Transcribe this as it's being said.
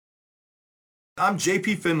I'm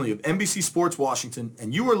JP Finley of NBC Sports Washington,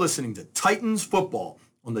 and you are listening to Titans Football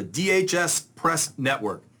on the DHS Press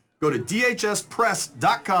Network. Go to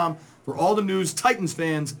dhspress.com for all the news Titans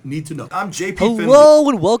fans need to know. I'm JP Finley. Hello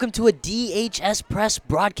and welcome to a DHS Press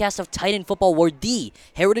broadcast of Titan Football, where the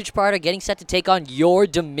Heritage Pride are getting set to take on your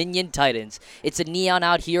Dominion Titans. It's a neon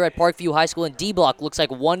out here at Parkview High School, and D-Block looks like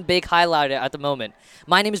one big highlight at the moment.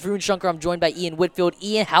 My name is Varun Shankar. I'm joined by Ian Whitfield.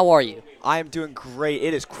 Ian, how are you? I am doing great.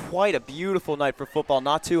 It is quite a beautiful night for football.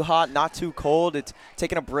 Not too hot, not too cold. It's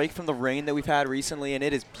taking a break from the rain that we've had recently, and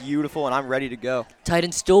it is beautiful, and I'm ready to go.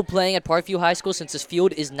 Titans still playing at Parkview High School since this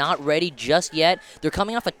field is not ready just yet. They're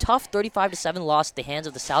coming off a tough 35-7 loss at the hands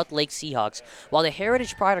of the South Lake Seahawks, while the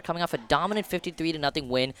Heritage Pride are coming off a dominant 53-0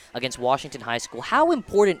 win against Washington High School. How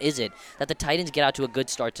important is it that the Titans get out to a good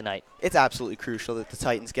start tonight? It's absolutely crucial that the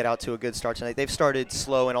Titans get out to a good start tonight. They've started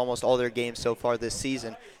slow in almost all their games so far this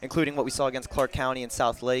season, including what we saw against Clark County and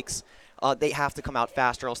South Lakes. They have to come out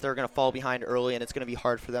fast, or else they're going to fall behind early, and it's going to be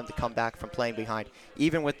hard for them to come back from playing behind.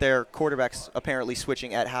 Even with their quarterbacks apparently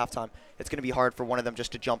switching at halftime, it's going to be hard for one of them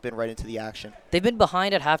just to jump in right into the action. They've been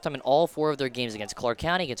behind at halftime in all four of their games, against Clark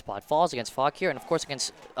County, against Pot Falls, against Fauquier, and of course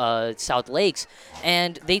against South Lakes.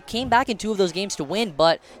 And they came back in two of those games to win,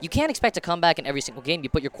 but you can't expect to come back in every single game. You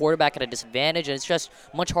put your quarterback at a disadvantage, and it's just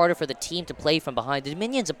much harder for the team to play from behind. The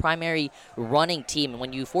Dominion's a primary running team, and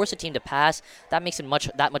when you force a team to pass, that makes it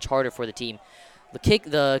that much harder for the team.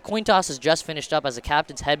 The coin toss is just finished up as the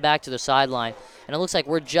captains head back to the sideline, and it looks like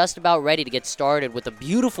we're just about ready to get started with a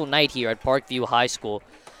beautiful night here at Parkview High School.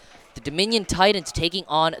 The Dominion Titans taking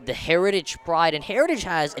on the Heritage Pride, and Heritage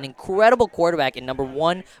has an incredible quarterback in number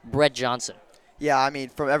 1, Brett Johnson. Yeah, I mean,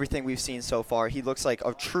 from everything we've seen so far, he looks like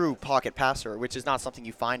a true pocket passer, which is not something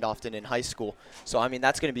you find often in high school. So, I mean,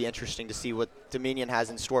 that's going to be interesting to see what Dominion has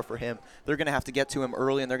in store for him. They're going to have to get to him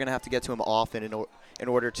early, and they're going to have to get to him often in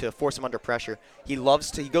order to force him under pressure. He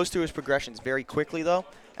goes through his progressions very quickly, though,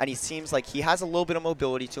 and he seems like he has a little bit of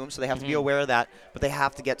mobility to him, so they have to be aware of that, but they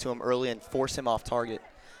have to get to him early and force him off target.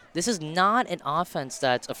 This is not an offense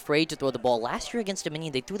that's afraid to throw the ball. Last year against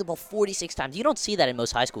Dominion, they threw the ball 46 times. You don't see that in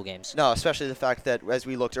most high school games. No, especially the fact that, as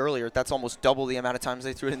we looked earlier, that's almost double the amount of times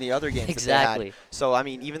they threw it in the other games. Exactly. That they had. So, I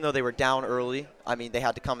mean, even though they were down early, I mean, they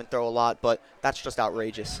had to come and throw a lot, but that's just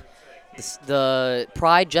outrageous. The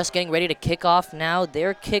Pride just getting ready to kick off now.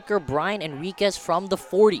 Their kicker, Brian Enriquez from the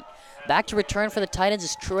 40. Back to return for the Titans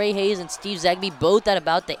is Trey Hayes and Steve Zegby, both at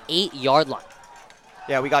about the 8-yard line.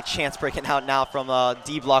 Yeah, we got Chance breaking out now from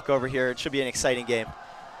D-Block over here. It should be an exciting game.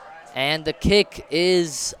 And the kick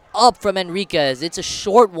is up from Enriquez. It's a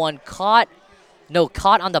short one, caught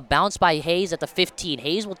on the bounce by Hayes at the 15.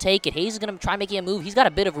 Hayes will take it. Hayes is going to try making a move. He's got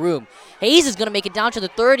a bit of room. Hayes is going to make it down to the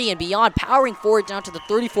 30 and beyond, powering forward down to the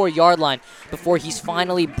 34-yard line before he's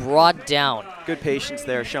finally brought down. Good patience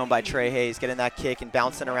there shown by Trey Hayes, getting that kick and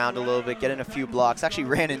bouncing around a little bit, getting a few blocks. Actually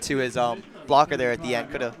ran into his blocker there at the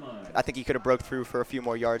end. I think he could have broke through for a few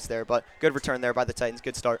more yards there, but good return there by the Titans.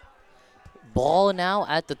 Good start. Ball now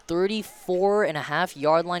at the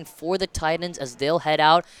 34.5-yard line for the Titans as they'll head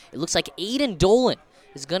out. It looks like Aiden Dolan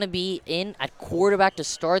is going to be in at quarterback to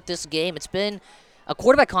start this game. It's been a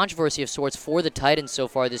quarterback controversy of sorts for the Titans so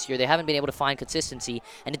far this year. They haven't been able to find consistency,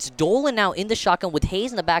 and it's Dolan now in the shotgun with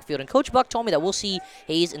Hayes in the backfield. And Coach Buck told me that we'll see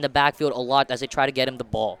Hayes in the backfield a lot as they try to get him the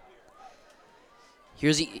ball.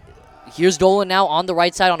 Here's Dolan now on the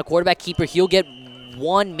right side on the quarterback keeper. He'll get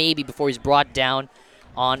one maybe before he's brought down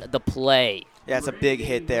on the play. Yeah, it's a big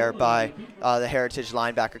hit there by the Heritage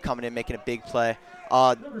linebacker coming in, making a big play.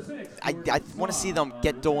 I want to see them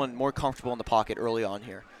get Dolan more comfortable in the pocket early on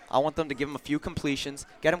here. I want them to give him a few completions,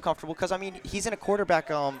 get him comfortable, because, I mean, he's in a quarterback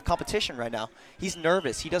competition right now. He's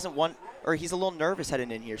nervous. He's a little nervous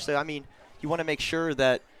heading in here. So, I mean, you want to make sure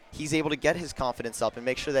that he's able to get his confidence up and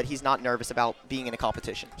make sure that he's not nervous about being in a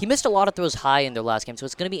competition. He missed a lot of throws high in their last game, so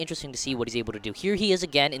it's going to be interesting to see what he's able to do. Here he is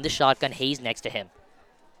again in the shotgun, Hayes next to him.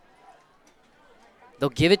 They'll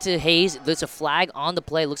give it to Hayes. There's a flag on the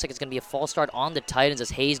play. Looks like it's going to be a false start on the Titans as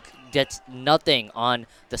Hayes gets nothing on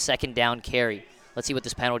the second down carry. Let's see what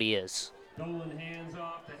this penalty is. Dolan hands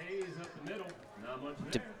off to Hayes up the middle. Not much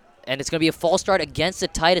there. And it's going to be a false start against the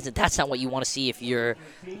Titans, and that's not what you want to see if you're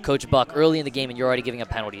Coach Buck early in the game and you're already giving up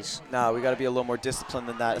penalties. No, we got to be a little more disciplined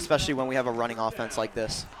than that, especially when we have a running offense like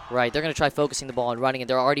this. Right, they're going to try focusing the ball and running, and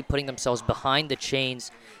they're already putting themselves behind the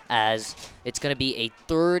chains as it's going to be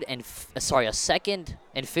a second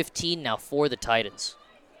and 15 now for the Titans.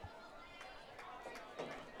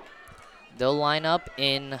 They'll line up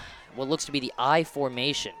in what looks to be the I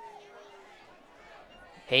formation.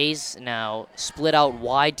 Hayes now split out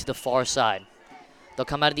wide to the far side. They'll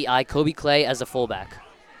come out of the I. Kobe Clay as the fullback.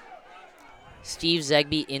 Steve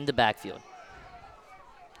Zegby in the backfield.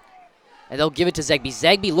 And they'll give it to Zegbe.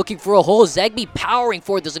 Zegbe looking for a hole. Zegbe powering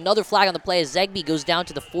forward. There's another flag on the play as Zegbe goes down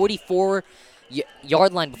to the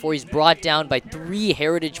 44-yard line before he's brought down by 3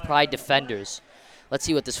 Heritage Pride defenders. Let's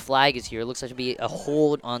see what this flag is here. It looks like to be a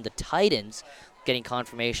hold on the Titans, getting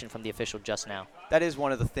confirmation from the official just now. That is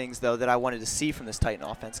one of the things, though, that I wanted to see from this Titan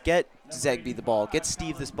offense. Get Zegbe the ball. Get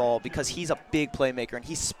Steve this ball because he's a big playmaker, and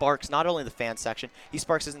he sparks not only the fan section, he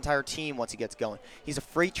sparks his entire team once he gets going. He's a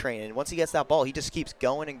freight train, and once he gets that ball, he just keeps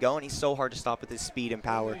going and going. He's so hard to stop with his speed and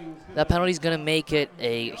power. That penalty is going to make it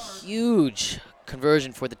a huge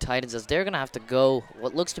conversion for the Titans as they're going to have to go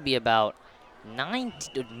what looks to be about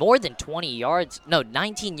more than 20 yards. No,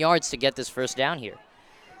 19 yards to get this first down here.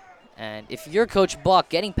 And if you're Coach Buck,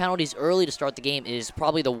 getting penalties early to start the game is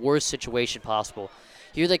probably the worst situation possible.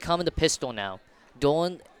 Here they come in the pistol now.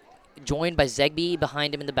 Dolan joined by Zegbe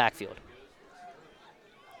behind him in the backfield.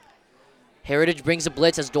 Heritage brings a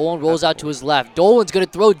blitz as Dolan rolls out to his left. Dolan's going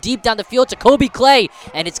to throw deep down the field to Kobe Clay,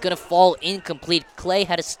 and it's going to fall incomplete. Clay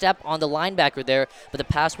had a step on the linebacker there, but the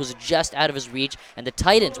pass was just out of his reach, and the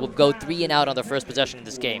Titans will go 3 and out on their first possession in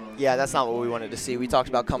this game. Yeah, that's not what we wanted to see. We talked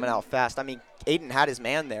about coming out fast. I mean, Aiden had his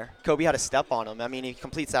man there. Kobe had a step on him. I mean, he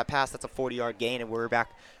completes that pass, that's a 40-yard gain, and we're back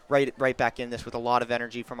right back in this with a lot of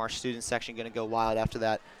energy from our student section, going to go wild after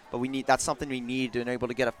that. But that's something we need to be able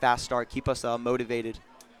to get a fast start, keep us motivated.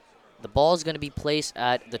 The ball is going to be placed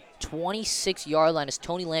at the 26-yard line as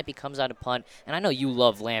Tony Lampe comes out to punt. And I know you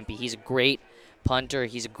love Lampe. He's a great punter.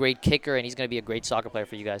 He's a great kicker, and he's going to be a great soccer player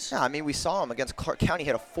for you guys. Yeah, I mean, we saw him against Clark County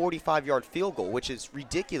hit a 45-yard field goal, which is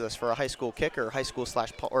ridiculous for a high school kicker,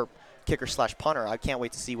 kicker/punter. I can't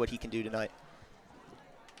wait to see what he can do tonight.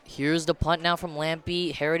 Here's the punt now from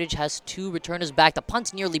Lampe. Heritage has 2 returners back. The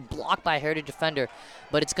punt's nearly blocked by a Heritage defender,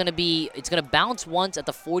 but it's gonna bounce once at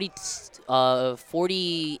the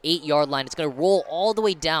 48-yard line. It's gonna roll all the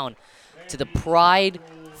way down to the Pride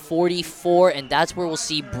 44, and that's where we'll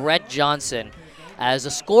see Brett Johnson. As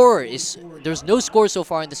the score there's no score so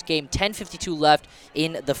far in this game. 10:52 left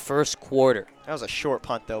in the first quarter. That was a short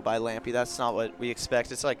punt though by Lampe. That's not what we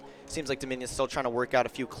expect. Seems like Dominion's still trying to work out a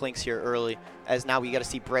few clinks here early, as now we got to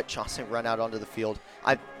see Brett Johnson run out onto the field.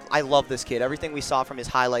 I love this kid. Everything we saw from his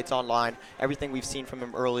highlights online, everything we've seen from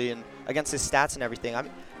him early and against his stats and everything. I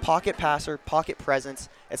mean, pocket passer, pocket presence.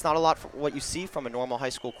 It's not a lot for what you see from a normal high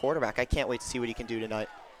school quarterback. I can't wait to see what he can do tonight.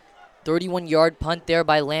 31-yard punt there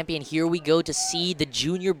by Lampe, and here we go to see the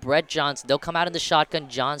junior Brett Johnson. They'll come out in the shotgun.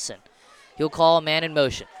 Johnson. He'll call a man in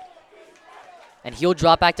motion. And he'll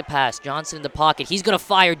drop back to pass. Johnson in the pocket. He's going to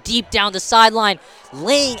fire deep down the sideline.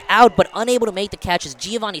 Laying out but unable to make the catch is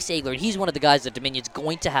Giovanni Sagler. And he's one of the guys that Dominion's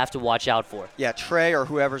going to have to watch out for. Yeah, Trey or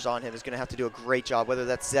whoever's on him is going to have to do a great job. Whether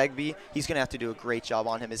that's Zegbe, he's going to have to do a great job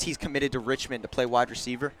on him as he's committed to Richmond to play wide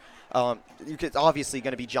receiver. It's obviously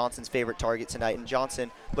going to be Johnson's favorite target tonight. And Johnson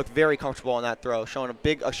looked very comfortable on that throw, showing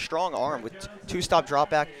a strong arm with 2-stop drop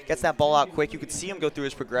back. Gets that ball out quick. You could see him go through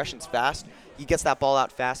his progressions fast. He gets that ball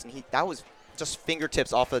out fast, and that was just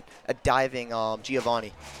fingertips off a diving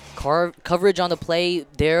Giovanni. Coverage on the play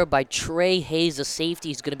there by Trey Hayes, the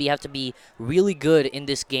safety, is going to have to be really good in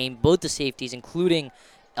this game. Both the safeties, including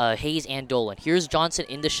Hayes and Dolan. Here's Johnson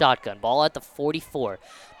in the shotgun. Ball at the 44.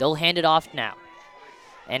 They'll hand it off now.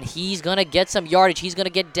 And he's going to get some yardage. He's going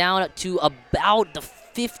to get down to about the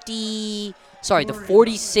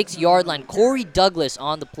 46-yard line. Corey Douglas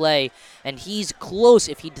on the play, and he's close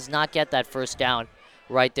if he does not get that first down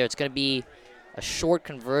right there. It's going to be a short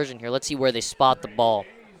conversion here. Let's see where they spot the ball.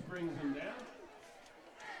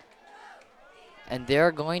 And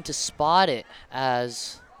they're going to spot it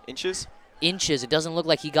as inches. It doesn't look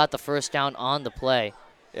like he got the first down on the play.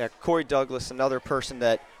 Yeah, Corey Douglas, another person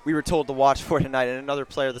that we were told to watch for tonight, and another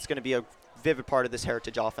player that's going to be a vivid part of this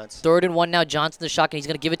Heritage offense. 3rd and 1 now. Johnson the shotgun. He's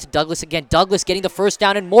going to give it to Douglas again. Douglas getting the first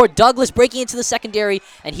down and more. Douglas breaking into the secondary,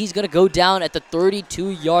 and he's going to go down at the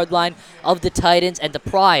 32-yard line of the Titans, and the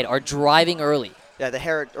Pride are driving early. Yeah,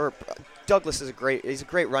 Douglas is a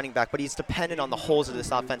great running back, but he's dependent on the holes of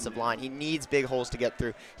this offensive line. He needs big holes to get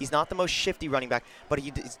through. He's not the most shifty running back, but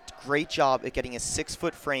he does a great job at getting his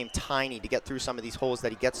 6-foot frame tiny to get through some of these holes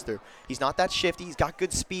that he gets through. He's not that shifty. He's got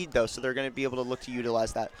good speed, though, so they're going to be able to look to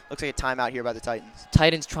utilize that. Looks like a timeout here by the Titans.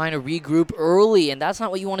 Titans trying to regroup early, and that's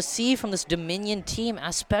not what you want to see from this Dominion team,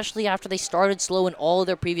 especially after they started slow in all of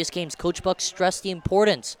their previous games. Coach Buck stressed the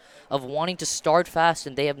importance of wanting to start fast,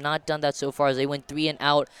 and they have not done that so far as they went 3 and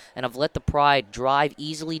out and have let the Pride drive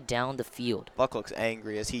easily down the field. Buck looks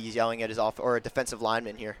angry as he's yelling at his defensive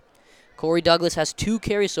lineman here. Corey Douglas has 2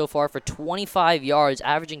 carries so far for 25 yards,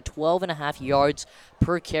 averaging 12.5 yards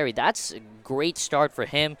per carry. That's a great start for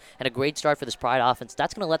him and a great start for this Pride offense.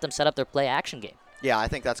 That's going to let them set up their play-action game. Yeah, I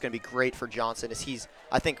think that's going to be great for Johnson.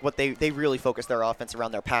 I think what they really focus their offense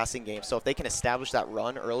around their passing game. So if they can establish that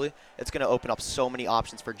run early, it's going to open up so many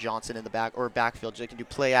options for Johnson in the backfield. They can do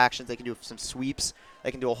play actions, they can do some sweeps,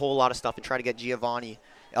 they can do a whole lot of stuff and try to get Giovanni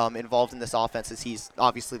involved in this offense, as he's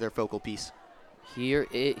obviously their focal piece. Here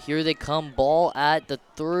they come. Ball at the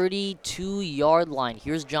 32-yard line.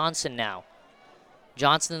 Here's Johnson now.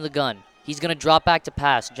 Johnson in the gun. He's going to drop back to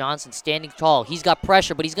pass. Johnson standing tall. He's got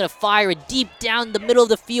pressure, but he's going to fire it deep down the middle of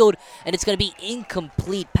the field, and it's going to be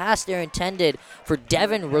incomplete. Pass there intended for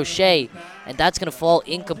Devin Roche, and that's going to fall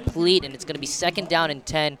incomplete, and it's going to be 2nd down and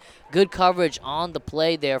 10. Good coverage on the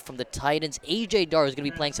play there from the Titans. A.J. Dar is going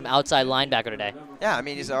to be playing some outside linebacker today. Yeah, I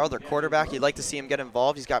mean, he's our other quarterback. You'd like to see him get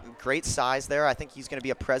involved. He's got great size there. I think he's going to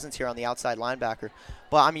be a presence here on the outside linebacker.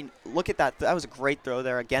 But, I mean, look at that. That was a great throw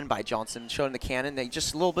there again by Johnson, showing the cannon.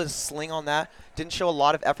 Just a little bit of sling on that. Didn't show a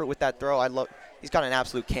lot of effort with that throw. He's got an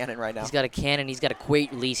absolute cannon right now. He's got a cannon. He's got a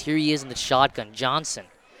great release. Here he is in the shotgun. Johnson.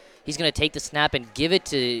 He's going to take the snap and give it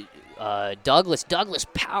to Douglas. Douglas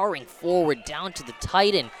powering forward down to the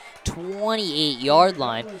Titan 28-yard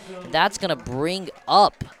line. And that's going to bring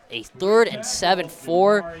up a 3rd and 7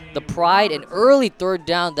 for the Pride. An early 3rd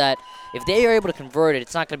down that if they are able to convert it,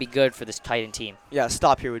 it's not going to be good for this Titan team. Yeah, a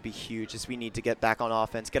stop here would be huge, as we need to get back on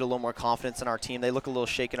offense, get a little more confidence in our team. They look a little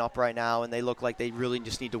shaken up right now, and they look like they really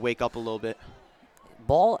just need to wake up a little bit.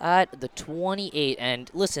 Ball at the 28,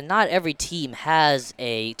 and listen, not every team has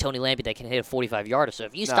a Tony Lampe that can hit a 45-yarder, so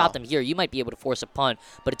if you stop them here, you might be able to force a punt,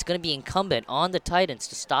 but it's going to be incumbent on the Titans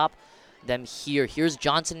to stop them here. Here's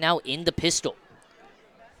Johnson now in the pistol.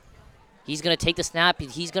 He's going to take the snap.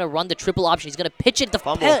 He's going to run the triple option. He's going to pitch it.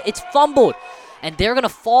 It's fumbled, and they're going to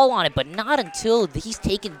fall on it, but not until he's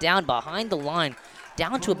taken down behind the line,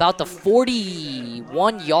 down to about the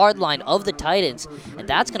 41-yard line of the Titans, and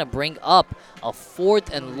that's going to bring up a 4th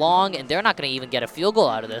and long, and they're not going to even get a field goal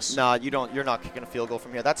out of this. No, you're not kicking a field goal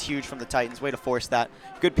from here. That's huge from the Titans. Way to force that.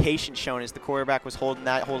 Good patience shown as the quarterback was holding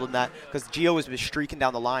that, because Gio was streaking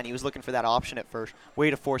down the line. He was looking for that option at first.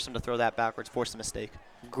 Way to force him to throw that backwards, force a mistake.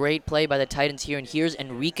 Great play by the Titans here, and here's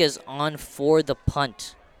Enriquez on for the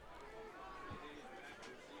punt.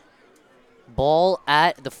 Ball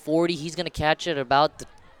at the 40. He's going to catch it about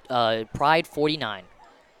the Pride 49.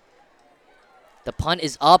 The punt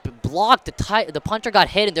is up, blocked. The punter got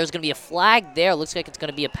hit, and there's going to be a flag there. Looks like it's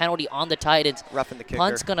going to be a penalty on the Titans. Roughing the kicker.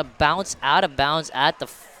 Punt's going to bounce out of bounds at the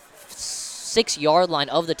 6-yard line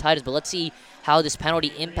of the Titans, but let's see how this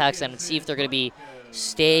penalty impacts them and see if they're going to be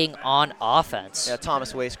staying on offense. Yeah,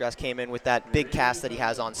 Thomas Wastegrass came in with that big cast that he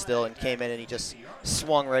has on still, and came in and he just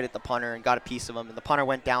swung right at the punter and got a piece of him, and the punter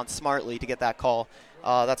went down smartly to get that call.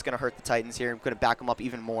 That's going to hurt the Titans here. Going to back them up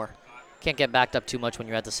even more. Can't get backed up too much when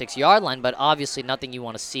you're at the 6-yard line, but obviously nothing you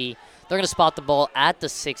want to see. They're going to spot the ball at the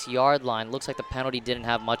 6-yard line. Looks like the penalty didn't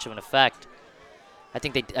have much of an effect. I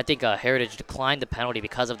think Heritage declined the penalty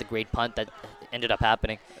because of the great punt that ended up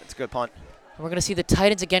happening. It's a good punt. And we're going to see the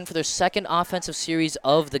Titans again for their 2nd offensive series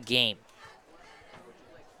of the game.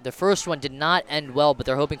 The first one did not end well, but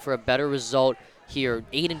they're hoping for a better result here.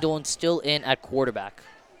 Aiden Dolan still in at quarterback.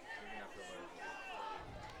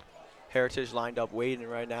 Heritage lined up waiting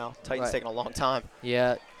right now. Titans taking a long time.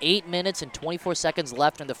 Yeah, 8 minutes and 24 seconds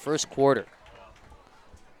left in the first quarter.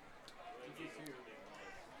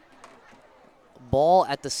 Ball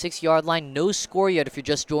at the 6-yard line. No score yet if you're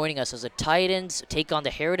just joining us as the Titans take on the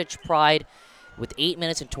Heritage Pride with 8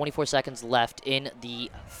 minutes and 24 seconds left in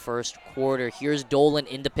the first quarter. Here's Dolan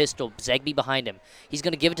in the pistol. Zegbe behind him. He's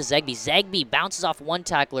going to give it to Zegbe. Zegbe bounces off one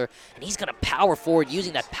tackler, and he's going to power forward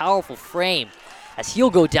using that powerful frame as he'll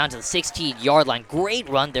go down to the 16-yard line. Great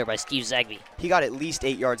run there by Steve Zegbe. He got at least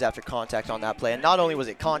 8 yards after contact on that play, and not only was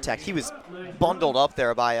it contact, he was bundled up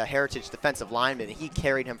there by a Heritage defensive lineman, and he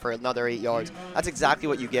carried him for another 8 yards. That's exactly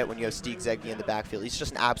what you get when you have Steve Zegbe in the backfield. He's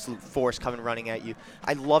just an absolute force coming running at you.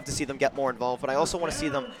 I'd love to see them get more involved, but I also want to see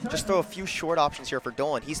them just throw a few short options here for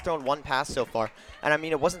Dolan. He's thrown one pass so far, and I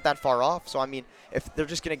mean, it wasn't that far off, so I mean, if they're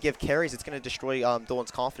just going to give carries, it's going to destroy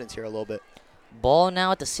Dolan's confidence here a little bit. Ball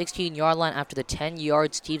now at the 16-yard line after the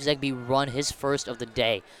 10-yard Steve Zegbe run, his first of the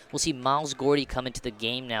day. We'll see Miles Gordy come into the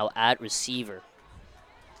game now at receiver.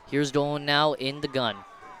 Here's Dolan now in the gun.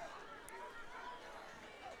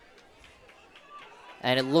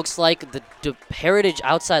 And it looks like the Heritage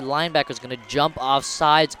outside linebacker is going to jump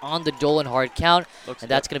offsides on the Dolan hard count. And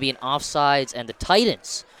that's going to be an offsides, and the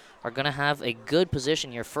Titans are going to have a good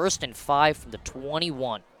position here. 1st and 5 from the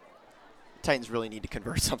 21. Titans really need to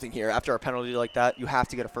convert something here. After a penalty like that, you have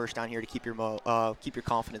to get a first down here to keep your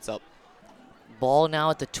confidence up. Ball now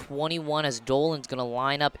at the 21 as Dolan's going to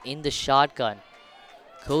line up in the shotgun.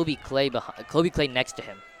 Kobe Clay next to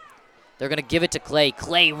him. They're going to give it to Clay.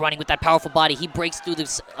 Clay running with that powerful body. He breaks through the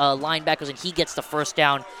linebackers, and he gets the first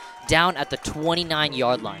down at the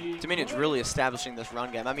 29-yard line. Dominion's really establishing this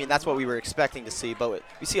run game. I mean, that's what we were expecting to see, but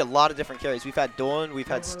we see a lot of different carries. We've had Dolan, we've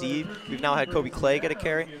had Steve, we've now had Kobe Clay get a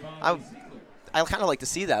carry. I kind of like to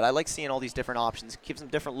see that. I like seeing all these different options. Keeps them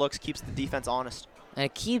different looks, keeps the defense honest. And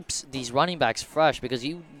it keeps these running backs fresh because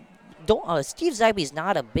you don't. Steve Zagby's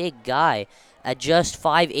not a big guy at just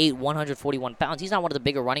 5'8", 141 pounds. He's not one of the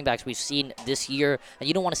bigger running backs we've seen this year, and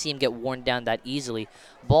you don't want to see him get worn down that easily.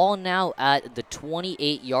 Ball now at the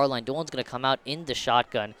 28-yard line. Dolan's going to come out in the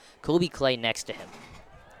shotgun. Kobe Clay next to him.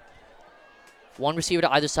 One receiver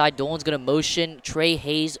to either side. Dolan's going to motion Trey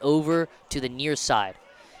Hayes over to the near side,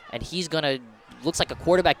 and he's going to. Looks like a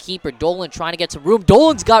quarterback keeper. Dolan trying to get some room.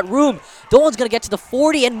 Dolan's got room. Dolan's going to get to the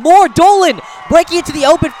 40 and more. Dolan breaking into the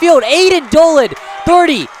open field. Aiden Dolan,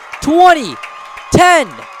 30, 20, 10,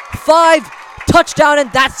 5, touchdown,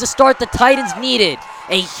 and that's the start the Titans needed.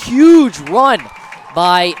 A huge run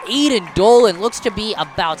by Aiden Dolan. Looks to be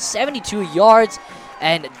about 72 yards,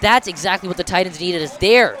 and that's exactly what the Titans needed as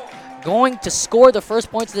they're going to score the first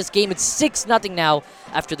points of this game. It's 6-0 now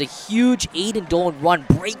after the huge Aiden Dolan run,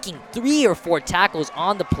 breaking 3 or 4 tackles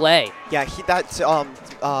on the play. Yeah, that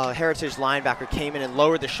Heritage linebacker came in and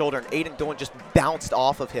lowered the shoulder, and Aiden Dolan just bounced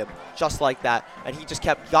off of him just like that. And he just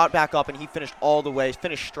got back up, and he finished all the way,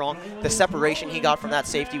 finished strong. The separation he got from that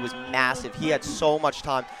safety was massive. He had so much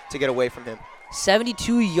time to get away from him.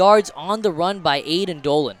 72 yards on the run by Aiden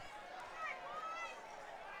Dolan.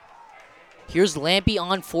 Here's Lampy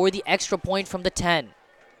on for the extra point from the 10.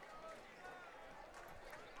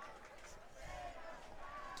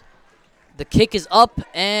 The kick is up,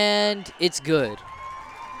 and it's good.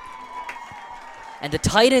 And the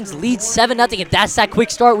Titans lead 7-0, and that's that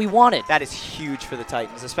quick start we wanted. That is huge for the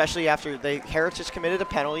Titans, especially after Heritage committed a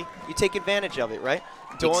penalty. You take advantage of it, right?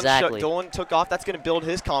 Dolan took off. That's going to build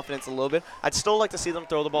his confidence a little bit. I'd still like to see them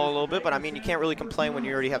throw the ball a little bit, but, I mean, you can't really complain when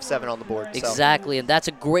you already have 7 on the board. Exactly, and that's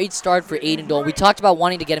a great start for Aiden Dolan. We talked about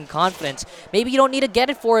wanting to get him confidence. Maybe you don't need to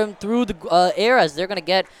get it for him through the air, as they're going to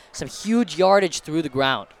get some huge yardage through the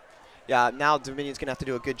ground. Yeah, now Dominion's going to have to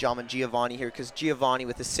do a good job on Giovanni here, because Giovanni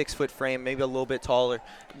with his 6-foot frame, maybe a little bit taller.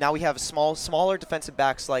 Now we have smaller defensive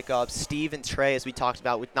backs like Steve and Trey, as we talked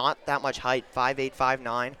about, with not that much height, 5'8",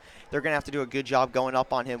 5'9". They're going to have to do a good job going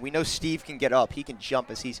up on him. We know Steve can get up. He can jump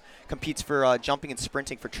as he competes for jumping and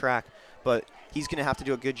sprinting for track. But he's going to have to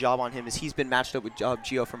do a good job on him as he's been matched up with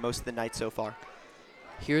Gio for most of the night so far.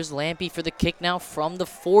 Here's Lampy for the kick now from the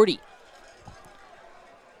 40.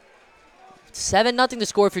 7-0 the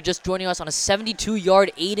score if you're just joining us on a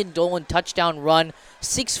 72-yard Aiden Dolan touchdown run.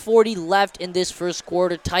 6:40 left in this first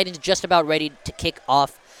quarter. Titans just about ready to kick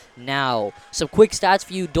off now. Some quick stats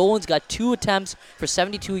for you. Dolan's got 2 attempts for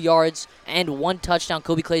 72 yards and 1 touchdown.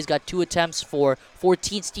 Kobe Clay's got 2 attempts for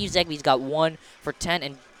 14. Steve Zegby's got 1 for 10.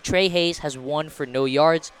 And Trey Hayes has 1 for no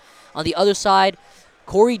yards. On the other side,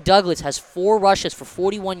 Corey Douglas has 4 rushes for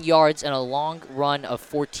 41 yards and a long run of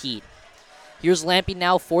 14. Here's Lampy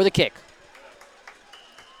now for the kick.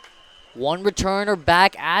 One returner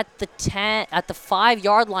back at the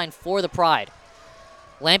 5-yard line for the Pride.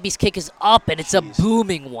 Lampy's kick is up, and it's a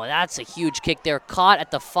booming one. That's a huge kick there. Caught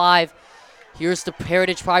at the 5. Here's the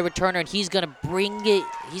Heritage Pride returner, and he's gonna bring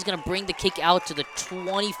the kick out to the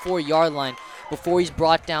 24-yard line before he's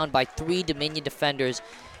brought down by 3 Dominion defenders,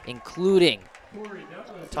 including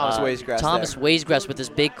Thomas Waisgrass with his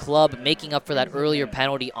big club, making up for that earlier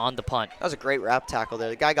penalty on the punt. That was a great wrap tackle there.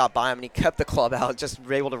 The guy got by him, and he kept the club out, just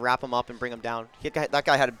able to wrap him up and bring him down. That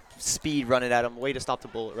guy had speed running at him. Way to stop the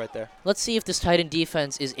bullet right there. Let's see if this Titan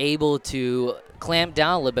defense is able to clamp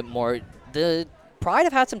down a little bit more. The Pride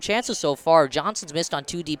have had some chances so far. Johnson's missed on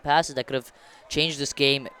 2 deep passes that could have changed this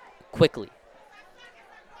game quickly.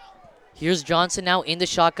 Here's Johnson now in the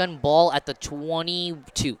shotgun, ball at the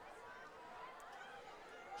 22.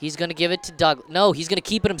 He's going to give it to Doug. No, he's going to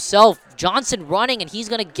keep it himself. Johnson running, and he's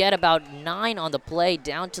going to get about 9 on the play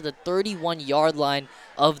down to the 31-yard line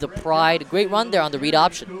of the Pride. Great run there on the read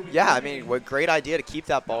option. Yeah, I mean, what a great idea to keep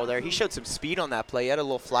that ball there. He showed some speed on that play. He had a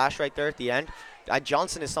little flash right there at the end.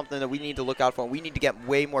 Johnson is something that we need to look out for. We need to get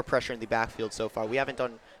way more pressure in the backfield so far. We haven't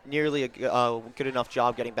done nearly a good enough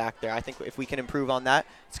job getting back there. I think if we can improve on that,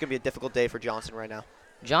 it's going to be a difficult day for Johnson right now.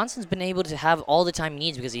 Johnson's been able to have all the time he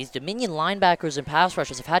needs because these Dominion linebackers and pass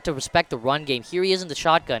rushers have had to respect the run game. Here he is in the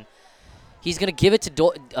shotgun. He's going to give it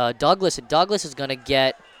to Douglas, and Douglas is going to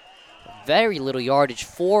get very little yardage,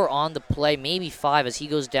 4 on the play, maybe 5, as he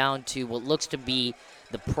goes down to what looks to be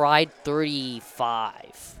the Pride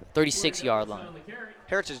 35. 36-yard line.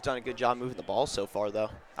 Heritage has done a good job moving the ball so far, though.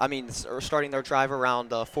 I mean, starting their drive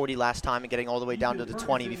around 40 last time and getting all the way down to the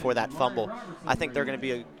 20 before that fumble. I think they're going to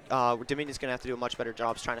be Dominion's going to have to do a much better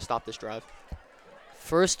job trying to stop this drive.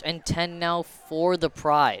 1st and 10 now for the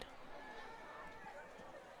Pride.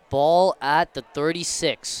 Ball at the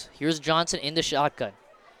 36. Here's Johnson in the shotgun.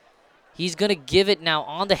 He's going to give it now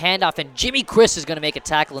on the handoff, and Jimmy Chris is going to make a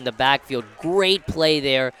tackle in the backfield. Great play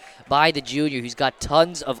there by the junior, who's got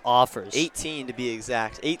tons of offers. 18 to be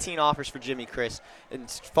exact. 18 offers for Jimmy Chris.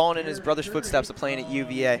 And following in his brother's footsteps of playing at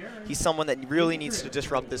UVA, he's someone that really needs to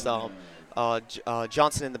disrupt this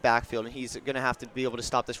Johnson in the backfield, and he's going to have to be able to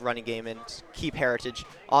stop this running game and keep Heritage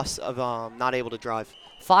off of not able to drive.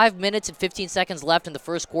 5 minutes and 15 seconds left in the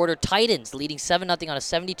first quarter. Titans leading 7-0 on a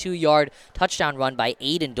 72-yard touchdown run by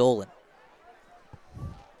Aiden Dolan.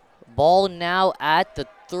 Ball now at the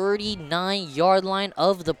 39-yard line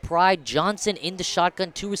of the Pride. Johnson in the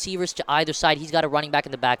shotgun, 2 receivers to either side. He's got a running back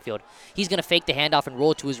in the backfield. He's going to fake the handoff and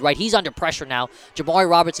roll to his right. He's under pressure now. Jamari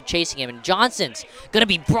Robertson chasing him, and Johnson's going to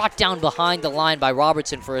be brought down behind the line by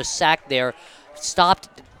Robertson for a sack there.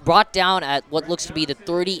 Brought down at what looks to be the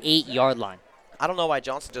 38-yard line. I don't know why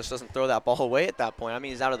Johnson just doesn't throw that ball away at that point. I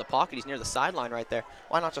mean, he's out of the pocket. He's near the sideline right there.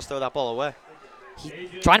 Why not just throw that ball away? He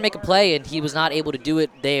trying to make a play, and he was not able to do it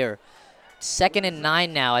there. 2nd and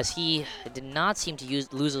 9 now, as he did not seem to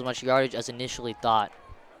lose as much yardage as initially thought.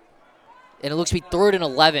 And it looks to be 3rd and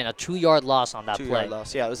 11, a 2-yard loss on that play. 2-yard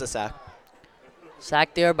loss. Yeah, it was a sack.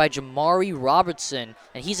 Sacked there by Jamari Robertson,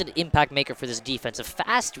 and he's an impact maker for this defense. A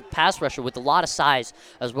fast pass rusher with a lot of size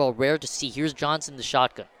as well, rare to see. Here's Johnson, the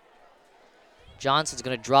shotgun. Johnson's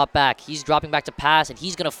going to drop back. He's dropping back to pass, and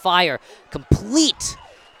he's going to fire. Complete.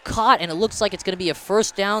 Caught, and it looks like it's going to be a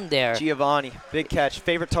 1st down there. Giovanni, big catch.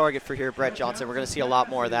 Favorite target for here, Brett Johnson. We're going to see a lot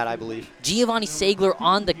more of that, I believe. Giovanni Sagler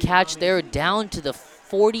on the catch there, down to the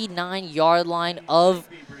 49-yard line of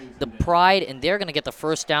the Pride, and they're going to get the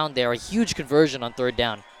 1st down there. A huge conversion on 3rd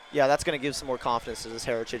down. Yeah, that's going to give some more confidence to this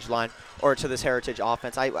Heritage line, or to this Heritage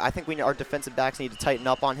offense. I think our defensive backs need to tighten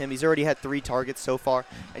up on him. He's already had 3 targets so far,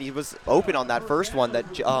 and he was open on that first one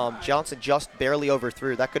that Johnson just barely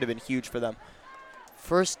overthrew. That could have been huge for them.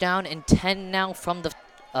 1st down and 10 now from the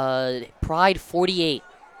Pride 48.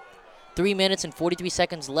 3 minutes and 43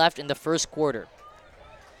 seconds left in the first quarter.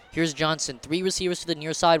 Here's Johnson. 3 receivers to the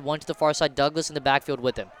near side, 1 to the far side. Douglas in the backfield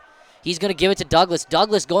with him. He's going to give it to Douglas.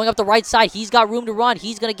 Douglas going up the right side. He's got room to run.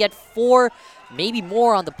 He's going to get 4, maybe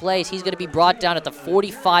more on the plays. He's going to be brought down at the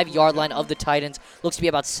 45-yard line of the Titans. Looks to be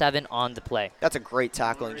about 7 on the play. That's a great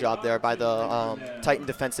tackling job there by the Titan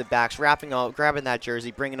defensive backs, wrapping up, grabbing that jersey,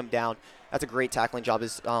 bringing him down. That's a great tackling job.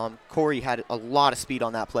 Corey had a lot of speed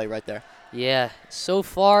on that play right there. Yeah, so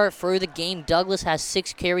far for the game, Douglas has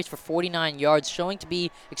 6 carries for 49 yards, showing to be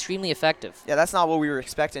extremely effective. Yeah, that's not what we were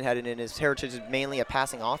expecting heading in. His Heritage is mainly a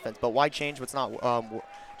passing offense, but why change what's not?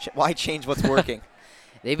 Why change what's working?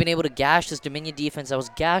 They've been able to gash this Dominion defense that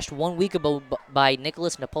was gashed 1 week ago by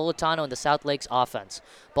Nicholas Napolitano and the South Lakes offense.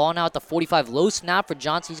 Ball now at the 45. Low snap for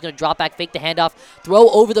Johnson. He's going to drop back, fake the handoff,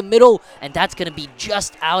 throw over the middle, and that's going to be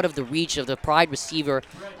just out of the reach of the Pride receiver,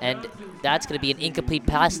 and that's going to be an incomplete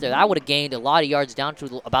pass there. That would have gained a lot of yards down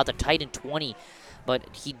to about the Titan 20. But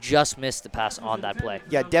he just missed the pass on that play.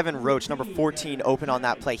 Yeah, Devin Roach, number 14, open on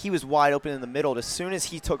that play. He was wide open in the middle. As soon as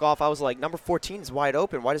he took off, I was like, number 14 is wide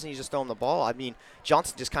open. Why doesn't he just throw him the ball? I mean,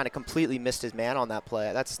 Johnson just kind of completely missed his man on that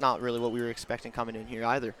play. That's not really what we were expecting coming in here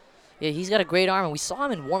either. Yeah, he's got a great arm, and we saw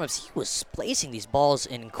him in warm-ups. He was placing these balls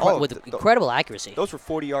with incredible accuracy. Those were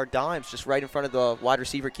 40-yard dimes just right in front of the wide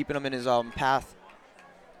receiver, keeping him in his path.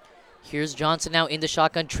 Here's Johnson now in the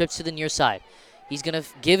shotgun, trips to the near side. He's going to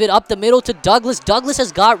give it up the middle to Douglas. Douglas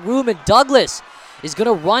has got room, and Douglas is going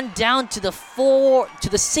to run down to the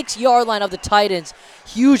 6-yard line of the Titans.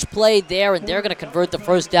 Huge play there, and they're going to convert the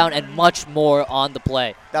 1st down and much more on the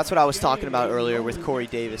play. That's what I was talking about earlier with Corey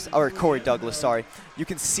Douglas, sorry. You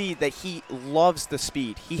can see that he loves the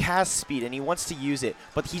speed. He has speed, and he wants to use it,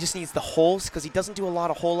 but he just needs the holes because he doesn't do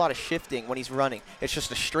a whole lot of shifting when he's running. It's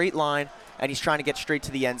just a straight line, and he's trying to get straight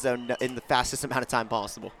to the end zone in the fastest amount of time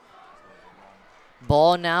possible.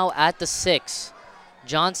 Ball now at the 6.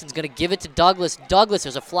 Johnson's going to give it to Douglas. Douglas,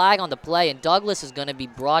 there's a flag on the play, and Douglas is going to be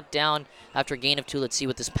brought down after a gain of 2. Let's see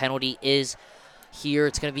what this penalty is here.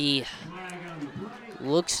 It's going to be,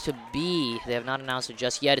 looks to be, they have not announced it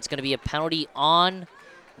just yet. It's going to be a penalty on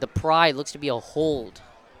the Pride. Looks to be a hold.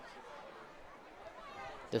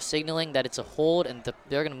 They're signaling that it's a hold, and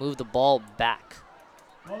they're going to move the ball back.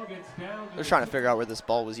 They're trying to figure out where this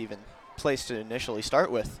ball was even placed to initially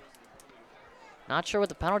start with. Not sure what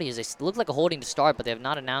the penalty is. They look like a holding to start, but they have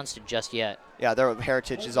not announced it just yet. Yeah, their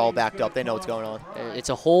Heritage is all backed up. They know what's going on. It's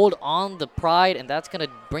a hold on the Pride, and that's going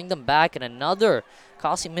to bring them back in another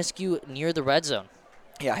costly miscue near the red zone.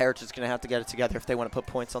 Yeah, Heritage is going to have to get it together if they want to put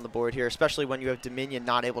points on the board here, especially when you have Dominion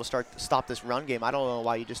not able to stop this run game. I don't know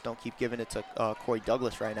why you just don't keep giving it to Corey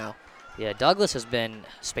Douglas right now. Yeah, Douglas has been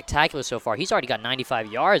spectacular so far. He's already got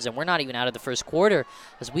 95 yards, and we're not even out of the first quarter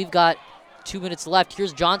as we've got 2 minutes left.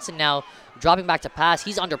 Here's Johnson now dropping back to pass.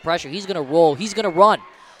 He's under pressure. He's going to roll. He's going to run.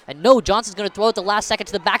 And no, Johnson's going to throw it the last second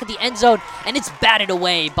to the back of the end zone, and it's batted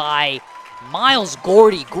away by Miles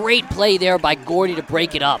Gordy. Great play there by Gordy to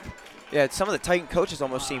break it up. Yeah, some of the Titan coaches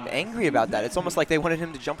almost seemed angry about that. It's almost like they wanted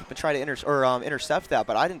him to jump up and try to intercept that,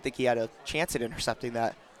 but I didn't think he had a chance at intercepting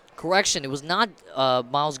that. Correction, it was not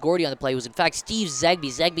Miles Gordy on the play. It was, in fact, Steve Zegby.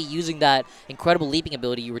 Zegby using that incredible leaping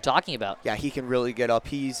ability you were talking about. Yeah, he can really get up.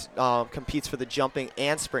 He's competes for the jumping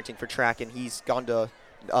and sprinting for track, and he's gone to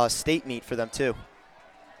state meet for them too.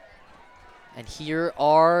 And here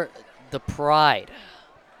are the Pride.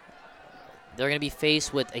 They're going to be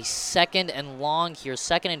faced with a second and long here,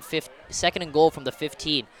 second and goal from the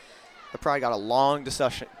 15. The Pride got a long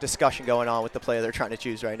discussion going on with the player they're trying to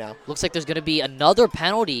choose right now. Looks like there's going to be another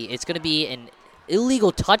penalty. It's going to be an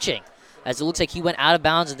illegal touching, as it looks like he went out of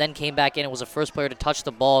bounds and then came back in and was the first player to touch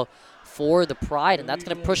the ball for the Pride, and that's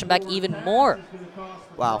going to push him back even more.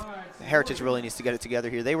 Wow. Heritage really needs to get it together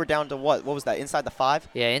here. They were down to what? What was that, inside the 5?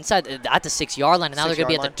 Yeah, inside at the 6-yard line, and now they're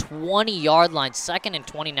going to be at the 20-yard line. Second and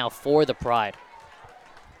 20 now for the Pride.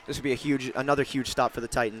 This would be another huge stop for the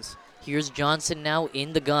Titans. Here's Johnson now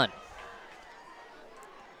in the gun.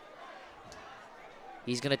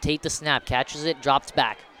 He's going to take the snap, catches it, drops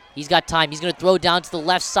back. He's got time. He's going to throw down to the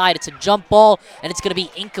left side. It's a jump ball, and it's going to be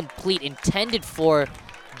incomplete. Intended for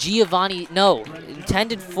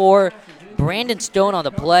Brandon Stone on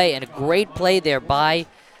the play, and a great play there by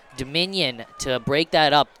Dominion to break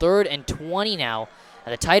that up. 3rd and 20 now,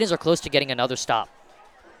 and the Titans are close to getting another stop.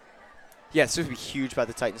 Yeah, this would be huge by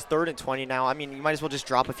the Titans. 3rd and 20 now. I mean, you might as well just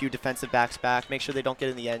drop a few defensive backs back, make sure they don't get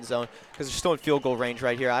in the end zone, because they're still in field goal range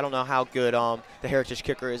right here. I don't know how good the Heritage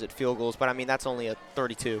kicker is at field goals, but, I mean, that's only a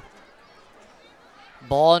 32.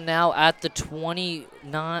 Ball now at the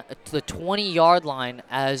 20-yard line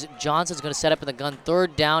as Johnson's going to set up in the gun.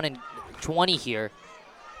 3rd down and 20 here.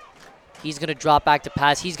 He's going to drop back to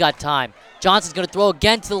pass. He's got time. Johnson's going to throw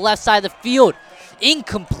again to the left side of the field.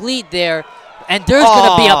 Incomplete there. And there's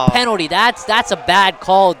going to be a penalty. That's a bad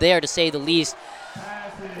call there, to say the least.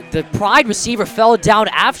 The Pride receiver fell down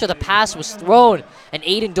after the pass was thrown, and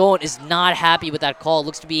Aiden Dolan is not happy with that call.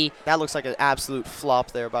 That looks like an absolute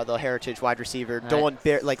flop there by the Heritage wide receiver. Dolan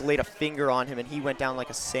laid a finger on him, and he went down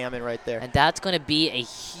like a salmon right there. And that's going to be a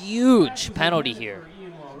huge penalty here.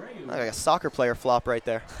 Like a soccer player flop right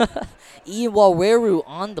there. Ian Waweru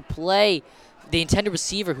on the play, the intended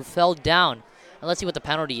receiver who fell down. And let's see what the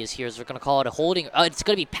penalty is here. They're going to call it a holding. It's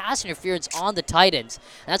going to be pass interference on the Titans.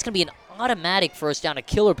 And that's going to be an automatic first down, a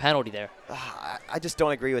killer penalty there. I just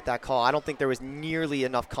don't agree with that call. I don't think there was nearly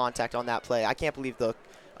enough contact on that play. I can't believe the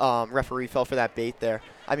referee fell for that bait there.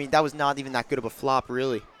 I mean, that was not even that good of a flop,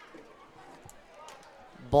 really.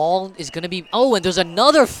 Ball is going to be... Oh, and there's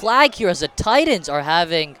another flag here as the Titans are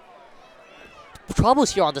having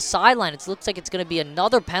troubles here on the sideline. It looks like it's going to be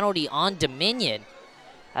another penalty on Dominion,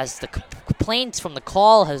 as the complaints from the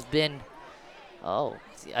call has been,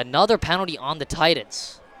 another penalty on the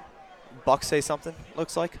Titans. Buck say something,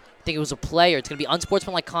 looks like. I think it was a player. It's going to be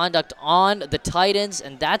unsportsmanlike conduct on the Titans,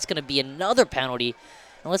 and that's going to be another penalty.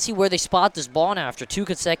 And let's see where they spot this ball now after 2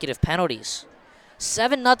 consecutive penalties.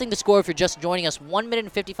 7-0 to score if you're just joining us. 1 minute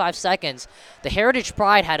and 55 seconds. The Heritage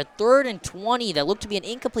Pride had a 3rd and 20 that looked to be an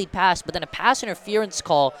incomplete pass, but then a pass interference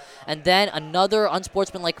call, and then another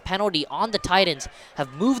unsportsmanlike penalty on the Titans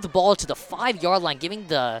have moved the ball to the 5-yard line, giving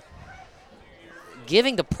the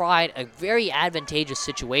Pride a very advantageous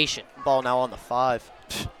situation. Ball now on the 5.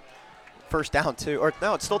 First down, too. Or,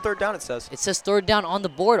 no, it's still 3rd down, it says. It says 3rd down on the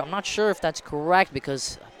board. I'm not sure if that's correct,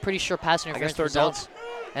 because I'm pretty sure pass interference results.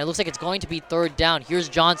 And it looks like it's going to be 3rd down. Here's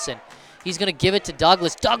Johnson. He's going to give it to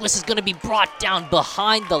Douglas. Douglas is going to be brought down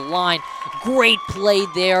behind the line. Great play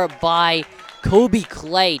there by Kobe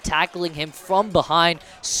Clay, tackling him from behind.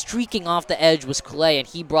 Streaking off the edge was Clay, and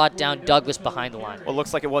he brought down Douglas behind the line. Well, it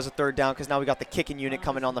looks like it was a 3rd down, because now we got the kicking unit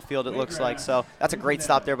coming on the field, it looks like. So that's a great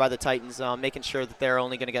stop there by the Titans, making sure that they're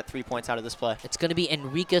only going to get 3 points out of this play. It's going to be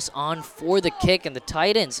Enriquez on for the kick, and the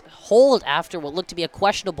Titans hold after what looked to be a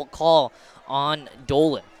questionable call on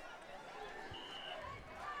Dolan.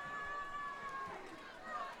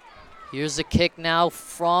 Here's the kick now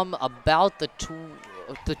from about the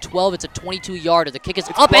the 12. It's a 22-yarder. The kick is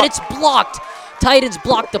up, and it's blocked. Titans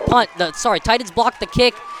blocked the punt. Titans blocked the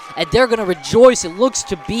kick, and they're going to rejoice. It looks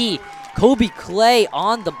to be Kobe Clay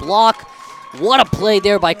on the block. What a play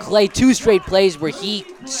there by Clay. 2 straight plays where he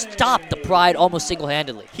stopped the Pride almost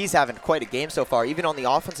single-handedly. He's having quite a game so far, even on the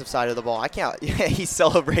offensive side of the ball. He's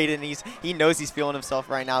celebrating. He knows he's feeling himself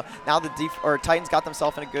right now. Now the Titans got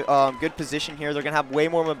themselves in a good position here. They're going to have way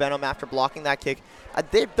more momentum after blocking that kick.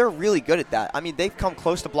 They're really good at that. I mean, they've come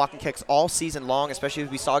close to blocking kicks all season long, especially as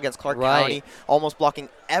we saw against Clark County, almost blocking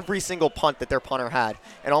every single punt that their punter had,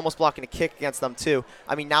 and almost blocking a kick against them too.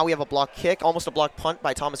 I mean, now we have a blocked kick, almost a blocked punt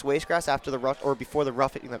by Thomas Wastegrass after the before the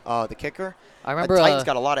roughing the kicker. I remember Titans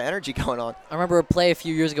got a lot of energy going on. I remember a play a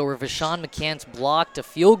few years ago where Vashawn McCants blocked a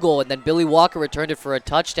field goal, and then Billy Walker returned it for a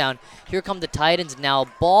touchdown. Here come the Titans now.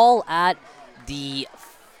 Ball at the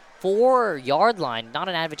 4-yard line. Not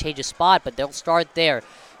an advantageous spot, but they'll start there.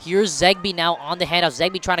 Here's Zegby now on the handoff.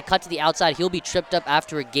 Zegby trying to cut to the outside. He'll be tripped up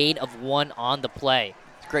after a gain of 1 on the play.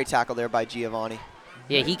 Great tackle there by Giovanni.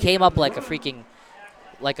 Yeah, he came up like a freight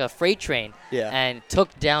train and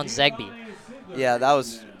took down Zegby. Yeah,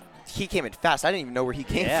 he came in fast. I didn't even know where he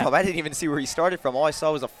came from. I didn't even see where he started from. All I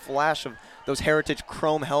saw was a flash of those Heritage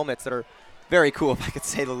chrome helmets that are very cool, if I could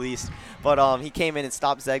say the least. But he came in and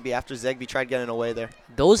stopped Zegby after Zegby tried getting away there.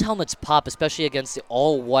 Those helmets pop, especially against the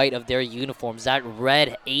all-white of their uniforms. That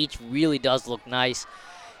red H really does look nice.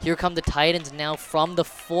 Here come the Titans now from the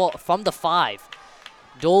 5.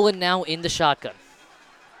 Dolan now in the shotgun.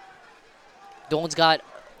 Dolan's got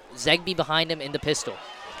Zegby behind him in the pistol.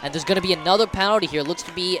 And there's going to be another penalty here. Looks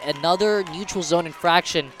to be another neutral zone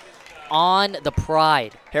infraction on the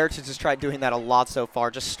Pride. Heritage has tried doing that a lot so far,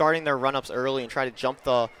 just starting their run-ups early and try to jump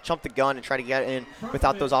the gun and try to get in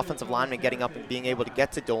without those offensive linemen getting up and being able to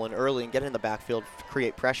get to Dolan early and get in the backfield to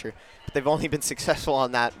create pressure. But they've only been successful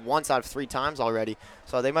on that once out of 3 times already,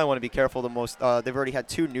 so they might want to be careful. They've already had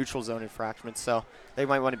 2 neutral zone infractions, so they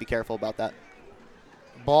might want to be careful about that.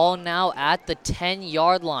 Ball now at the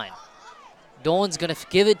 10-yard line. Dolan's going to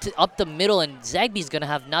give it up the middle, and Zegby's going to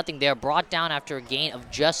have nothing there. Brought down after a gain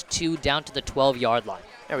of just 2 down to the 12-yard line.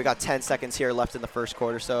 Yeah, we got 10 seconds here left in the first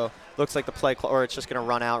quarter, so looks like the play clock, or it's just going to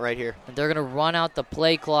run out right here. And they're going to run out the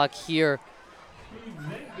play clock here.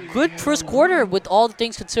 Good first quarter with all the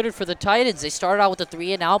things considered for the Titans. They started out with a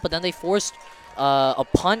 3-and-out, but then they forced a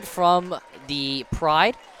punt from the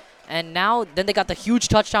Pride. And now then they got the huge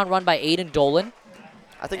touchdown run by Aiden Dolan.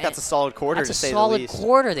 I think that's a solid quarter, to say the least. That's a solid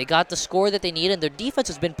quarter. They got the score that they needed, and their defense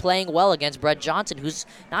has been playing well against Brett Johnson, who's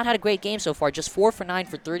not had a great game so far, just 4 for 9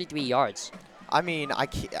 for 33 yards. I mean,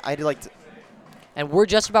 I'd like to... And we're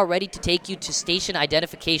just about ready to take you to station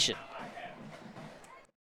identification.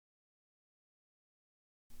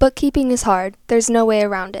 Bookkeeping is hard. There's no way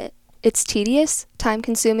around it. It's tedious,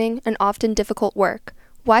 time-consuming, and often difficult work.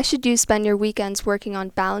 Why should you spend your weekends working on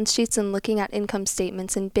balance sheets and looking at income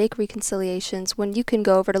statements and bank reconciliations when you can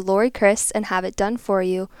go over to Lori Chris and have it done for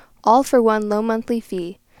you, all for one low monthly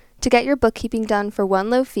fee? To get your bookkeeping done for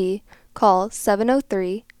one low fee, call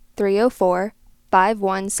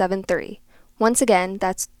 703-304-5173. Once again,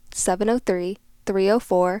 that's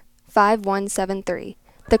 703-304-5173.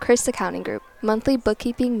 The Chris Accounting Group, monthly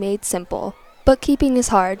bookkeeping made simple. Bookkeeping is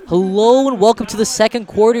hard. Hello and welcome to the second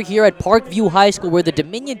quarter here at Parkview High School, where the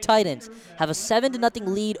Dominion Titans have a 7-0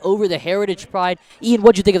 lead over the Heritage Pride. Ian,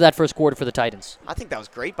 what'd you think of that first quarter for the Titans? I think that was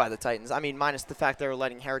great by the Titans. I mean, minus the fact they were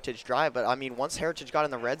letting Heritage drive, but I mean, once Heritage got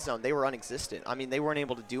in the red zone, they were non-existent. I mean, they weren't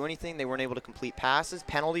able to do anything. They weren't able to complete passes,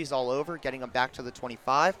 penalties all over, getting them back to the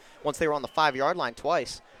 25. Once they were on the 5-yard line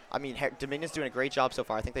twice. I mean, Dominion's doing a great job so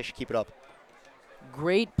far. I think they should keep it up.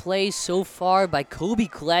 Great play so far by Kobe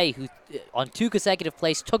Clay, who on 2 consecutive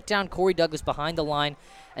plays took down Corey Douglas behind the line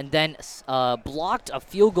and then blocked a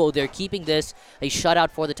field goal there, keeping this a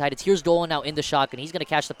shutout for the Titans. Here's Dolan now in the shotgun. He's going to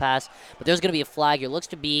catch the pass, but there's going to be a flag here. Looks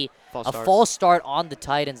to be a false start on the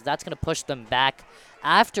Titans. That's going to push them back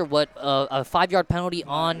after a 5-yard penalty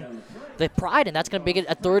on the Pride, and that's going to make it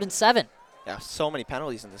a 3rd and 7. Yeah, so many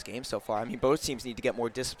penalties in this game so far. I mean, both teams need to get more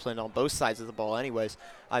discipline on both sides of the ball anyways.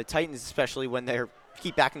 Titans, especially when they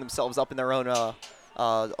keep backing themselves up in their own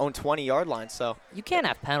 20-yard line. So you can't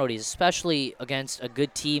have penalties, especially against a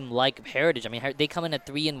good team like Heritage. I mean, they come in at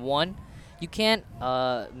 3-1. You can't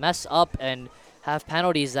mess up and have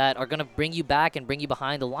penalties that are going to bring you back and bring you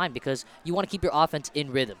behind the line, because you want to keep your offense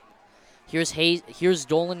in rhythm. Here's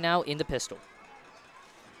Dolan now in the pistol.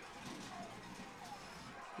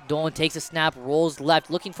 Dolan takes a snap, rolls left,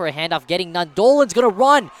 looking for a handoff, getting none. Dolan's going to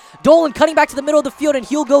run. Dolan cutting back to the middle of the field, and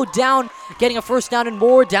he'll go down, getting a first down and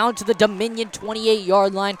more down to the Dominion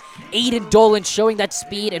 28-yard line. Aiden Dolan showing that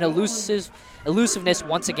speed and elusiveness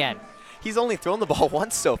once again. He's only thrown the ball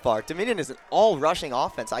once so far. Dominion is an all-rushing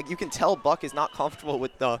offense. You can tell Buck is not comfortable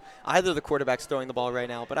with either of the quarterbacks throwing the ball right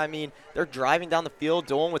now. But, I mean, they're driving down the field.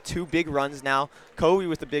 Dolan with 2 big runs now. Kobe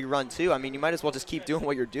with a big run, too. I mean, you might as well just keep doing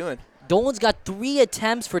what you're doing. Dolan's got 3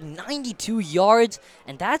 attempts for 92 yards,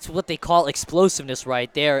 and that's what they call explosiveness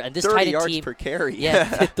right there. And this 30 Titan yards team, per carry. yeah,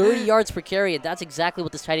 30 yards per carry, and that's exactly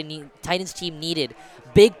what this Titans team needed.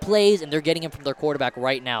 Big plays, and they're getting them from their quarterback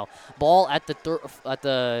right now. Ball at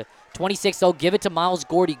the 26, though. Give it to Miles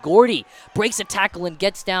Gordy. Gordy breaks a tackle and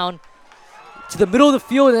gets down to the middle of the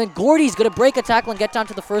field, and then Gordy's going to break a tackle and get down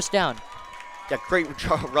to the first down. Yeah, great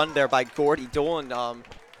run there by Gordy. Dolan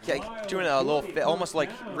doing a little, almost like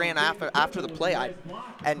ran after the play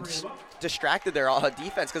and distracted their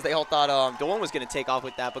defense because they all thought Dolan was going to take off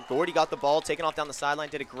with that. But Gordy got the ball, taken off down the sideline,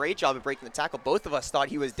 did a great job of breaking the tackle. Both of us thought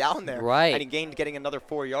he was down there. Right. And he getting another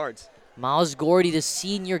 4 yards. Miles Gordy, the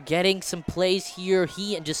senior, getting some plays here.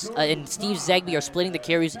 He and Steve Zegby are splitting the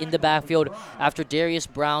carries in the backfield after Darius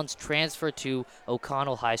Brown's transfer to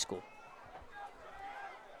O'Connell High School.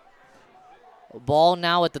 Ball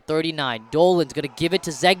now at the 39. Dolan's going to give it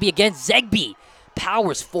to Zegby again. Zegby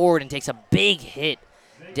powers forward and takes a big hit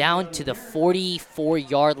down to the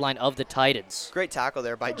 44-yard line of the Titans. Great tackle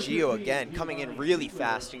there by Gio again, coming in really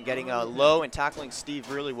fast and getting low and tackling Steve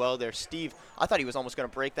really well there. Steve, I thought he was almost going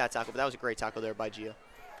to break that tackle, but that was a great tackle there by Gio.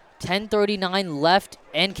 10:39 left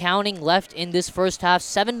and counting left in this first half.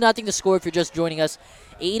 7-0 to score if you're just joining us.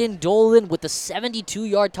 Aiden Dolan with the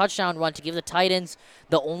 72-yard touchdown run to give the Titans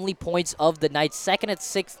the only points of the night. 2nd and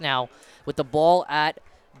 6 now with the ball at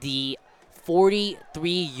the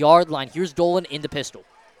 43-yard line. Here's Dolan in the pistol.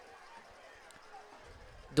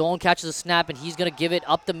 Dolan catches a snap, and he's going to give it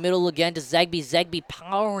up the middle again to Zegby. Zegby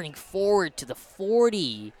powering forward to the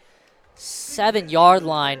 47-yard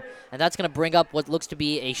line, and that's going to bring up what looks to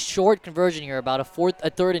be a short conversion here, about a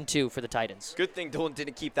 3rd and 2 for the Titans. Good thing Dolan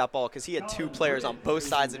didn't keep that ball because he had 2 players on both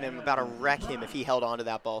sides of him about to wreck him if he held on to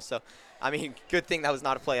that ball. So, I mean, good thing that was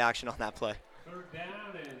not a play action on that play. 3rd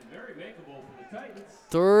down and very makeable for the Titans.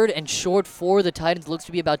 3rd and short for the Titans. Looks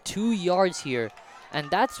to be about 2 yards here. And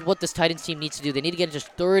that's what this Titans team needs to do. They need to get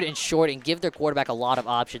just 3rd and short and give their quarterback a lot of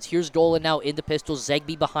options. Here's Dolan now in the pistol.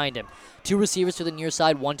 Zegby behind him. 2 receivers to the near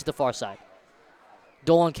side, 1 to the far side.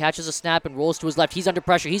 Dolan catches a snap and rolls to his left. He's under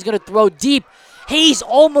pressure. He's going to throw deep. Hayes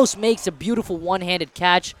almost makes a beautiful one-handed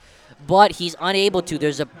catch, but he's unable to.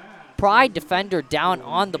 There's a Pride defender down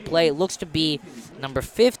on the play. It looks to be number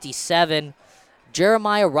 57,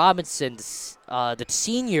 Jeremiah Robinson, the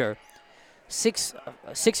senior. 6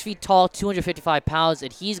 feet tall, 255 pounds,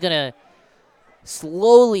 and he's going to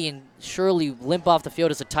slowly and surely limp off the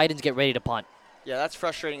field as the Titans get ready to punt. Yeah, that's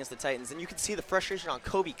frustrating as the Titans, and you can see the frustration on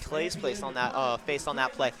Kobe Clay's face on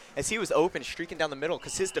that play as he was open, streaking down the middle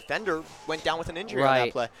because his defender went down with an injury on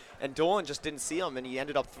that play, and Dolan just didn't see him, and he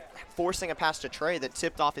ended up forcing a pass to Trey that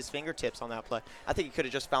tipped off his fingertips on that play. I think he could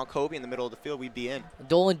have just found Kobe in the middle of the field. We'd be in.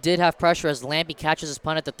 Dolan did have pressure as Lampy catches his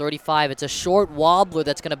punt at the 35. It's a short wobbler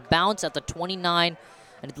that's going to bounce at the 29.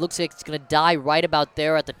 And it looks like it's going to die right about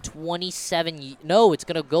there at the 27. No, it's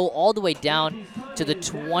going to go all the way down to the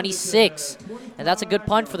 26. And that's a good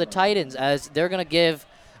punt for the Titans as they're going to give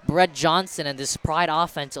Brett Johnson and this Pride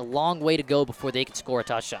offense a long way to go before they can score a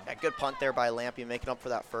touchdown. Yeah, good punt there by Lampy, making up for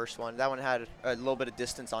that first one. That one had a little bit of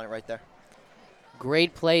distance on it right there.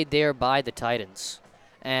 Great play there by the Titans.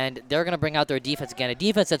 And they're going to bring out their defense again, a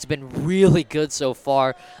defense that's been really good so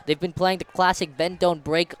far. They've been playing the classic bend, don't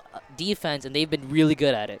break defense, and they've been really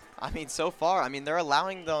good at it. I mean, so far, they're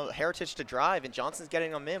allowing the Heritage to drive, and Johnson's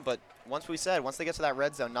getting them in. But once they get to that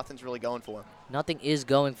red zone, nothing's really going for them. Nothing is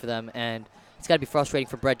going for them, and it's got to be frustrating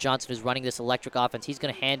for Brett Johnson, who's running this electric offense. He's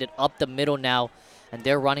going to hand it up the middle now, and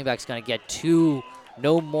their running back's going to get 2,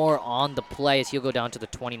 no more on the play as he'll go down to the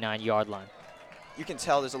 29-yard line. You can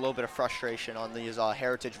tell there's a little bit of frustration on these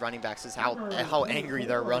Heritage running backs is how angry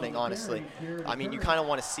they're running, honestly. I mean, you kind of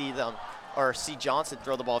want to see them or see Johnson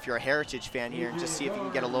throw the ball if you're a Heritage fan here and just see if you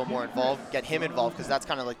can get a little more involved, get him involved, because that's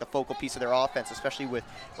kind of like the focal piece of their offense, especially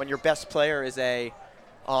when your best player is a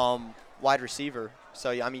wide receiver.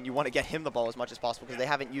 So, I mean, you want to get him the ball as much as possible because they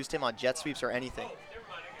haven't used him on jet sweeps or anything.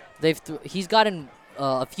 He's gotten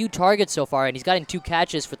a few targets so far, and he's gotten 2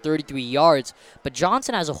 catches for 33 yards. But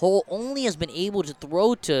Johnson as a whole only has been able to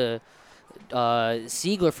throw to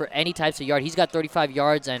Siegler for any types of yard. He's got 35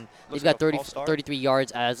 yards, and he's got 33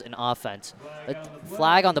 yards as an offense. A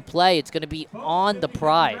flag on the play. It's going to be on the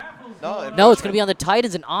Pride. No, it's going to be on the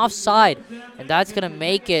Titans and offside, and that's going to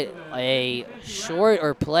make it a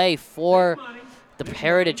shorter play for the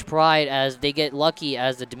Heritage Pride as they get lucky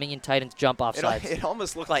as the Dominion Titans jump offsides. It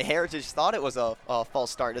almost looked like Heritage thought it was a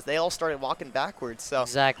false start as they all started walking backwards. So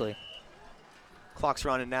exactly. Clock's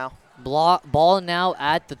running now. Ball now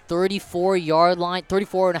at the 34-yard line,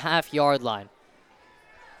 34.5-yard line.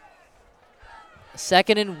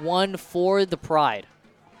 2nd and 1 for the Pride.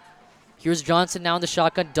 Here's Johnson now in the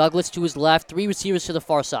shotgun. Douglas to his left. 3 receivers to the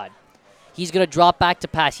far side. He's going to drop back to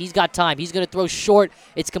pass. He's got time. He's going to throw short.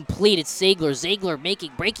 It's complete. It's Ziegler. Ziegler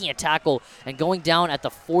breaking a tackle and going down at the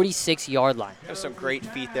 46-yard line. There's some great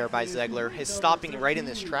feet there by Ziegler. His stopping right in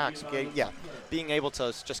his tracks. Okay? Yeah, being able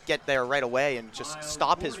to just get there right away and just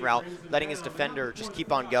stop his route, letting his defender just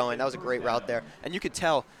keep on going. That was a great route there. And you could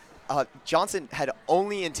tell Johnson had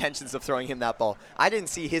only intentions of throwing him that ball. I didn't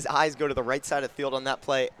see his eyes go to the right side of the field on that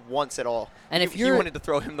play once at all. And he wanted to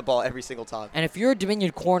throw him the ball every single time. And if you're a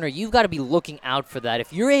Dominion corner, you've got to be looking out for that.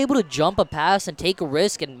 If you're able to jump a pass and take a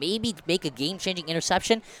risk and maybe make a game-changing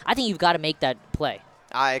interception, I think you've got to make that play.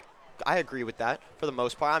 I agree with that for the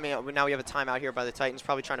most part. I mean, now we have a timeout here by the Titans,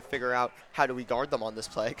 probably trying to figure out how do we guard them on this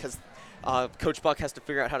play because Coach Buck has to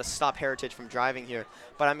figure out how to stop Heritage from driving here.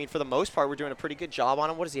 But, I mean, for the most part, we're doing a pretty good job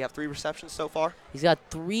on him. What does he have, 3 receptions so far? He's got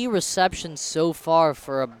 3 receptions so far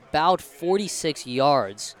for about 46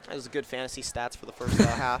 yards. That was good fantasy stats for the first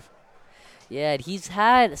half. Yeah, and he's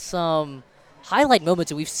had some highlight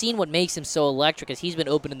moments, and we've seen what makes him so electric as he's been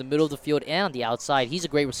open in the middle of the field and on the outside. He's a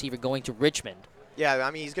great receiver going to Richmond. Yeah,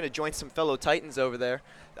 I mean, he's going to join some fellow Titans over there.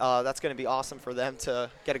 That's going to be awesome for them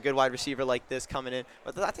to get a good wide receiver like this coming in.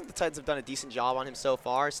 But I think the Titans have done a decent job on him so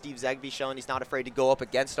far. Steve Zegby showing he's not afraid to go up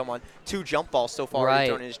against him on 2 jump balls so far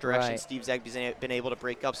thrown in his direction. Steve Zegby's been able to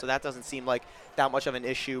break up, so that doesn't seem like that much of an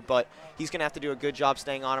issue. But he's going to have to do a good job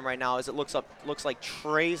staying on him right now as it looks like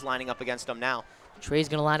Trey's lining up against him now. Trey's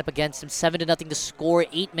going to line up against him. 7-0 to score.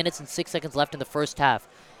 8 minutes and 6 seconds left in the first half.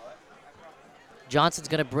 Johnson's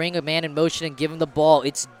going to bring a man in motion and give him the ball.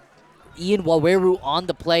 It's Ian Waweru on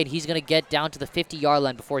the play, and he's going to get down to the 50-yard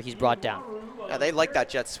line before he's brought down. Yeah, they like that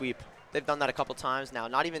jet sweep. They've done that a couple times now.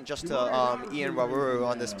 Not even just to Ian Waweru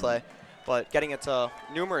on this play, but getting it to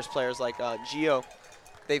numerous players like Gio.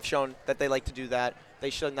 They've shown that they like to do that.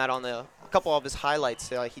 They've shown that on a couple of his highlights.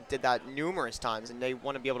 He did that numerous times, and they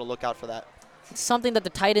want to be able to look out for that. It's something that the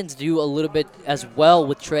Titans do a little bit as well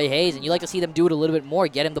with Trey Hayes, and you like to see them do it a little bit more,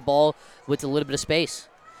 get him the ball with a little bit of space.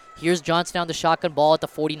 Here's Johnson down the shotgun, ball at the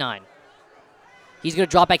 49. He's going to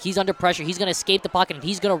drop back. He's under pressure. He's going to escape the pocket, and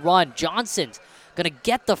he's going to run. Johnson's going to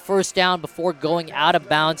get the first down before going out of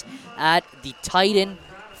bounds at the Titan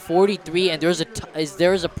 43, and there's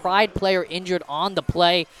a Pride player injured on the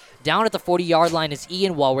play. Down at the 40-yard line is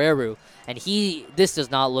Ian Waweru, and this does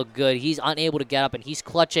not look good. He's unable to get up, and he's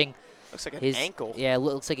clutching. Looks like an ankle. Yeah, it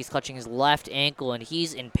looks like he's clutching his left ankle, and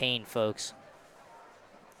he's in pain, folks.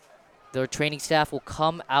 Their training staff will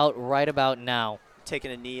come out right about now.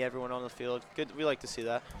 Taking a knee, everyone on the field. Good. We like to see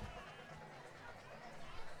that.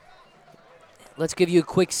 Let's give you a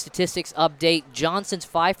quick statistics update. Johnson's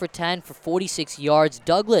 5 for 10 for 46 yards.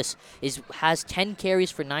 Douglas has 10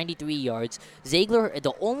 carries for 93 yards. Ziegler,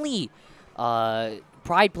 the only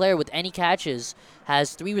Pride player with any catches,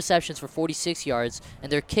 has 3 receptions for 46 yards.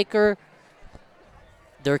 And their kicker,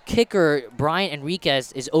 Brian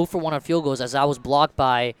Enriquez, is 0 for 1 on field goals, as that was blocked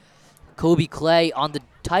by Kobe Clay. On the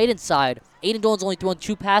Titans side, Aiden Dolan's only thrown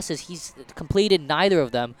 2 passes. He's completed neither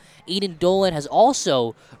of them. Aiden Dolan has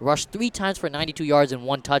also rushed 3 times for 92 yards and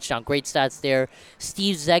 1 touchdown. Great stats there.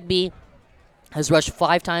 Steve Zegby has rushed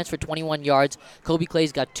 5 times for 21 yards. Kobe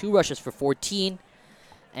Clay's got 2 rushes for 14.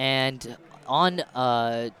 And on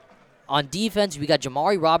defense, we got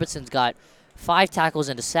Jamari Robinson's got 5 tackles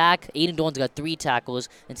and a sack. Aiden Dolan's got 3 tackles.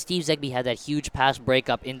 And Steve Zegby had that huge pass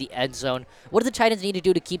breakup in the end zone. What do the Titans need to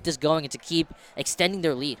do to keep this going and to keep extending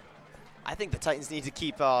their lead? I think the Titans need to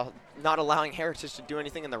keep not allowing Heritage to do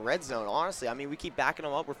anything in the red zone, honestly. I mean, we keep backing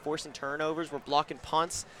them up. We're forcing turnovers. We're blocking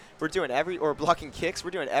punts. We're doing blocking kicks.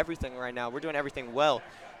 We're doing everything right now. We're doing everything well.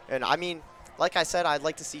 And, I mean, like I said, I'd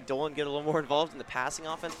like to see Dolan get a little more involved in the passing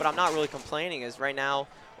offense, but I'm not really complaining as right now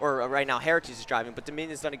Heritage is driving, but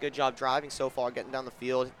Dominion's done a good job driving so far, getting down the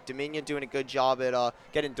field. Dominion doing a good job at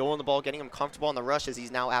getting Dolan the ball, getting him comfortable on the rush as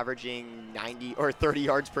he's now averaging 90 or 30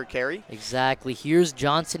 yards per carry. Exactly. Here's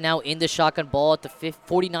Johnson now in the shotgun, ball at the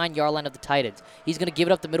 49-yard line of the Titans. He's going to give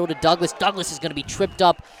it up the middle to Douglas. Douglas is going to be tripped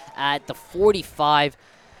up at the 45.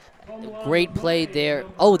 Great play there.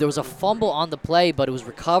 Oh, there was a fumble on the play, but it was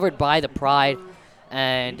recovered by the Pride.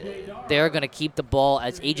 And they're going to keep the ball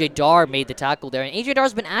as A.J. Dar made the tackle there. And A.J.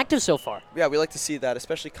 Dar's been active so far. Yeah, we like to see that,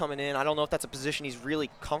 especially coming in. I don't know if that's a position he's really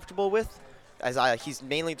comfortable with, as he's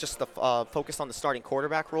mainly just focused on the starting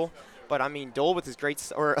quarterback role. But, I mean, Dar with his great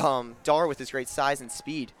size and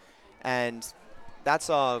speed. And that's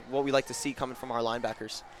what we like to see coming from our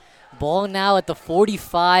linebackers. Ball now at the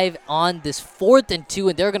 45 on this 4th and 2,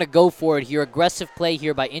 and they're going to go for it here. Aggressive play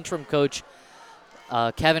here by interim coach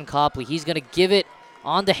Kevin Copley. He's going to give it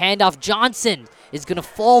on the handoff. Johnson is going to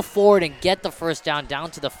fall forward and get the first down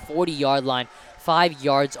to the 40-yard line. 5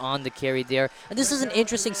 yards on the carry there. And this is an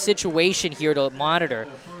interesting situation here to monitor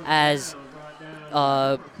as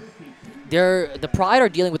the Pride are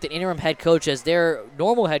dealing with an interim head coach as their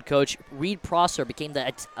normal head coach, Reed Prosser, became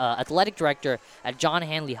the athletic director at John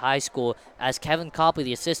Hanley High School as Kevin Copley,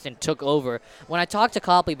 the assistant, took over. When I talked to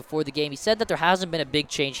Copley before the game, he said that there hasn't been a big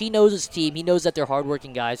change. He knows his team. He knows that they're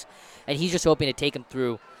hardworking guys, and he's just hoping to take them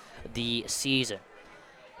through the season.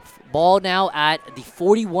 Ball now at the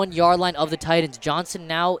 41-yard line of the Titans. Johnson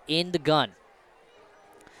now in the gun.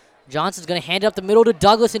 Johnson's going to hand it up the middle to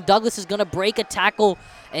Douglas, and Douglas is going to break a tackle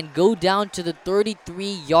and go down to the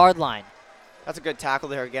 33-yard line. That's a good tackle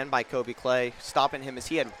there again by Kobe Clay, stopping him as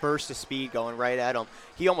he had burst of speed going right at him.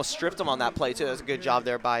 He almost stripped him on that play, too. That was a good job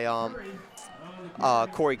there by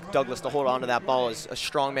Corey Douglas to hold on to that ball as a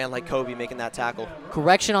strong man like Kobe making that tackle.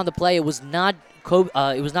 Correction on the play. It was not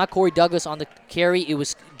Corey Douglas on the carry. It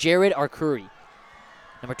was Jared Arcuri.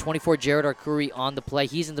 Number 24, Jared Arcuri on the play.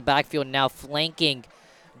 He's in the backfield now flanking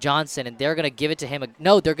Johnson, and they're going to give it to him.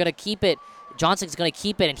 No, they're going to keep it. Johnson's going to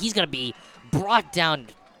keep it, and he's going to be brought down,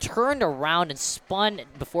 turned around, and spun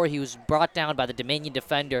before he was brought down by the Dominion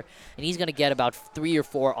defender, and he's going to get about 3 or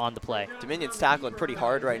 4 on the play. Dominion's tackling pretty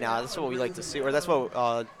hard right now. That's what we like to see, or that's what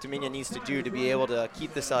Dominion needs to do to be able to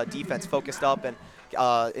keep this defense focused up and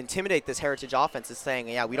intimidate this Heritage offense is saying,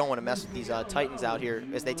 yeah, we don't want to mess with these Titans out here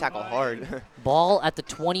as they tackle hard. Ball at the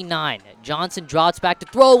 29. Johnson drops back to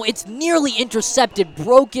throw. It's nearly intercepted,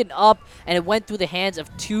 broken up, and it went through the hands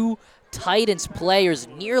of 2 Titans players.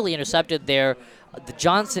 Nearly intercepted there. The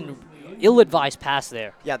Johnson ill-advised pass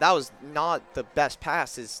there. Yeah, that was not the best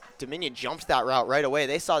pass as Dominion jumped that route right away.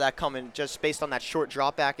 They saw that coming just based on that short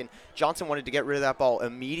drop back, and Johnson wanted to get rid of that ball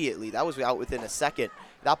immediately. That was out within a second.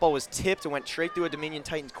 That ball was tipped and went straight through a Dominion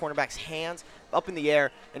Titans cornerback's hands, up in the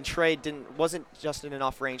air, and Trey wasn't just in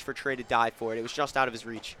enough range for Trey to dive for it. It was just out of his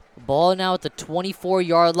reach. Ball now at the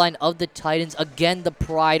 24-yard line of the Titans. Again, the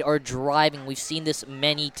Pride are driving. We've seen this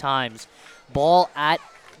many times. Ball at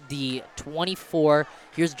the 24.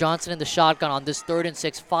 Here's Johnson in the shotgun on this 3rd and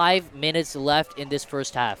 6. 5 minutes left in this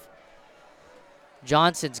first half.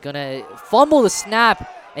 Johnson's going to fumble the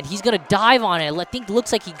snap, and he's going to dive on it. I think it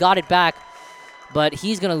looks like he got it back, but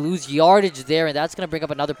he's going to lose yardage there, and that's going to bring up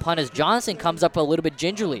another punt as Johnson comes up a little bit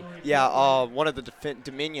gingerly. Yeah, one of the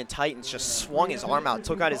Dominion Titans just swung his arm out,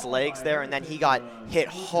 took out his legs there, and then he got hit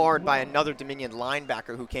hard by another Dominion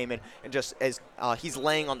linebacker who came in and just as he's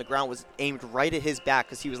laying on the ground was aimed right at his back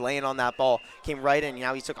because he was laying on that ball, came right in.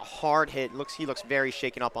 Now he took a hard hit. He looks very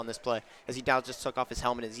shaken up on this play as he now just took off his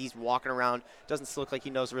helmet as he's walking around. Doesn't look like he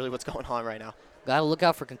knows really what's going on right now. Got to look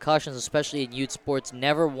out for concussions, especially in youth sports.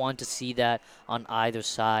 Never want to see that on either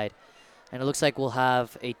side. And it looks like we'll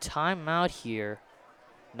have a timeout here.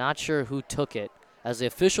 Not sure who took it as the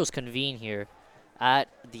officials convene here at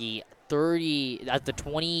the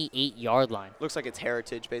 28-yard line. Looks like it's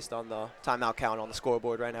Heritage based on the timeout count on the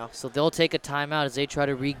scoreboard right now. So they'll take a timeout as they try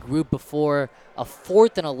to regroup before a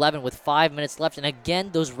 4th and 11 with 5 minutes left. And again,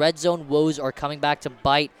 those red zone woes are coming back to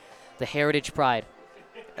bite the Heritage Pride.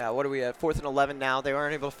 What are we at? 4th and 11 now. They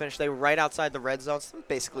weren't able to finish. They were right outside the red zone. So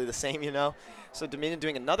basically the same, you know. So Dominion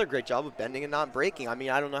doing another great job of bending and not breaking. I mean,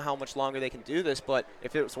 I don't know how much longer they can do this, but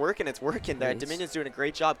if it's working, it's working there. Dominion's doing a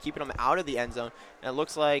great job keeping them out of the end zone. And it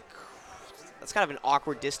looks like that's kind of an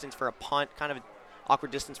awkward distance for a punt, kind of an awkward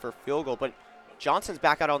distance for a field goal. But Johnson's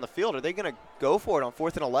back out on the field. Are they going to go for it on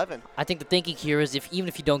 4th and 11? I think the thinking here is even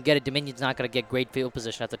if you don't get it, Dominion's not going to get great field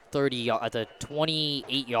position at the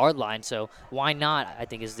 28-yard line. So why not, I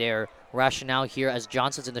think, is their rationale here as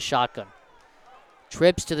Johnson's in the shotgun.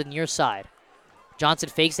 Trips to the near side. Johnson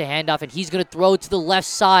fakes the handoff, and he's going to throw to the left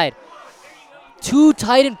side. 2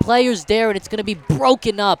 Titan players there, and it's going to be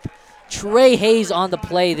broken up. Trey Hayes on the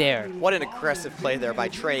play there. What an aggressive play there by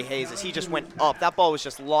Trey Hayes as he just went up. That ball was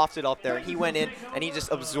just lofted up there, and he went in, and he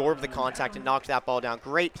just absorbed the contact and knocked that ball down.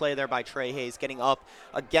 Great play there by Trey Hayes, getting up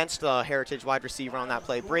against the Heritage wide receiver on that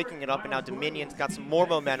play, breaking it up, and now Dominion's got some more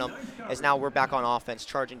momentum as now we're back on offense,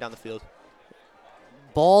 charging down the field.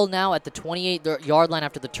 Ball now at the 28-yard line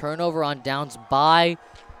after the turnover on downs by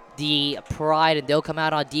the Pride, and they'll come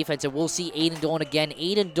out on defense, and we'll see Aiden Dolan again.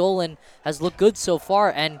 Aiden Dolan has looked good so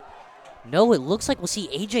far, and no, it looks like we'll see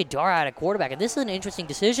A.J. Dara at quarterback, and this is an interesting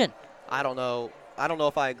decision. I don't know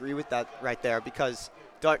if I agree with that right there because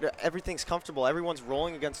everything's comfortable. Everyone's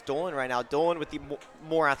rolling against Dolan right now. Dolan with the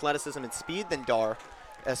more athleticism and speed than Dar.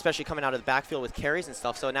 especially coming out of the backfield with carries and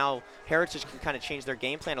stuff. So now Heritage can kind of change their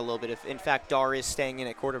game plan a little bit if, in fact, Dar is staying in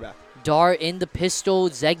at quarterback. Dar in the pistol,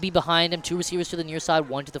 Zegby behind him, 2 receivers to the near side,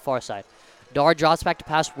 1 to the far side. Dar drops back to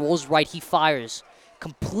pass, rolls right, he fires.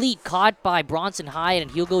 Complete, caught by Bronson Hyatt, and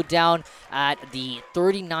he'll go down at the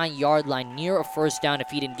 39-yard line, near a first down if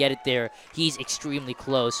he didn't get it there. He's extremely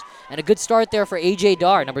close. And a good start there for A.J.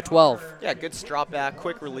 Dar, number 12. Yeah, good drop back,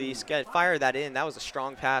 quick release, fire that in. That was a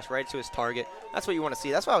strong pass right to his target. That's what you want to see.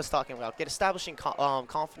 That's what I was talking about. Get establishing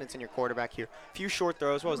confidence in your quarterback here. Few short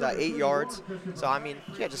throws. What was that, 8 yards? So, I mean,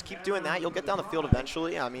 yeah, just keep doing that. You'll get down the field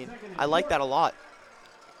eventually. I mean, I like that a lot.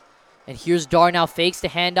 And here's Dar now, fakes the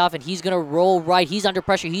handoff, and he's going to roll right. He's under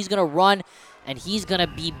pressure. He's going to run, and he's going to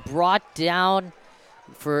be brought down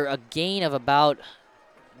for a gain of about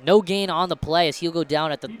no gain on the play as he'll go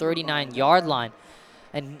down at the 39-yard line.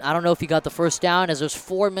 And I don't know if he got the first down as there's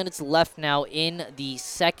 4 minutes left now in the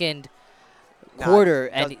second quarter,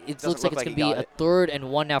 and it looks like it's going to be a 3rd and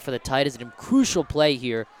 1 now for the Titans. A crucial play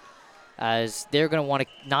here as they're going to want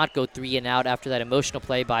to not go 3 and out after that emotional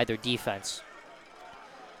play by their defense.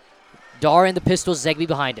 Dar in the pistol, Zegby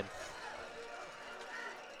behind him.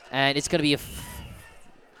 And it's going to be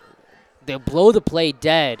they'll blow the play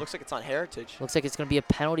dead. Looks like it's on Heritage. Looks like it's going to be a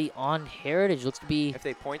penalty on Heritage. Looks to be if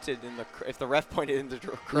they pointed if the ref pointed in the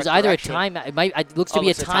correct it was either direction. a timeout. It looks to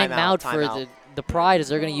be a timeout for the Pride as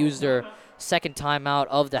they're going to use their second timeout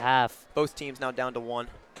of the half. Both teams now down to 1.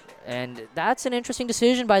 And that's an interesting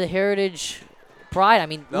decision by the Heritage Pride. I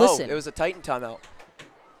mean, listen. No, it was a Titan timeout.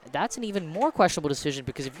 That's an even more questionable decision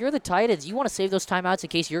because if you're the Titans, you want to save those timeouts in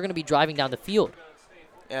case you're going to be driving down the field.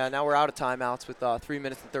 Yeah, now we're out of timeouts with 3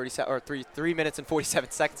 minutes and 3 minutes and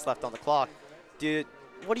 47 seconds left on the clock. Dude,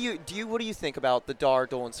 what do you think about the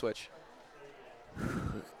Dar-Dolan switch?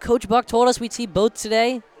 Coach Buck told us we'd see both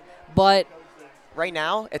today, but right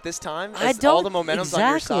now at this time, all the momentum's on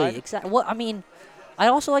your side. Exactly. Well, I mean, I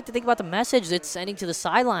also like to think about the message it's sending to the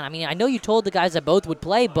sideline. I mean, I know you told the guys that both would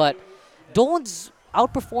play, but Dolan's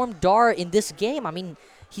outperformed Dar in this game. I mean,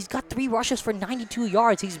 he's got 3 rushes for 92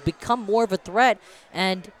 yards. He's become more of a threat.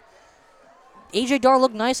 And A.J. Dar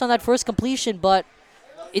looked nice on that first completion, but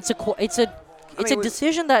it's a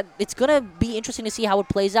decision that it's going to be interesting to see how it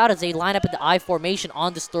plays out as they line up in the I formation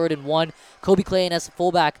on this 3rd and 1. Kobe Clayton as the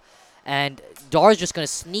fullback, and Dar's just going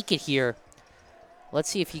to sneak it here. Let's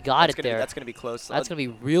see if he got it there. That's going to be close. That's going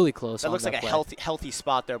to be really close. That looks like a healthy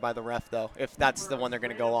spot there by the ref, though, if that's the one they're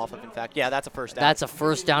going to go off of. In fact, yeah, that's a first down. That's a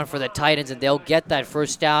first down for the Titans, and they'll get that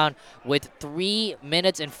first down with 3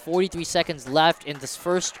 minutes and 43 seconds left in this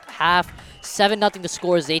first half. 7-0 the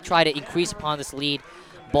score as they try to increase upon this lead.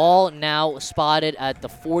 Ball now spotted at the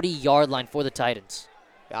 40-yard line for the Titans.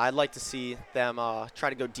 Yeah, I'd like to see them try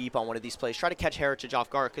to go deep on one of these plays, try to catch Heritage off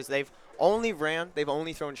guard because they've only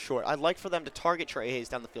thrown short. I'd like for them to target Trey Hayes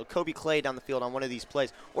down the field, Kobe Clay down the field on one of these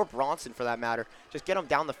plays, or Bronson for that matter. Just get them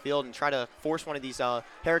down the field and try to force one of these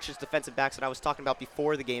Heritage defensive backs that I was talking about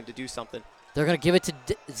before the game to do something. They're going to give it to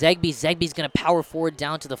Zegby. Zegby's going to power forward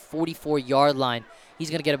down to the 44-yard line. He's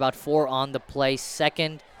going to get about 4 on the play.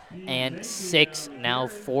 2nd and 6 now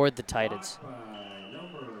for the Titans.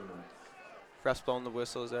 Ref's blowing the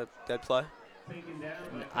whistle. Is that dead play?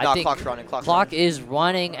 I think clock's running. Clock is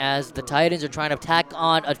running as the Titans are trying to tack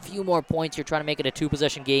on a few more points here, trying to make it a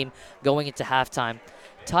 2-possession game going into halftime.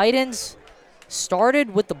 Titans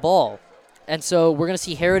started with the ball, and so we're going to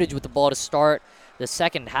see Heritage with the ball to start the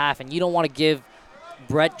second half, and you don't want to give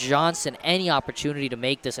Brett Johnson any opportunity to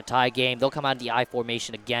make this a tie game. They'll come out in the I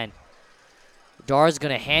formation again. Dar's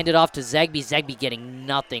going to hand it off to Zegby. Zegby getting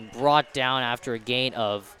nothing, brought down after a gain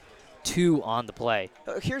of 2 on the play.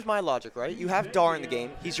 Here's my logic, right? You have Dar in the game.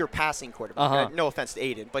 He's your passing quarterback. No offense to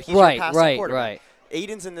Aiden, but he's your passing quarterback. Right.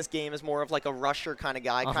 Aiden's in this game is more of like a rusher kind of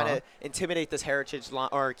guy, kind of intimidate this Heritage line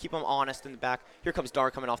or keep them honest in the back. Here comes Dar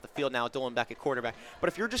coming off the field now, Dolan back at quarterback. But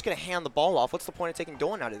if you're just going to hand the ball off, what's the point of taking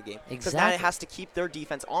Dolan out of the game? Because now it has to keep their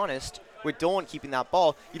defense honest. With Dolan keeping that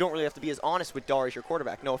ball, you don't really have to be as honest with Dar as your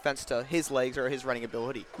quarterback. No offense to his legs or his running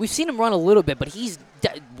ability. We've seen him run a little bit, but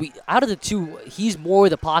out of the two, he's more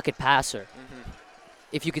the pocket passer.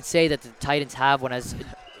 If you could say that the Titans have one, as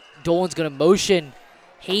Dolan's going to motion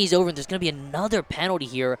Hayes over, and there's going to be another penalty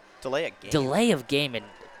here. Delay of game, and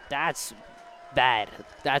that's bad.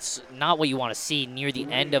 That's not what you want to see near the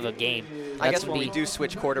end of a game. I guess when we do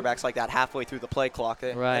switch quarterbacks like that halfway through the play clock,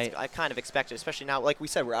 right. I kind of expect it, especially now, like we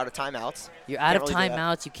said, we're out of timeouts. You're out of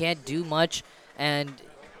timeouts. You can't do much, and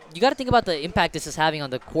you got to think about the impact this is having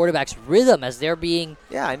on the quarterback's rhythm as they're being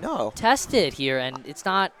tested here, and it's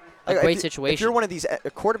not a great situation. If you're one of these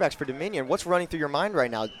quarterbacks for Dominion, what's running through your mind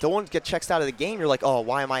right now? Dolan checks out of the game. You're like, oh,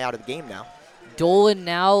 why am I out of the game now? Dolan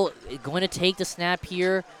now going to take the snap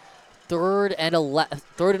here. Third and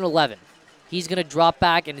 11. He's going to drop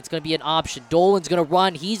back, and it's going to be an option. Dolan's going to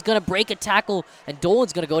run. He's going to break a tackle, and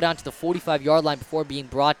Dolan's going to go down to the 45-yard line before being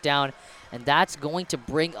brought down, and that's going to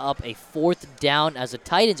bring up a 4th down as the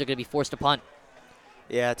Titans are going to be forced to punt.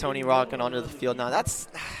 Yeah, Tony rocking onto the field now.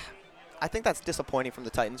 I think that's disappointing from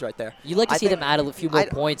the Titans right there. You'd like to see them add a few more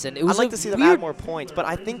points, and it was I'd like to see them add more points, but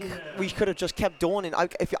I think we could have just kept Dolan. And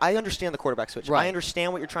I understand the quarterback switch. Right. I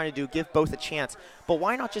understand what you're trying to do, give both a chance, but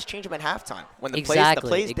why not just change them at halftime when the Exactly,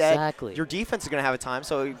 play's dead? exactly. Your defense is going to have a time,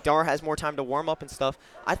 so Dar has more time to warm up and stuff.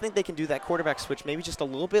 I think they can do that quarterback switch maybe just a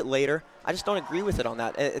little bit later. I just don't agree with it on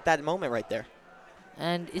that at that moment right there.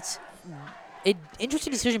 And it's an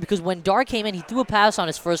interesting decision because when Dar came in, he threw a pass on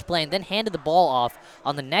his first play and then handed the ball off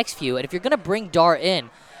on the next few. And if you're going to bring Dar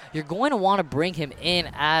in, you're going to want to bring him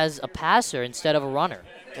in as a passer instead of a runner.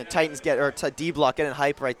 And Titans D-block getting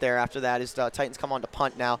hype right there after that is Titans come on to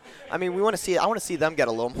punt now. I mean, I want to see them get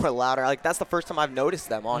a little more louder. Like, that's the first time I've noticed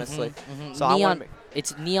them, honestly. So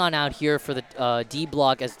it's Neon out here for the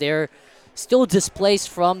D-block as they're still displaced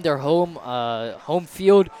from their home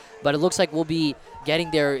field, but it looks like we'll be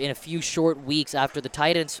getting there in a few short weeks after the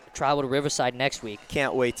Titans travel to Riverside next week.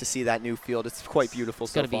 Can't wait to see that new field. It's quite beautiful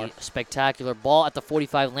so far. It's going to be spectacular. Ball at the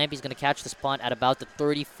 45. Lampy's going to catch this punt at about the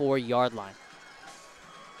 34-yard line.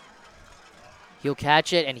 He'll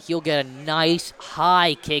catch it, and he'll get a nice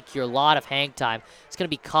high kick here. A lot of hang time. It's going to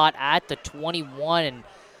be caught at the 21, and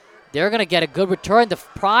they're going to get a good return. The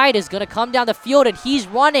Pride is going to come down the field, and he's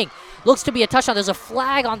running. Looks to be a touchdown. There's a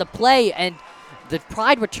flag on the play, and the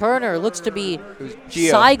Pride returner looks to be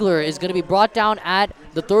Seigler is going to be brought down at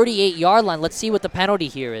the 38-yard line. Let's see what the penalty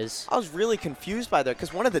here is. I was really confused by that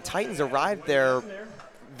because one of the Titans arrived there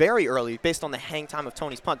very early based on the hang time of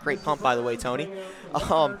Tony's punt. Great punt, by the way, Tony.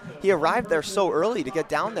 He arrived there so early to get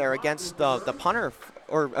down there against the punter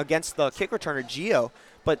or against the kick returner, Gio,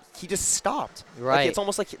 but he just stopped. Right. Like, it's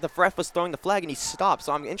almost like the ref was throwing the flag and he stopped.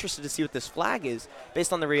 So I'm interested to see what this flag is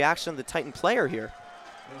based on the reaction of the Titan player here.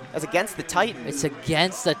 That's against the Titans. It's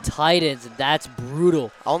against the Titans, and that's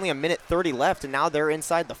brutal. Only a minute 30 left, and now they're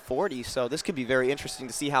inside the 40, so this could be very interesting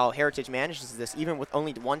to see how Heritage manages this, even with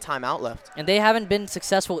only one timeout left. And they haven't been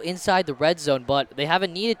successful inside the red zone, but they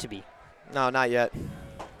haven't needed to be. No, not yet.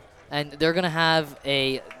 And they're going to have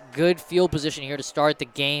a good field position here to start the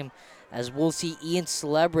game, as we'll see Ian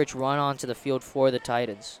Celebrich run onto the field for the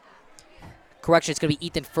Titans. Correction, it's going to be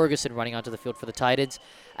Ethan Ferguson running onto the field for the Titans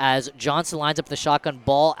as Johnson lines up the shotgun,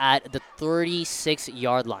 ball at the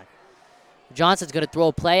 36-yard line. Johnson's going to throw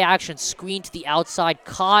a play action screen to the outside,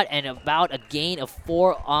 caught, and about a gain of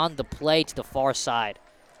 4 on the play to the far side.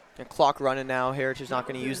 And clock running now. Heritage not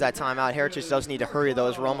going to use that timeout. Heritage does need to hurry, though,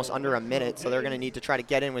 as we're almost under a minute, so they're going to need to try to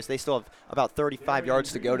get in, as they still have about 35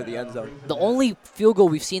 yards to go to the end zone. The only field goal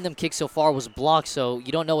we've seen them kick so far was blocked, so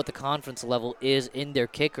you don't know what the confidence level is in their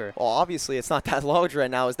kicker. Well, obviously, it's not that large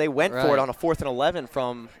right now, as they went for it on a 4th and 11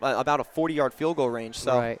 from about a 40-yard field goal range.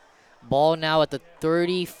 So. Right. Ball now at the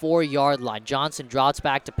 34-yard line. Johnson drops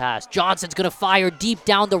back to pass. Johnson's going to fire deep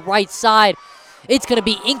down the right side. It's going to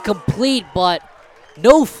be incomplete, but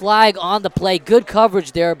no flag on the play. Good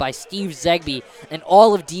coverage there by Steve Zegby, and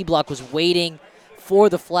all of D-Block was waiting for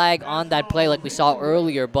the flag on that play like we saw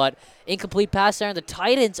earlier, but incomplete pass there, and the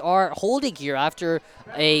Titans are holding here after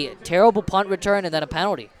a terrible punt return and then a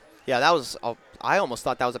penalty. Yeah, that was I almost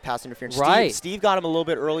thought that was a pass interference. Right. Steve got him a little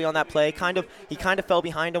bit early on that play. He kind of fell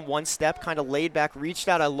behind him one step, kind of laid back, reached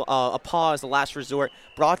out a paw as the last resort,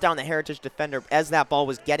 brought down the Heritage defender as that ball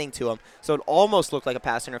was getting to him. So it almost looked like a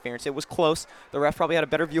pass interference. It was close. The ref probably had a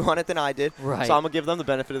better view on it than I did. Right. So I'm going to give them the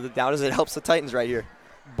benefit of the doubt as it helps the Titans right here.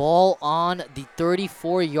 Ball on the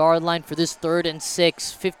 34-yard line for this 3rd and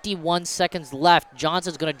 6. 51 seconds left.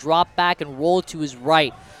 Johnson's going to drop back and roll to his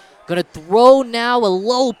right. Going to throw now a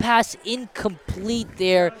low pass, incomplete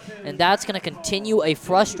there, and that's going to continue a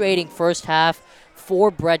frustrating first half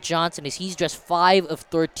for Brett Johnson as he's just 5 of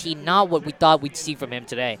 13, not what we thought we'd see from him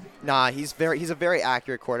today. Nah, he's a very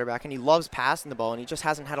accurate quarterback, and he loves passing the ball, and he just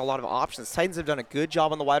hasn't had a lot of options. Titans have done a good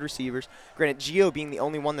job on the wide receivers. Granted, Gio being the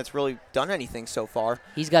only one that's really done anything so far.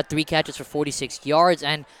 He's got 3 catches for 46 yards,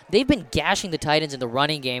 and they've been gashing the Titans in the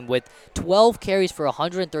running game with 12 carries for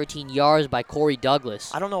 113 yards by Corey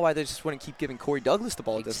Douglas. I don't know why they just wouldn't keep giving Corey Douglas the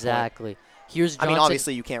ball at this point. Exactly. Here's Johnson. I mean,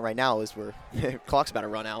 obviously you can't right now as we're clock's about to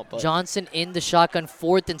run out. But Johnson in the shotgun,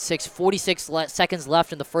 4th and 6, 46 seconds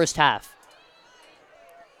left in the first half.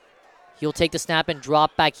 He'll take the snap and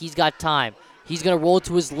drop back. He's got time. He's going to roll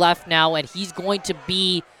to his left now, and he's going to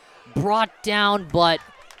be brought down, but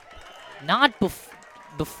not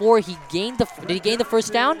before he gained the. Did he gain the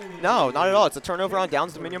first down? No, not at all. It's a turnover on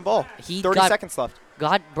downs Dominion ball. He 30 seconds left.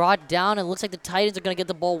 Got brought down, and it looks like the Titans are going to get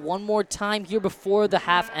the ball one more time here before the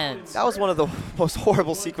half ends. That was one of the most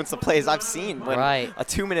horrible sequence of plays I've seen. When Right. A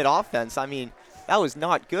 2-minute offense. I mean, that was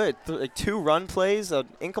not good. Like 2 run plays, an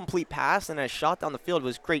incomplete pass, and a shot down the field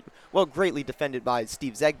was great. Well, greatly defended by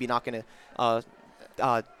Steve Zegbe. Not going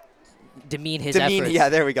to Demean his efforts. Yeah,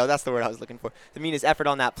 there we go. That's the word I was looking for. Demean his effort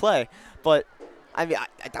on that play. But, I mean,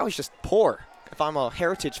 that was just poor. If I'm a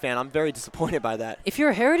Heritage fan, I'm very disappointed by that. If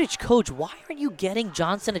you're a Heritage coach, why aren't you getting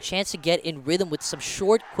Johnson a chance to get in rhythm with some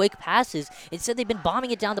short, quick passes? Instead, they've been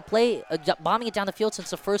bombing it down the field since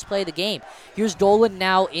the first play of the game. Here's Dolan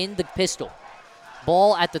now in the pistol.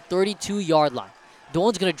 Ball at the 32-yard line.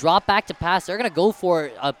 Dolan's going to drop back to pass. They're going to go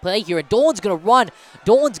for a play here, and Dolan's going to run.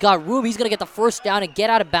 Dolan's got room. He's going to get the first down and get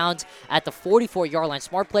out of bounds at the 44-yard line.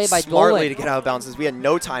 Smart play by Dolan. Smartly to get out of bounds, as we had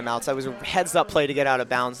no timeouts. That was a heads-up play to get out of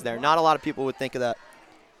bounds there. Not a lot of people would think of that.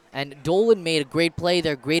 And Dolan made a great play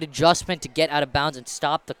there, great adjustment to get out of bounds and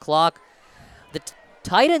stop the clock. The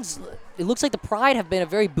Titans, it looks like the Pride have been a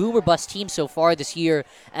very boom-or-bust team so far this year,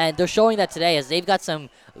 and they're showing that today as they've got some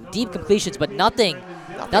deep completions, but nothing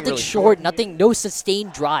really short, no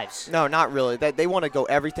sustained drives. No, not really. They want to go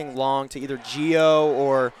everything long to either Gio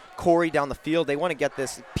or Corey down the field. They want to get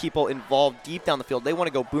this people involved deep down the field. They want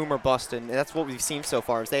to go boom or bust, and that's what we've seen so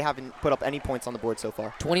far. Is they haven't put up any points on the board so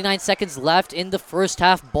far. 29 seconds left in the first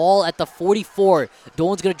half. Ball at the 44.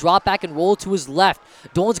 Dolan's going to drop back and roll to his left.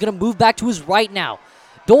 Dolan's going to move back to his right now.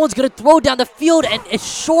 Dolan's going to throw down the field, and a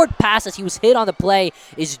short pass as he was hit on the play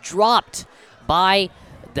is dropped by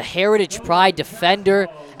the Heritage Pride defender,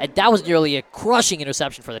 and that was nearly a crushing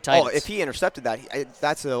interception for the Titans. Oh, if he intercepted that,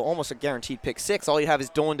 that's almost a guaranteed pick six. All you have is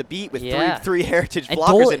Dolan to beat with Yeah. three Heritage And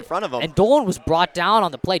blockers in front of him. And Dolan was brought down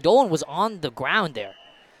on the play. Dolan was on the ground there.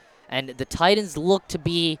 And the Titans look to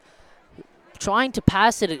be trying to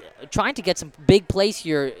pass it, trying to get some big plays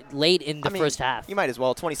here late in the first half. You might as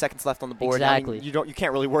well. 20 seconds left on the board. Exactly. I mean, you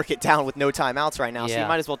can't really work it down with no timeouts right now, so Yeah. you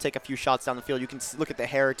might as well take a few shots down the field. You can look at the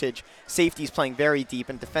Heritage safeties playing very deep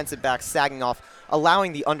and defensive backs sagging off,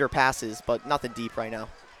 allowing the underpasses, but nothing deep right now.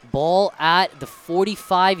 Ball at the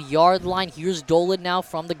 45-yard line. Here's Dolan now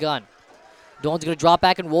from the gun. Dolan's going to drop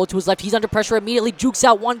back and roll to his left. He's under pressure immediately. Jukes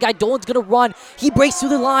out one guy. Dolan's going to run. He breaks through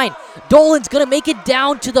the line. Dolan's going to make it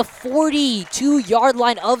down to the 42-yard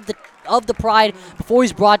line of the Pride before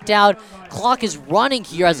he's brought down. Clock is running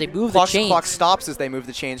here as they move the chains. Clock stops as they move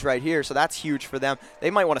the chains right here, so that's huge for them. They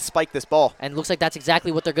might want to spike this ball. And it looks like that's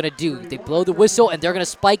exactly what they're going to do. They blow the whistle, and they're going to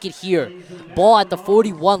spike it here. Ball at the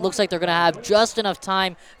 41. Looks like they're going to have just enough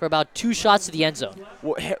time for about 2 shots to the end zone.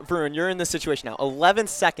 Well, Varun, you're in this situation now. 11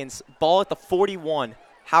 seconds, ball at the 41.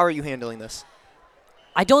 How are you handling this?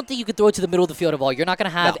 I don't think you can throw it to the middle of the field at all. You're not going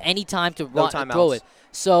to have any time to throw it.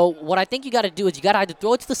 So what I think you got to do is you got to either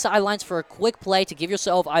throw it to the sidelines for a quick play to give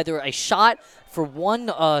yourself either a shot for one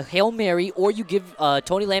Hail Mary, or you give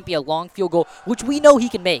Tony Lampe a long field goal, which we know he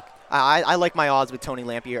can make. I like my odds with Tony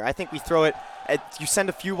Lampe here. I think we throw it. You send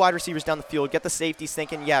a few wide receivers down the field, get the safeties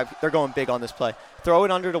thinking, yeah, they're going big on this play. Throw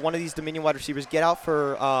it under to one of these Dominion wide receivers. Get out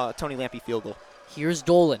for Tony Lampe field goal. Here's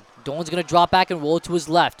Dolan. Dolan's going to drop back and roll to his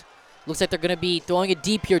left. Looks like they're going to be throwing it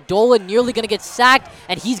deep here. Dolan nearly going to get sacked,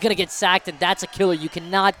 and he's going to get sacked, and that's a killer. You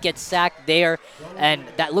cannot get sacked there, and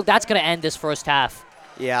that's going to end this first half.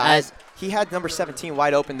 Yeah, as he had number 17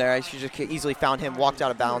 wide open there. I should just easily found him, walked out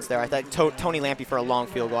of bounds there. I think Tony Lampe for a long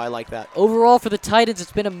field goal. I like that. Overall for the Titans,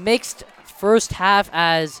 it's been a mixed first half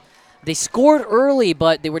as they scored early,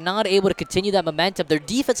 but they were not able to continue that momentum. Their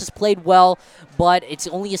defense has played well, but it's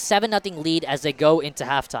only a 7-0 lead as they go into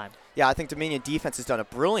halftime. Yeah, I think Dominion defense has done a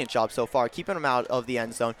brilliant job so far, keeping them out of the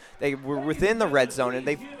end zone. They were within the red zone, and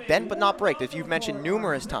they've bent but not break, as you've mentioned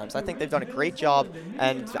numerous times. I think they've done a great job,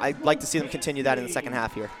 and I'd like to see them continue that in the second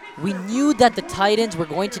half here. We knew that the Titans were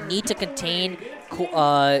going to need to contain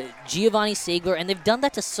Giovanni Sagler, and they've done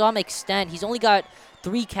that to some extent. He's only got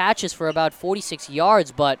 3 catches for about 46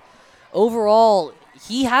 yards, but overall,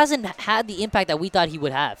 he hasn't had the impact that we thought he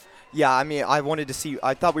would have. Yeah, I mean, I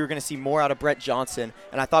thought we were going to see more out of Brett Johnson,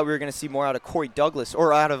 and I thought we were going to see more out of Corey Douglas,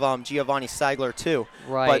 or out of Giovanni Sagler, too.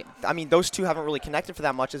 Right. But, I mean, those two haven't really connected for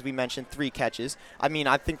that much, as we mentioned, 3 catches. I mean,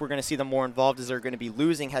 I think we're going to see them more involved as they're going to be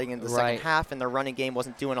losing heading into the second half, and their running game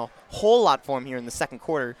wasn't doing a whole lot for them here in the second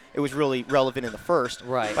quarter. It was really relevant in the first.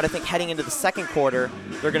 Right. But I think heading into the second quarter,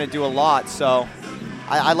 they're going to do a lot, so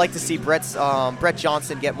I'd like to see Brett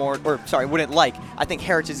Johnson get more, I think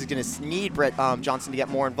Heritage is going to need Brett Johnson to get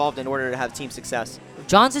more involved in order to have team success.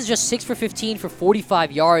 Johnson's just 6 for 15 for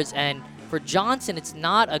 45 yards, and for Johnson, it's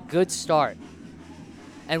not a good start.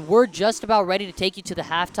 and we're just about ready to take you to the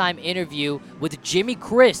halftime interview with Jimmy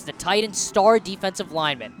Christ, the Titans' star defensive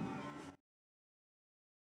lineman.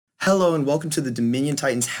 Hello and welcome to the Dominion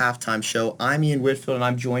Titans halftime show. I'm Ian Whitfield and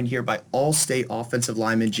I'm joined here by All-State offensive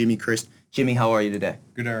lineman Jimmy Christ. Jimmy, how are you today?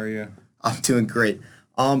 Good, how are you? I'm doing great.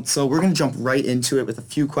 So we're going to jump right into it with a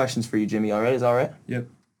few questions for you, Jimmy. All right, is that all right? Yep.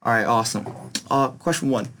 All right, awesome. Question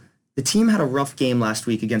 1. The team had a rough game last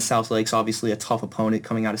week against South Lakes, obviously a tough opponent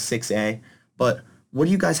coming out of 6A. But what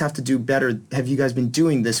do you guys have to do better, have you guys been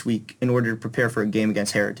doing this week in order to prepare for a game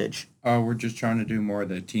against Heritage? We're just trying to do more of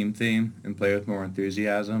the team theme and play with more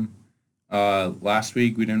enthusiasm. Last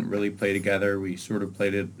week we didn't really play together. We sort of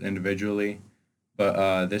played it individually.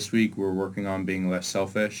 But this week we're working on being less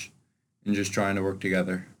selfish and just trying to work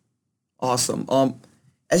together. Awesome.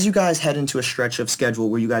 As you guys head into a stretch of schedule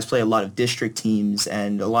where you guys play a lot of district teams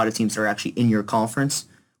and a lot of teams that are actually in your conference,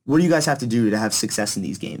 what do you guys have to do to have success in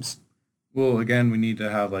these games? Well, again, we need to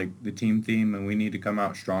have the team theme, and we need to come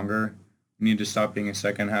out stronger. We need to stop being a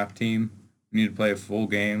second half team. We need to play a full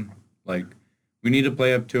game. We need to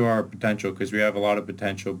play up to our potential because we have a lot of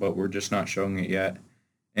potential, but we're just not showing it yet.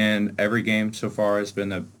 And every game so far has been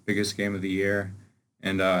the biggest game of the year,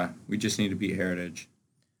 and we just need to beat Heritage.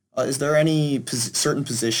 Is there any certain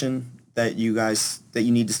position that you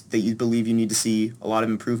believe you need to see a lot of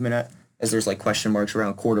improvement at? As there's question marks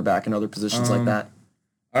around quarterback and other positions like that.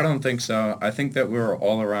 I don't think so. I think that we're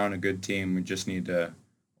all around a good team. We just need to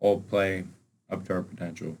all play up to our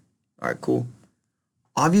potential. All right, cool.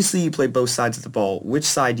 Obviously, you play both sides of the ball. Which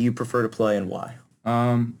side do you prefer to play and why?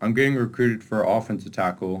 I'm getting recruited for offensive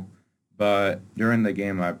tackle, but during the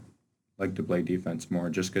game I like to play defense more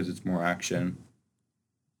just because it's more action.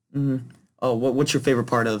 Mm-hmm. Oh, what's your favorite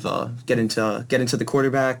part of getting to the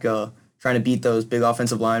quarterback, trying to beat those big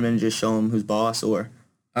offensive linemen and just show them who's boss, or?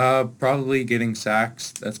 Probably getting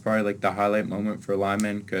sacks. That's probably the highlight moment for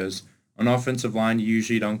linemen because on offensive line you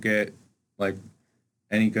usually don't get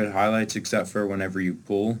any good highlights except for whenever you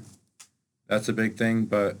pull. That's a big thing,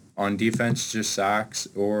 but on defense, just sacks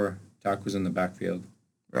or tackles in the backfield.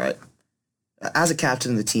 Right. As a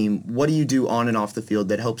captain of the team, what do you do on and off the field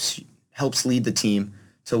that helps lead the team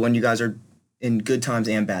so when you guys are in good times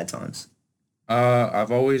and bad times?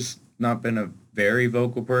 I've always not been a very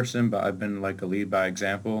vocal person, but I've been a lead by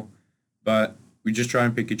example. But we just try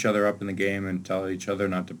and pick each other up in the game and tell each other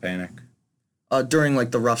not to panic. During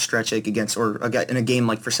the rough stretch against, or in a game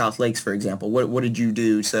for South Lakes, for example, what did you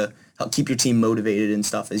do to help keep your team motivated and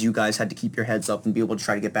stuff as you guys had to keep your heads up and be able to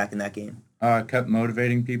try to get back in that game? Kept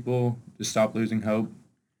motivating people to stop losing hope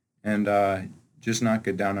and just not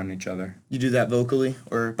get down on each other. You do that vocally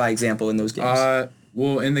or by example in those games?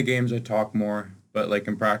 Well, in the games I talk more, but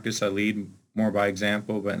in practice I lead more by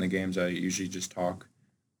example, but in the games I usually just talk.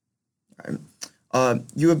 All right.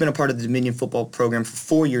 You have been a part of the Dominion football program for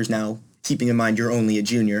 4 years now, keeping in mind you're only a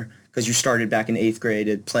junior because you started back in 8th grade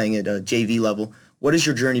at playing at a JV level. What has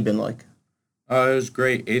your journey been like? It was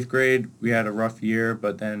great. 8th grade, we had a rough year,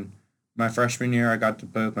 but then my freshman year I got to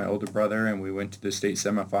play with my older brother, and we went to the state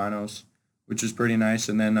semifinals, which was pretty nice.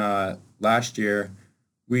 And then last year,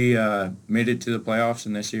 we made it to the playoffs,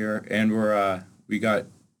 and this year, and we got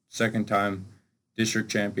second-time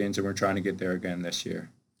district champions, and we're trying to get there again this year.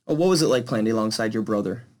 What was it like playing alongside your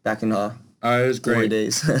brother back in it was great.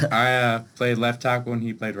 Days? I played left tackle, and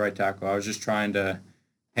he played right tackle. I was just trying to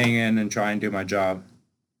hang in and try and do my job.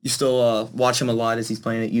 You still watch him a lot as he's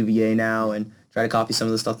playing at UVA now and try to copy some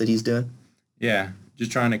of the stuff that he's doing? Yeah,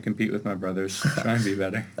 just trying to compete with my brothers, trying to be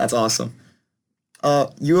better. That's awesome.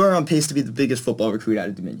 You are on pace to be the biggest football recruit out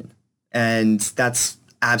of Dominion, and that's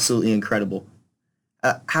absolutely incredible.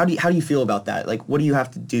 How do you feel about that? What do you have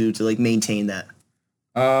to do to maintain that?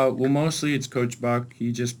 Well, mostly it's Coach Buck.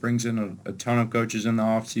 He just brings in a ton of coaches in the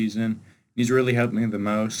off season. He's really helped me the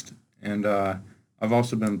most, and I've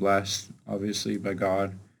also been blessed, obviously, by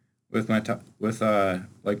God with my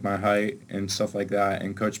my height and stuff like that.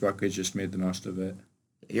 And Coach Buck has just made the most of it.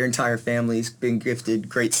 Your entire family's been gifted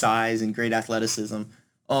great size and great athleticism.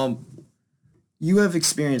 You have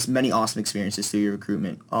experienced many awesome experiences through your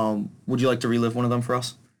recruitment. Would you like to relive one of them for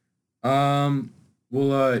us?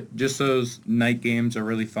 Well, just those night games are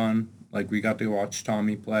really fun. We got to watch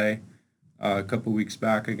Tommy play a couple weeks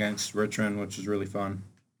back against Richmond, which was really fun.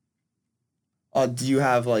 Do you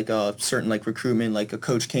have a certain recruitment, a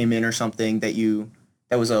coach came in or something that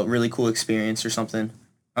was a really cool experience or something?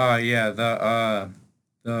 Yeah,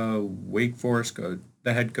 the Wake Forest coach,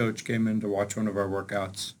 the head coach came in to watch one of our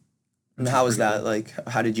workouts. And how was that?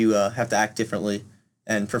 How did you have to act differently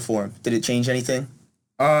and perform? Did it change anything?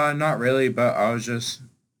 Not really, but I was just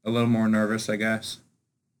a little more nervous, I guess.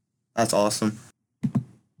 That's awesome.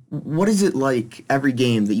 What is it like every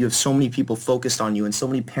game that you have so many people focused on you and so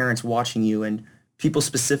many parents watching you and people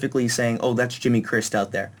specifically saying, "Oh, that's Jimmy Christ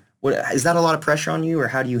out there"? What is that a lot of pressure on you, or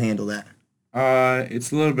how do you handle that?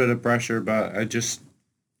 It's a little bit of pressure, but I just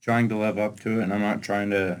trying to live up to it, and I'm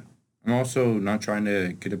also not trying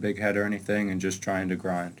to get a big head or anything, and just trying to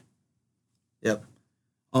grind. Yep.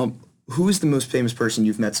 Who is the most famous person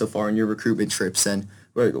you've met so far in your recruitment trips, and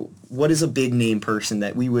what is a big name person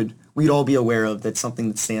that we'd all be aware of that's something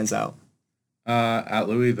that stands out? At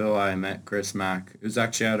Louisville, I met Chris Mack. It was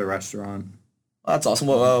actually at a restaurant. Oh, that's awesome.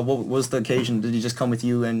 What was the occasion? Did he just come with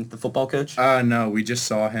you and the football coach? No, we just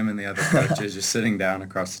saw him and the other coaches just sitting down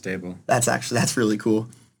across the table. That's really cool.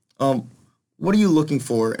 What are you looking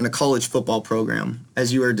for in a college football program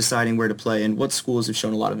as you are deciding where to play, and what schools have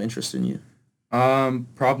shown a lot of interest in you?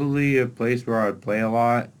 Probably a place where I'd play a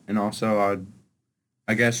lot, and also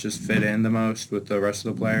I guess, just fit in the most with the rest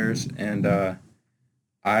of the players. And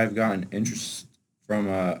I've gotten interest from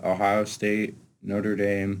Ohio State, Notre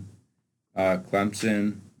Dame,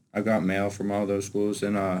 Clemson. I've got mail from all those schools,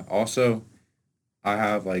 and also I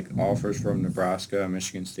have offers from Nebraska,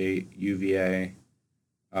 Michigan State, UVA,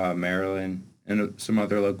 Maryland, and some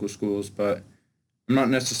other local schools. But I'm not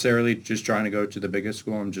necessarily just trying to go to the biggest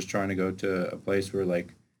school. I'm just trying to go to a place where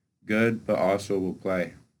good, but also will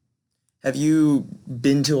play. Have you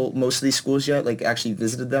been to most of these schools yet? Actually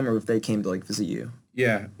visited them, or if they came to visit you?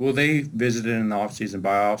 Yeah, well, they visited in the off season, but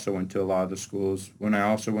I also went to a lot of the schools. When I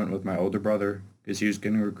also went with my older brother, because he was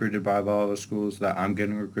getting recruited by a lot of the schools that I'm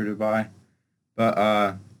getting recruited by. But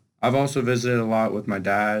I've also visited a lot with my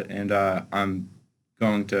dad, and I'm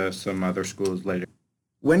going to some other schools later.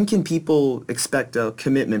 When can people expect a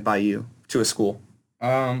commitment by you to a school?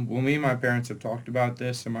 Well, me and my parents have talked about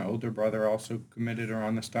this, and my older brother also committed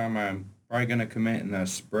around this time. I'm probably going to commit in the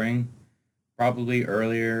spring, probably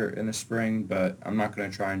earlier in the spring, but I'm not going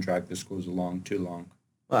to try and drag the schools along too long.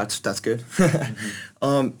 Well, that's good.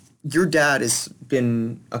 Your dad has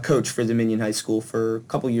been a coach for Dominion High School for a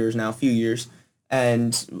couple years now, a few years,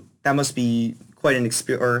 and that must be quite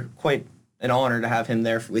quite an honor to have him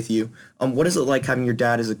there with you. What is it like having your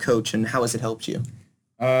dad as a coach, and how has it helped you?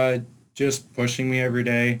 Just pushing me every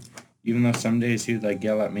day, even though some days he would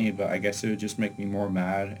yell at me, but I guess it would just make me more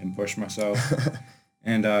mad and push myself.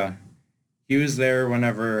 And he was there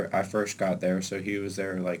whenever I first got there, so he was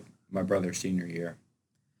there my brother's senior year.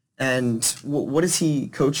 And what is he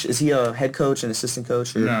coach? Is he a head coach, an assistant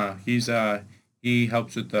coach? Or? No, he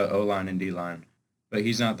helps with the O-line and D-line, but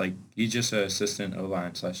he's not he's just an assistant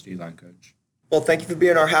O-line / D-line coach. Well, thank you for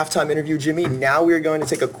being our halftime interview, Jimmy. Now we are going to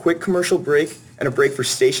take a quick commercial break and a break for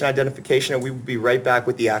station identification, and we will be right back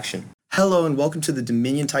with the action. Hello, and welcome to the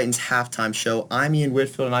Dominion Titans halftime show. I'm Ian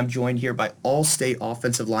Whitfield, and I'm joined here by All-State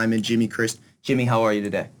offensive lineman Jimmy Christ. Jimmy, how are you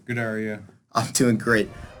today? Good, how are you? I'm doing great.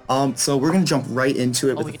 So we're going to jump right into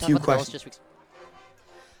it with a few questions.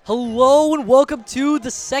 Hello and welcome to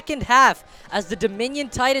the second half as the Dominion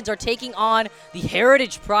Titans are taking on the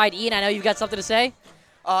Heritage Pride. Ian, I know you've got something to say.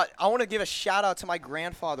 I want to give a shout out to my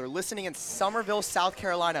grandfather listening in Summerville, South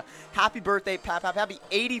Carolina. Happy birthday, Pap. Happy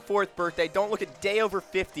 84th birthday. Don't look a day over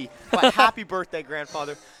 50, but happy birthday,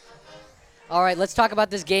 grandfather. All right, let's talk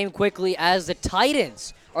about this game quickly as the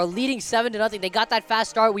Titans are leading 7-0. They got that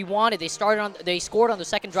fast start we wanted. They scored on the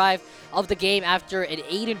second drive of the game after an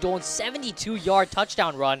Aiden Dolan 72-yard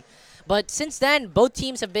touchdown run. But since then, both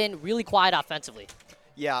teams have been really quiet offensively.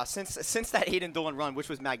 Yeah, since that Aiden Dolan run, which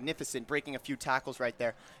was magnificent, breaking a few tackles right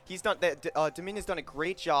there, Dominion's done a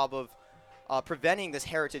great job of preventing this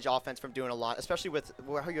Heritage offense from doing a lot, especially with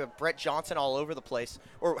how you have Brett Johnson all over the place,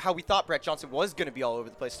 or how we thought Brett Johnson was going to be all over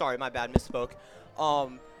the place. Sorry, my bad, misspoke.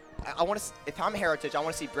 I want to, if I'm Heritage, I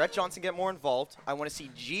want to see Brett Johnson get more involved. I want to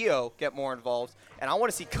see Gio get more involved, and I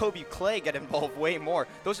want to see Kobe Clay get involved way more.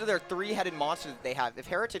 Those are their three-headed monsters that they have. If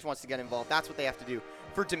Heritage wants to get involved, that's what they have to do.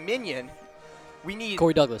 For Dominion, we need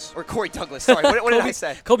Corey Douglas. Or Corey Douglas. Sorry, what did I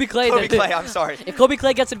say? Kobe Clay. Kobe Clay. I'm sorry. If Kobe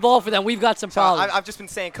Clay gets involved for them, we've got some problems. I've just been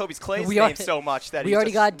saying Kobe Clay's name so much that we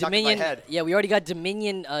already got Dominion. My head. Yeah, we already got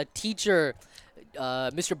Dominion teacher,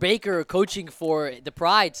 Mr. Baker, coaching for the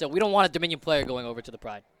Pride. So we don't want a Dominion player going over to the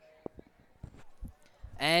Pride.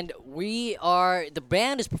 And the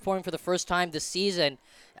band is performing for the first time this season.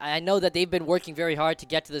 I know that they've been working very hard to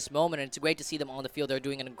get to this moment, and it's great to see them on the field. They're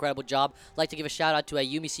doing an incredible job. I'd like to give a shout-out to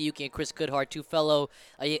Yumi Siyuki and Chris Goodhart, two fellow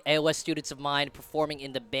AOS students of mine performing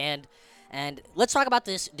in the band. And let's talk about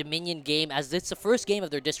this Dominion game, as it's the first game of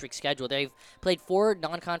their district schedule. They've played 4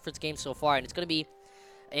 non-conference games so far, and it's going to be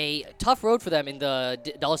a tough road for them in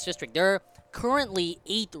the Dulles district. They're currently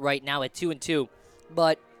 8th right now at 2-2,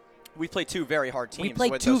 but We played two very hard teams. We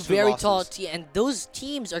played with two those very losses. tall teams, and those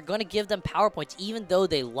teams are going to give them power points even though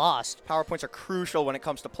they lost. Power points are crucial when it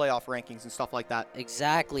comes to playoff rankings and stuff like that.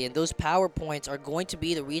 Exactly, and those power points are going to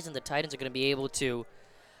be the reason the Titans are going to be able to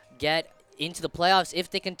get into the playoffs if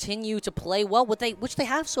they continue to play well, which they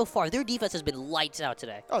have so far. Their defense has been lights out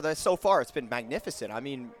today. Oh, so far it's been magnificent. I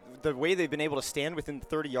mean, the way they've been able to stand within the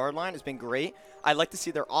 30-yard line has been great. I'd like to see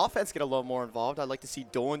their offense get a little more involved. I'd like to see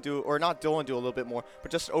Dolan do a little bit more,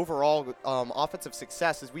 but just overall offensive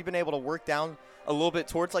success as we've been able to work down a little bit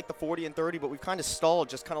towards like the 40 and 30, but we've kind of stalled,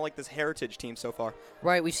 just kind of like this Heritage team so far.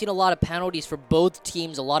 Right, we've seen a lot of penalties for both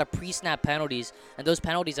teams, a lot of pre-snap penalties, and those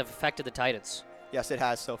penalties have affected the Titans. Yes, it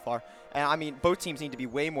has so far. And, I mean, both teams need to be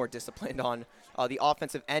way more disciplined on the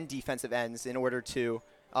offensive and defensive ends in order to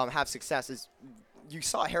have success. As you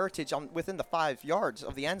saw Heritage within the 5 yards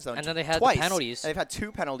of the end zone And then they had twice. the penalties. And they've had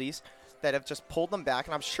 2 penalties that have just pulled them back,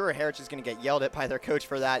 and I'm sure Heritage is going to get yelled at by their coach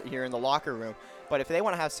for that here in the locker room. But if they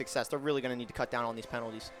want to have success, they're really going to need to cut down on these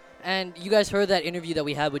penalties. And you guys heard that interview that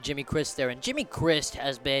we had with Jimmy Christ there, and Jimmy Christ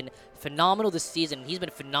has been phenomenal this season. He's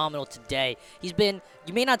been phenomenal today. You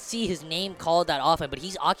may not see his name called that often, but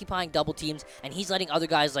he's occupying double teams, and he's letting other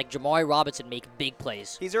guys like Jamari Robinson make big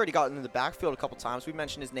plays. He's already gotten in the backfield a couple times. We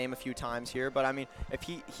mentioned his name a few times here, but I mean, if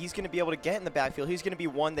he's going to be able to get in the backfield, he's going to be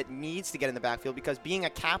one that needs to get in the backfield because being a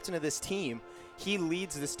captain of this team, he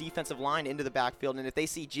leads this defensive line into the backfield, and if they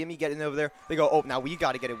see Jimmy getting over there, they go, oh, now we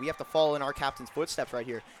got to get it. We have to follow in our captain's footsteps right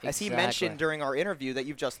here. As he mentioned during our interview that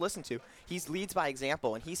you've just listened to, he leads by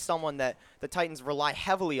example, and he's someone that the Titans rely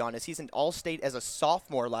heavily on as he's in All-State as a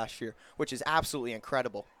sophomore last year, which is absolutely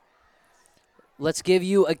incredible. Let's give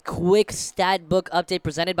you a quick stat book update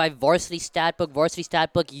presented by Varsity Stat Book. Varsity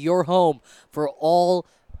Stat Book, your home for all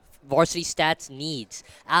varsity stats needs.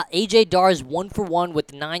 A.J. Dar is 1 for 1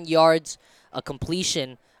 with 9 yards, a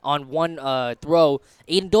completion on one throw.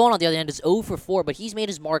 Aiden Dolan, on the other hand, is 0 for 4, but he's made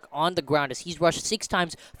his mark on the ground as he's rushed 6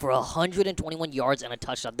 times for 121 yards and a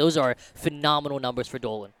touchdown. Those are phenomenal numbers for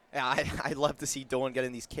Dolan. Yeah, I'd love to see Dolan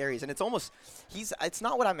getting these carries, and it's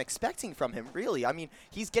not what I'm expecting from him, really. I mean,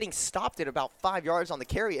 he's getting stopped at about 5 yards on the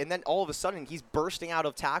carry, and then all of a sudden he's bursting out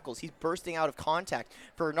of tackles. He's bursting out of contact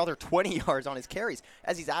for another 20 yards on his carries,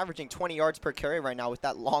 as he's averaging 20 yards per carry right now with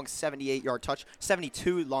that long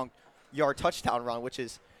 72 long yard touchdown run,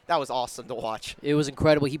 that was awesome to watch. It was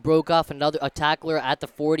incredible. He broke off a tackler at the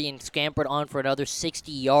 40 and scampered on for another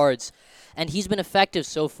 60 yards, and he's been effective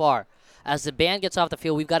so far. As the band gets off the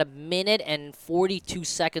field, we've got 1 minute and 42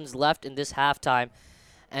 seconds left in this halftime,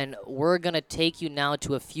 and we're going to take you now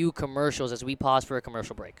to a few commercials as we pause for a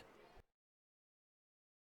commercial break.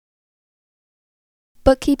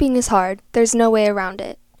 Bookkeeping is hard. There's no way around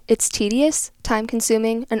it. It's tedious,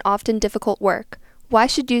 time-consuming, and often difficult work. Why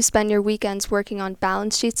should you spend your weekends working on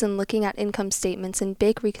balance sheets and looking at income statements and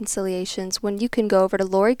bank reconciliations when you can go over to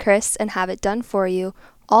Lori Chris and have it done for you,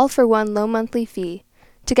 all for one low monthly fee?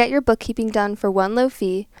 To get your bookkeeping done for one low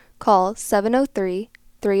fee, call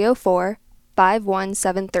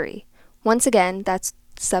 703-304-5173. Once again, that's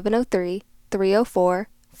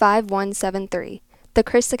 703-304-5173. The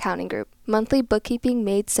Chris Accounting Group, monthly bookkeeping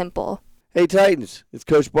made simple. Hey Titans, it's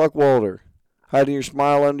Coach Buck Walter. Hiding your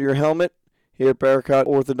smile under your helmet? Here at Barricott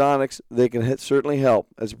Orthodontics, they can certainly help.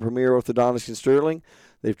 As a premier orthodontist in Sterling,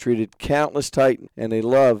 they've treated countless Titans, and they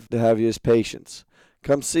love to have you as patients.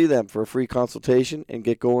 Come see them for a free consultation and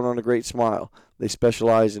get going on a great smile. They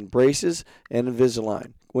specialize in braces and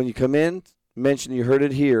Invisalign. When you come in, mention you heard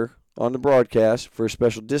it here on the broadcast for a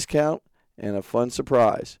special discount and a fun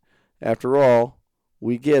surprise. After all,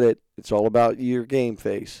 we get it. It's all about your game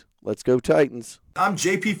face. Let's go Titans. I'm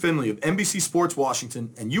JP Finley of NBC Sports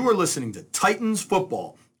Washington, and you are listening to Titans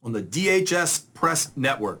Football on the DHS Press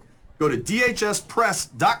Network. Go to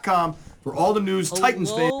dhspress.com for all the news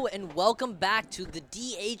Titans fans. Hello and welcome back to the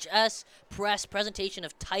DHS Press presentation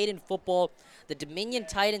of Titan Football. The Dominion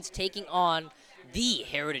Titans taking on the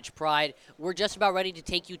Heritage Pride. We're just about ready to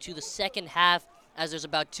take you to the second half as there's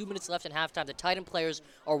about 2 minutes left in halftime. The Titan players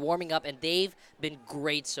are warming up, and they've been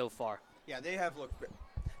great so far. Yeah, they have looked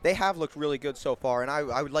really good so far, and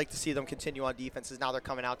I would like to see them continue on defenses. Now they're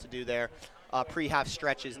coming out to do their pre-half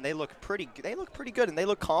stretches, and they look pretty good, and they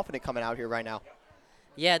look confident coming out here right now.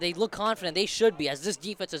 Yeah, they look confident. They should be, as this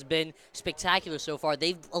defense has been spectacular so far.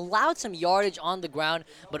 They've allowed some yardage on the ground,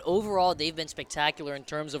 but overall they've been spectacular in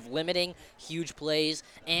terms of limiting huge plays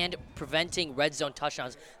and preventing red zone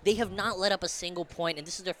touchdowns. They have not let up a single point, and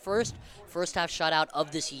this is their first half shutout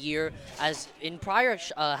of this year. As in prior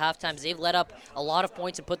half times, they've let up a lot of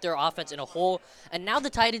points and put their offense in a hole. And now the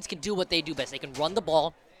Titans can do what they do best. They can run the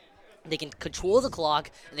ball, They can control the clock,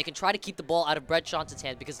 and they can try to keep the ball out of Brett Johnson's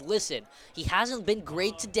hands. Because, listen, he hasn't been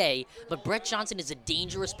great today, but Brett Johnson is a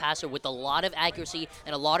dangerous passer with a lot of accuracy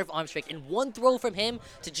and a lot of arm strength. And one throw from him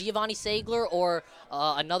to Giovanni Sagler or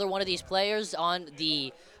another one of these players on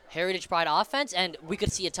the Heritage Pride offense, and we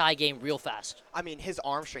could see a tie game real fast. I mean, his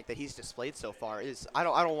arm strength that he's displayed so far is I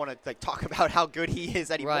don't want to like talk about how good he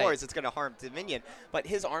is anymore, Right. as it's going to harm Dominion. But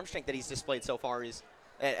his arm strength that he's displayed so far is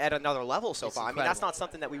at another level so It's far. I mean, that's incredible. not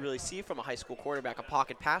something that we really see from a high school quarterback, a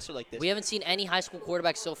pocket passer like this. We haven't seen any high school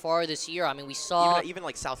quarterbacks so far this year. I mean, we saw even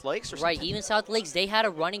like South Lakes or right, something. even South Lakes, they had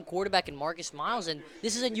a running quarterback in Marcus Miles, and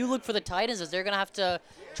this is a new look for the Titans as they're going to have to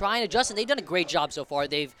try and adjust, and they've done a great job so far.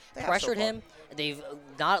 They've They have pressured so far. him. They've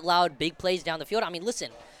not allowed big plays down the field. I mean,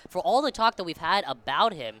 listen, for all the talk that we've had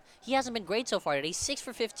about him, he hasn't been great so far today. He's 6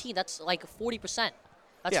 for 15. That's like 40%.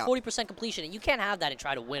 That's Yeah. 40% completion, and you can't have that and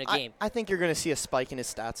try to win a game. I think you're going to see a spike in his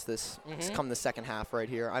stats this Mhm. come the second half right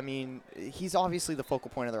here. I mean, he's obviously the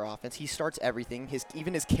focal point of their offense. He starts everything.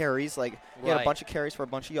 Even his carries, like he had a Right. bunch of carries for a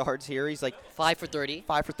bunch of yards here. He's like 5 for 30.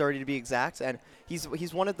 5 for 30 to be exact, and he's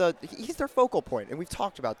their focal point, and we've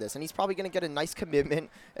talked about this. And he's probably going to get a nice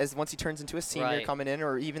commitment as once he turns into a senior Right. coming in,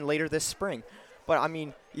 or even later this spring. But I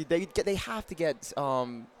mean, they have to get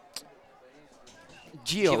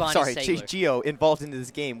Giovanni Sagler. Gio involved into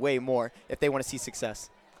this game way more if they want to see success.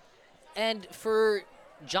 And for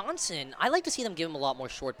Johnson, I like to see them give him a lot more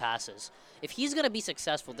short passes. If he's going to be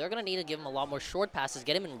successful, they're going to need to give him a lot more short passes,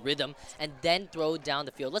 get him in rhythm, and then throw down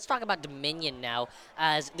the field. Let's talk about Dominion now,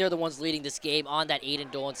 as they're the ones leading this game on that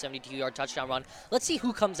Aiden Dolan 72-yard touchdown run. Let's see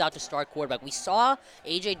who comes out to start quarterback. We saw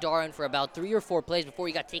A.J. Darren for about 3 or 4 plays before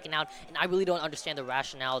he got taken out, and I really don't understand the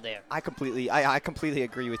rationale there. I completely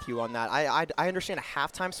agree with you on that. I understand a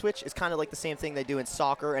halftime switch is kind of like the same thing they do in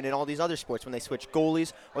soccer and in all these other sports when they switch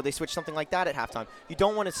goalies or they switch something like that at halftime. You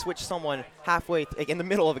don't want to switch someone halfway in the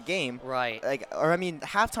middle of a game. Right.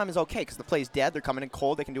 Halftime is okay because the play's dead. They're coming in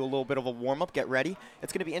cold. They can do a little bit of a warm-up, get ready.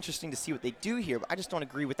 It's going to be interesting to see what they do here, but I just don't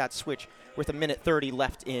agree with that switch with a minute 30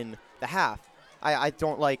 left in the half. I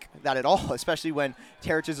don't like that at all, especially when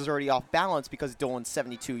Heritage is already off balance because Dolan's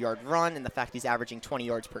 72-yard run and the fact he's averaging 20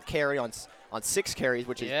 yards per carry on 6 carries,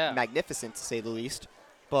 which is magnificent to say the least.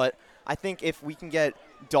 But I think if we can get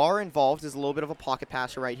Dar involved as a little bit of a pocket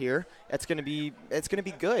passer right here, it's going to be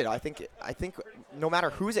good. I think no matter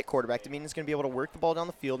who's at quarterback, Dominion's going to be able to work the ball down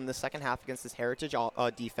the field in the second half against this Heritage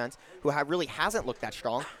defense, who really hasn't looked that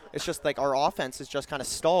strong. It's just like our offense is just kind of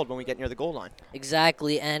stalled when we get near the goal line.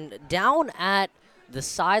 Exactly, and down at the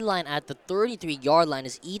sideline at the 33-yard line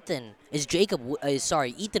is Ethan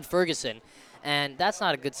Ferguson, and that's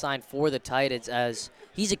not a good sign for the Titans as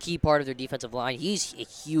he's a key part of their defensive line. He's a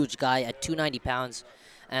huge guy at 290 pounds,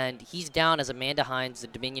 and he's down as Amanda Hines, the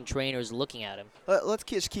Dominion trainer, is looking at him. Let's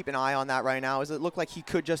just keep an eye on that right now. As it looked like he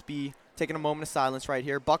could just be taking a moment of silence right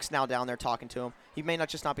here. Buck's now down there talking to him. He may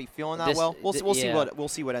not be feeling that well. We'll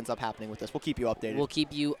see what ends up happening with this. We'll keep you updated. We'll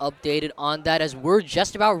keep you updated on that as we're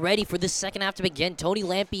just about ready for this second half to begin. Tony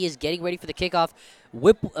Lampy is getting ready for the kickoff.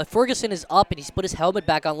 Ferguson is up, and he's put his helmet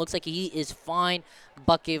back on. Looks like he is fine.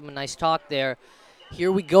 Buck gave him a nice talk there.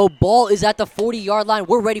 Here we go. Ball is at the 40-yard line.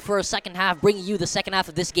 We're ready for a second half, bringing you the second half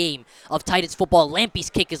of this game of Titans football. Lampy's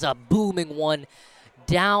kick is a booming one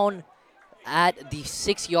down at the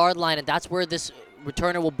 6-yard line, and that's where this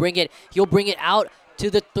returner will bring it. He'll bring it out to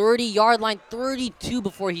the 30-yard line, 32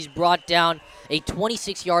 before he's brought down. A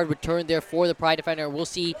 26-yard return there for the Pride defender. We'll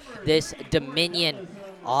see this Dominion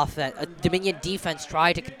defense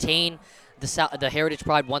try to contain the Heritage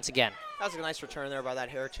Pride once again. That was a nice return there by that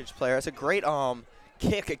Heritage player. It's a great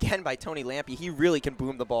kick again by Tony Lampy. He really can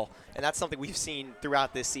boom the ball, and that's something we've seen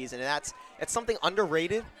throughout this season. And it's something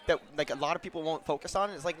underrated that like a lot of people won't focus on.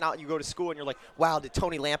 It's like now you go to school and you're like, wow, did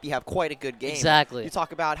Tony Lampy have quite a good game? Exactly. You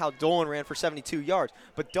talk about how Dolan ran for 72 yards,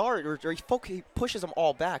 but Dart he pushes them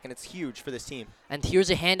all back, and it's huge for this team. And here's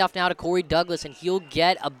a handoff now to Corey Douglas, and he'll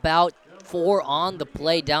get about 4 on the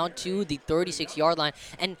play down to the 36-yard line.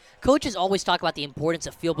 And coaches always talk about the importance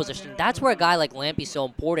of field position. That's where a guy like Lampy is so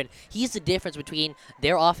important. He's the difference between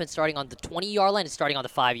their offense starting on the 20-yard line and starting on the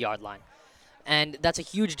 5-yard line. And that's a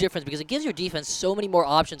huge difference because it gives your defense so many more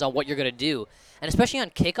options on what you're going to do. And especially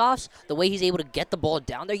on kickoffs, the way he's able to get the ball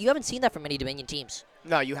down there, you haven't seen that from many Dominion teams.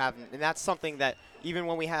 No, you haven't. And that's something that even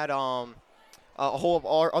when we had a whole of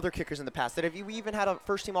our other kickers in the past, we even had a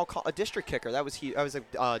first-team a district kicker. That was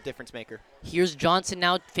a difference maker. Here's Johnson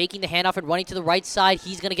now faking the handoff and running to the right side.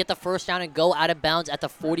 He's going to get the first down and go out of bounds at the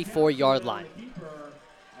 44-yard line.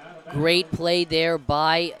 Great play there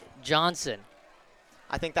by Johnson.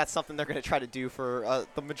 I think that's something they're going to try to do for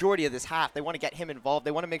the majority of this half. They want to get him involved.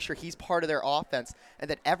 They want to make sure he's part of their offense and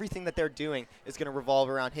that everything that they're doing is going to revolve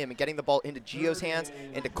around him and getting the ball into Gio's hands,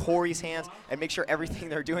 into Corey's hands, and make sure everything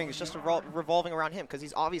they're doing is just revolving around him because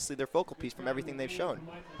he's obviously their focal piece from everything they've shown.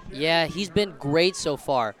 Yeah, he's been great so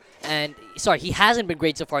far. And, sorry, he hasn't been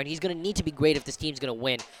great so far, and he's going to need to be great if this team's going to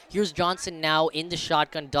win. Here's Johnson now in the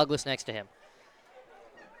shotgun, Douglas next to him.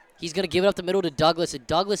 He's going to give it up the middle to Douglas, and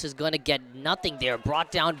Douglas is going to get nothing there,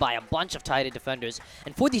 brought down by a bunch of tight end defenders.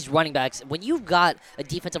 And for these running backs, when you've got a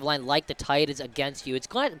defensive line like the Titans against you, it's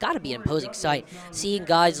got to be an imposing sight. Seeing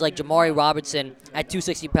guys like Jamari Robertson at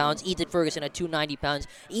 260 pounds, Ethan Ferguson at 290 pounds,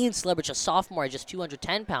 Ian Slebridge, a sophomore, at just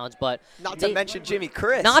 210 pounds. But not to mention Jimmy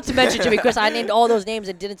Chris. Not to mention Jimmy Chris. I named all those names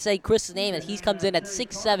and didn't say Chris's name, and he comes in at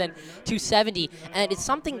 6'7", 270. And it's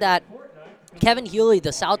something that Kevin Healy,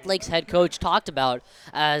 the South Lakes head coach, talked about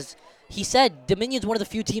as he said Dominion's one of the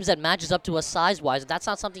few teams that matches up to us size-wise. That's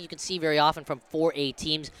not something you can see very often from 4A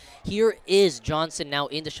teams. Here is Johnson now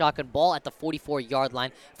in the shotgun, ball at the 44-yard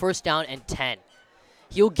line, first down and 10.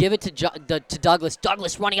 He'll give it to Douglas.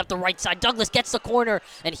 Douglas running up the right side. Douglas gets the corner,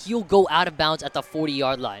 and he'll go out of bounds at the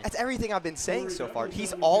 40-yard line. That's everything I've been saying so far.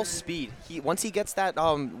 He's all speed. Once he gets that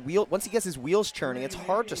once he gets his wheels churning, it's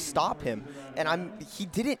hard to stop him. And he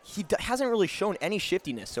hasn't really shown any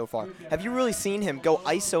shiftiness so far. Have you really seen him go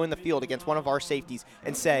ISO in the field against one of our safeties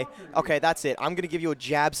and say, okay, that's it. I'm going to give you a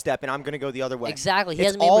jab step, and I'm going to go the other way. Exactly. He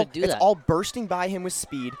hasn't been able to do that. It's all bursting by him with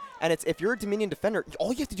speed. And if you're a Dominion defender,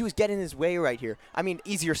 all you have to do is get in his way right here. I mean,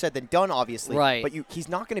 easier said than done, obviously. Right. But he's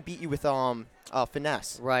not going to beat you with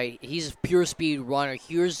finesse. Right. He's a pure speed runner.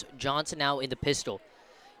 Here's Johnson now in the pistol.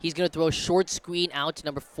 He's going to throw a short screen out to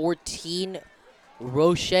number 14,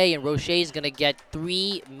 Roche, and Roche is going to get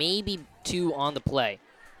 3, maybe 2 on the play.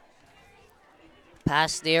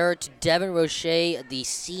 Pass there to Devin Roche, the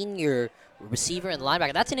senior receiver and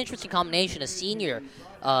linebacker. That's an interesting combination, a senior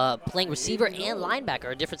playing receiver and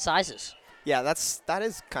linebacker at different sizes. Yeah, that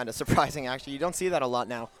is kind of surprising, actually. You don't see that a lot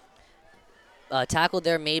now. Tackle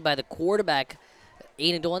there made by the quarterback,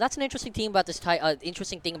 Aiden Dolan. That's an interesting thing about this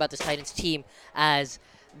Titans team, as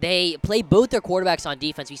they play both their quarterbacks on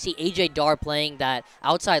defense. You see A.J. Darr playing that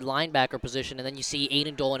outside linebacker position, and then you see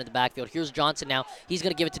Aiden Dolan in the backfield. Here's Johnson now. He's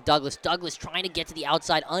going to give it to Douglas. Douglas trying to get to the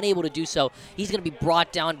outside, unable to do so. He's going to be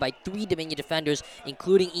brought down by 3 Dominion defenders,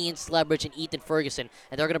 including Ian Slebridge and Ethan Ferguson,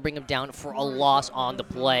 and they're going to bring him down for a loss on the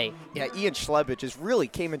play. Yeah, Ian Slebridge really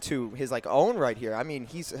came into his own right here. I mean,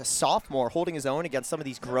 he's a sophomore holding his own against some of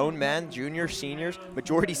these grown men, juniors, seniors,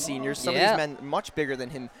 majority seniors, some of these men much bigger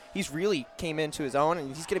than him. He's really came into his own, and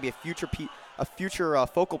he's going to be a future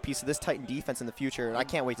focal piece of this Titan defense in the future, and I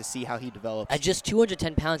can't wait to see how he develops. At just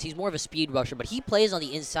 210 pounds, he's more of a speed rusher, but he plays on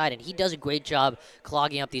the inside, and he does a great job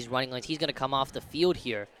clogging up these running lanes. He's going to come off the field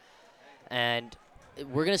here, and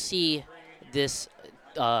we're going to see this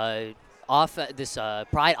Pride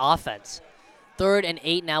offense. 3rd and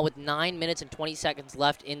 8 now with 9 minutes and 20 seconds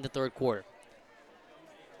left in the third quarter.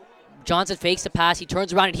 Johnson fakes the pass. He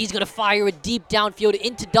turns around, and he's going to fire it deep downfield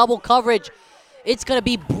into double coverage. It's going to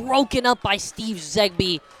be broken up by Steve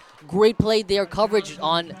Zegby. Great play there. Coverage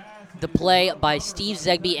on the play by Steve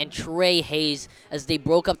Zegby and Trey Hayes as they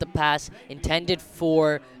broke up the pass intended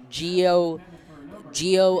for Gio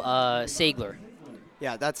Sagler.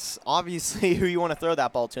 Yeah, that's obviously who you want to throw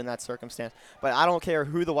that ball to in that circumstance. But I don't care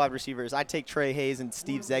who the wide receiver is. I'd take Trey Hayes and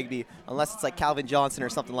Steve Zegby, unless it's like Calvin Johnson or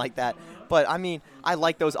something like that. But, I mean, I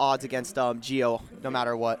like those odds against Gio no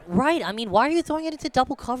matter what. Right. I mean, why are you throwing it into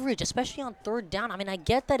double coverage, especially on 3rd down? I mean, I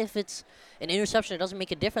get that if it's an interception, it doesn't make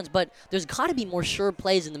a difference. But there's got to be more sure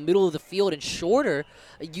plays in the middle of the field and shorter.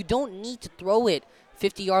 You don't need to throw it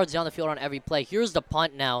 50 yards down the field on every play. Here's the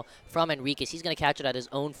punt now from Enriquez. He's going to catch it at his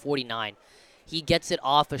own 49. He gets it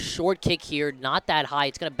off a short kick here, not that high.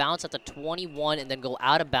 It's going to bounce at the 21 and then go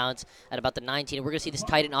out of bounds at about the 19. And we're going to see this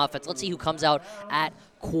Titan offense. Let's see who comes out at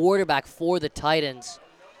quarterback for the Titans.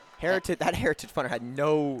 That Heritage punter had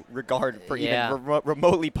no regard for even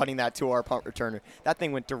remotely punting that to our punt returner. That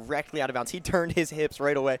thing went directly out of bounds. He turned his hips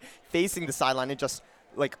right away, facing the sideline, and just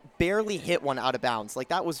barely hit one out of bounds.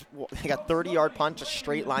 That was like a 30-yard punt, just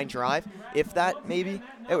straight line drive. If that, maybe.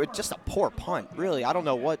 It was just a poor punt, really. I don't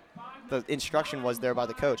know what the instruction was there by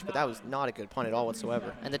the coach, but that was not a good punt at all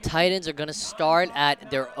whatsoever. And the Titans are going to start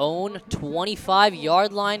at their own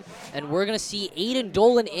 25-yard line, and we're going to see Aiden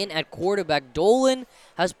Dolan in at quarterback. Dolan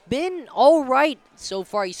has been all right so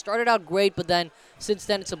far. He started out great, but then since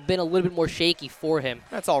then it's been a little bit more shaky for him.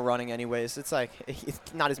 That's all running anyways. It's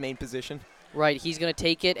not his main position. Right, he's going to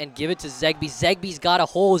take it and give it to Zegby. Zegby's got a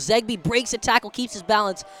hole. Zegby breaks a tackle, keeps his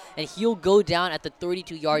balance, and he'll go down at the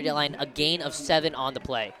 32-yard line, a gain of 7 on the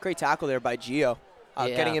play. Great tackle there by Gio.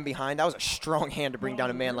 getting in behind. That was a strong hand to bring down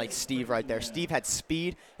a man like Steve right there. Steve had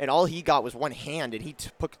speed, and all he got was one hand, and he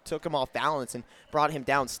took him off balance and brought him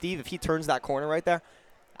down. Steve, if he turns that corner right there,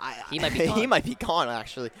 he might be gone. He might be gone,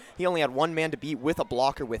 actually. He only had one man to beat with a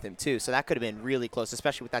blocker with him, too, so that could have been really close,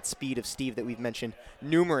 especially with that speed of Steve that we've mentioned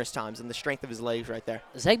numerous times and the strength of his legs right there.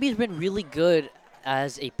 Zegbe's been really good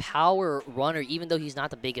as a power runner, even though he's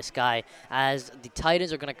not the biggest guy, as the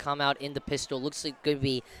Titans are going to come out in the pistol. Looks like going to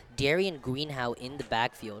be Darian Greenhow in the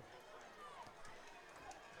backfield.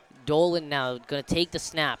 Dolan now going to take the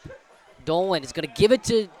snap. Dolan is going to give it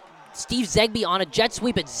to Steve Zegbe on a jet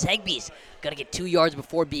sweep, and Zegbe's going to get 2 yards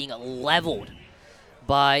before being leveled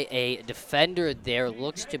by a defender there.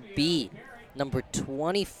 Looks to be number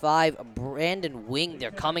 25, Brandon Wing.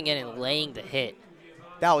 They're coming in and laying the hit.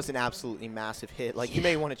 That was an absolutely massive hit. Like, you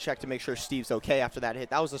may want to check to make sure Steve's okay after that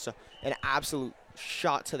hit. That was just an absolute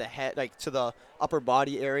shot to the head, like to the upper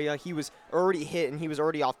body area. He was already hit, and he was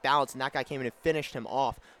already off balance, and that guy came in and finished him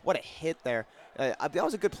off. What a hit there. That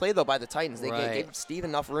was a good play, though, by the Titans. They gave Steve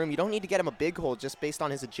enough room. You don't need to get him a big hole just based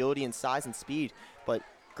on his agility and size and speed. But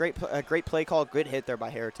great play call, good hit there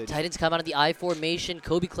by Heritage. Titans come out of the I formation.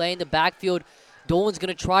 Kobe Clay in the backfield. Dolan's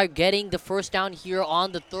going to try getting the first down here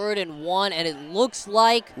on the 3rd and 1, and it looks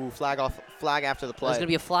like... Ooh, flag after the play. There's going to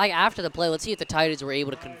be a flag after the play. Let's see if the Titans were able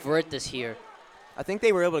to convert this here. I think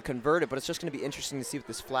they were able to convert it, but it's just going to be interesting to see what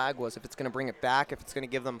this flag was, if it's going to bring it back, if it's going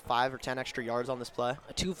to give them 5 or 10 extra yards on this play.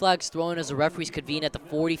 2 flags thrown as the referees convene at the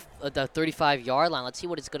 35-yard line. Let's see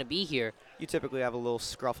what it's going to be here. You typically have a little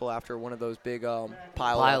scruffle after one of those big pile-ups.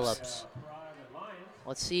 Pile-ups.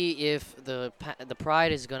 Let's see if the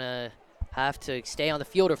Pride is going to have to stay on the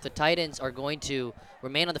field or if the Titans are going to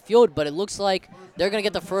remain on the field, but it looks like they're going to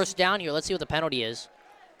get the first down here. Let's see what the penalty is.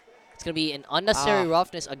 It's going to be an unnecessary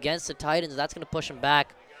roughness against the Titans. That's going to push them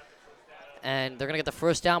back, and they're going to get the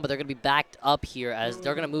first down, but they're going to be backed up here as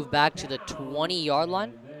they're going to move back to the 20-yard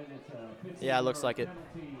line. Yeah, it looks like it.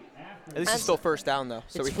 At least it's still first down, though.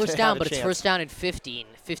 So it's first down, but it's first down in 15,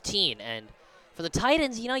 and for the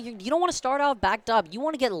Titans, you know, you don't want to start out backed up. You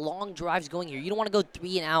want to get long drives going here. You don't want to go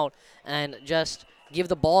 3 and out and just give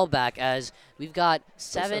the ball back, as we've got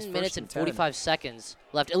 7 minutes and 45 seconds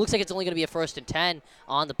left. It looks like it's only going to be a 1st and 10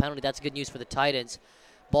 on the penalty. That's good news for the Titans.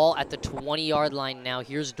 Ball at the 20-yard line now.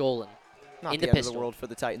 Here's Dolan Not in the end pistol. of the world for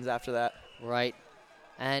the Titans after that. Right.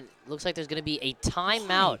 And looks like there's going to be a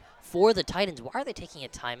timeout for the Titans. Why are they taking a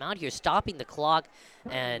timeout here? Stopping the clock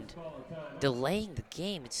and delaying the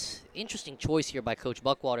game. It's an interesting choice here by Coach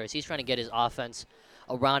Buckwalter as he's trying to get his offense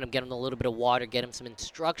around him, get him a little bit of water, get him some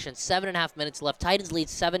instruction. 7.5 minutes left. Titans lead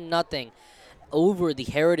 7-0 over the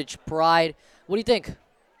Heritage Pride. What do you think?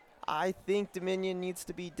 I think Dominion needs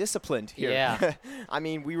to be disciplined here. Yeah. I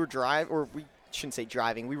mean, we shouldn't say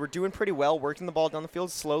driving. We were doing pretty well, working the ball down the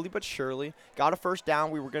field slowly but surely. Got a first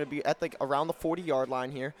down. We were going to be at around the 40-yard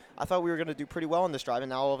line here. I thought we were going to do pretty well in this drive, and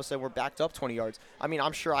now all of a sudden we're backed up 20 yards. I mean,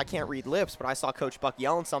 I'm sure I can't read lips, but I saw Coach Buck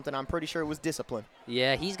yelling something. I'm pretty sure it was discipline.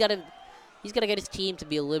 Yeah, he's got to get his team to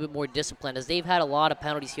be a little bit more disciplined, as they've had a lot of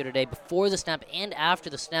penalties here today before the snap and after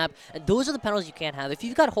the snap, and those are the penalties you can't have. If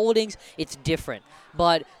you've got holdings, it's different,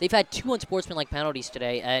 but they've had 2 unsportsmanlike penalties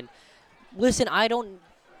today, and listen, I don't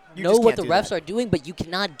know what the refs are doing, but you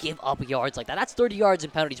cannot give up yards like that. That's 30 yards in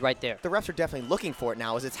penalties right there. The refs are definitely looking for it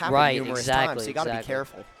now, as it's happened numerous times, so you got to be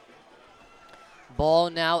careful. Ball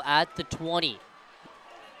now at the 20,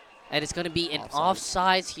 and it's going to be an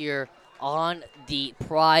offsides here on the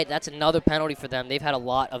Pride. That's another penalty for them. They've had a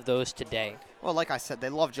lot of those today. Well, like I said, they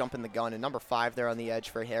love jumping the gun, and number 5 there on the edge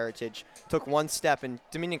for Heritage took one step, and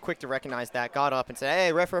Dominion quick to recognize that, got up and said,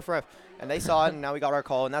 hey, ref. And they saw it, and now we got our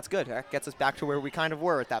call, and that's good. That gets us back to where we kind of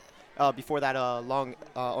were at that before that long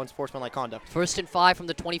unsportsmanlike conduct. 1st and 5 from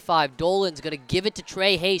the 25. Dolan's going to give it to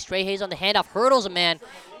Trey Hayes. Trey Hayes on the handoff, hurdles a man.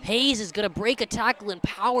 Hayes is going to break a tackle and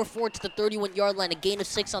power forward to the 31-yard line, a gain of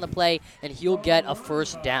 6 on the play, and he'll get a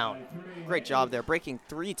first down. Great job there, breaking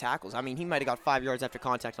 3 tackles. I mean, he might have got 5 yards after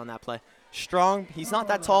contact on that play. Strong, he's not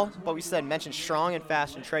that tall, but we mentioned strong and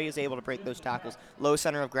fast, and Trey is able to break those tackles. Low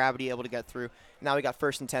center of gravity, able to get through. Now we got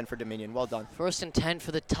 1st and 10 for Dominion. Well done. 1st and 10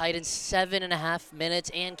 for the Titans. 7.5 minutes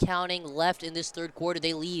and counting left in this 3rd quarter.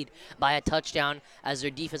 They lead by a touchdown as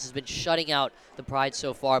their defense has been shutting out the Pride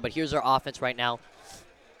so far. But here's our offense right now.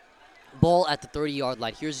 Ball at the 30-yard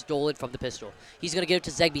line. Here's Dolan from the pistol. He's going to give it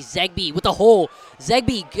to Zegbe. Zegbe with the hole.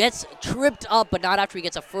 Zegbe gets tripped up, but not after he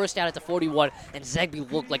gets a first down at the 41. And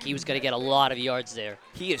Zegbe looked like he was going to get a lot of yards there.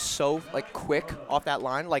 He is so, quick off that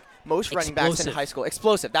line. Like, most running backs in high school.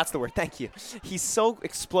 Explosive. That's the word. Thank you. He's so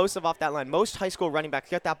explosive off that line. Most high school running backs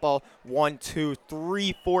get that ball 1, 2,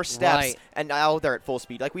 3, 4 steps, and now they're at full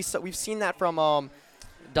speed. Like, we've seen that from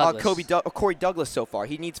Douglas. Corey Douglas so far.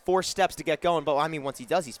 He needs 4 steps to get going, but I mean, once he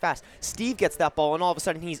does, he's fast. Steve gets that ball, and all of a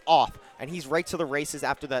sudden he's off, and he's right to the races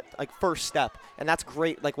after that first step, and that's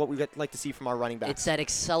great, like what we like to see from our running backs. It's that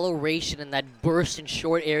acceleration and that burst in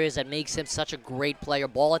short areas that makes him such a great player.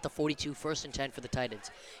 Ball at the 42, 1st and 10 for the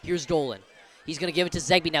Titans. Here's Dolan. He's going to give it to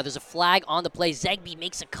Zegby now. There's a flag on the play. Zegby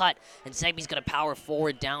makes a cut, and Zegby's going to power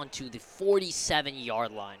forward down to the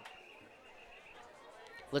 47-yard line.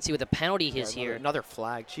 Let's see what the penalty is here. Another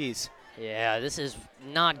flag, jeez. Yeah, this is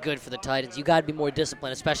not good for the Titans. You got to be more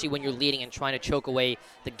disciplined, especially when you're leading and trying to choke away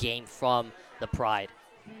the game from the Pride.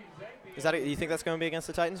 You think that's going to be against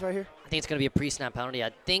the Titans right here? I think it's going to be a pre-snap penalty.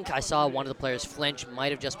 I think I saw one of the players flinch.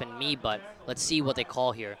 Might have just been me, but let's see what they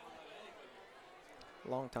call here.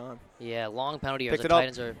 Long time. Yeah, long penalty. Picked the it up.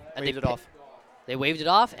 Titans are and Waved it off. They waved it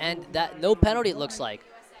off, and that no penalty it looks like,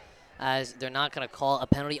 as they're not going to call a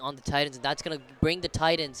penalty on the Titans, and that's going to bring the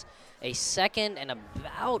Titans a second and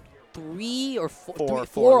about 3 or 4,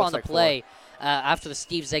 Four on the play after the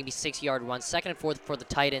Steve Zegby 6-yard run. 2nd and 4 for the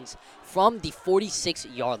Titans from the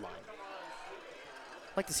 46-yard line.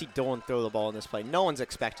 I'd like to see Dolan throw the ball in this play. No one's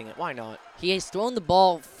expecting it. Why not? He has thrown the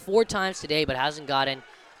ball 4 times today, but hasn't gotten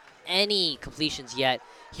any completions yet.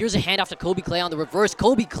 Here's a handoff to Kobe Clay on the reverse.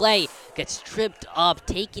 Kobe Clay gets tripped up,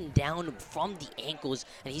 taken down from the ankles,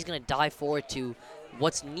 and he's going to dive forward to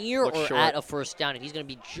what's near at a 1st down, and he's going to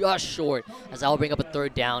be just short, as I'll bring up a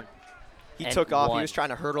 3rd down. He took off. He was trying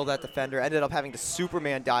to hurdle that defender, ended up having to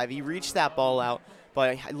Superman dive. He reached that ball out,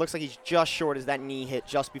 but it looks like he's just short as that knee hit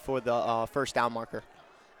just before the 1st down marker.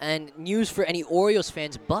 And news for any Orioles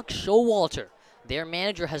fans, Buck Showalter, their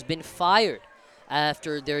manager, has been fired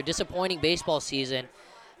after their disappointing baseball season.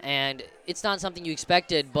 And it's not something you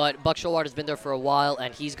expected, but Buck Showalter has been there for a while,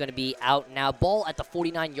 and he's going to be out now. Ball at the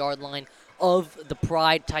 49-yard line of the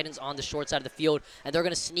Pride. Titans on the short side of the field, and they're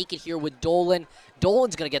going to sneak it here with Dolan.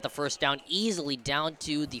 Dolan's going to get the 1st down easily down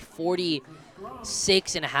to the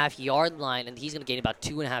 46.5-yard line, and he's going to gain about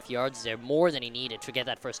 2.5 yards there, more than he needed to get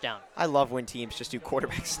that 1st down. I love when teams just do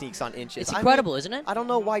quarterback sneaks on inches. It's incredible, isn't it? I don't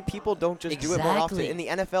know why people don't just do it more often. In the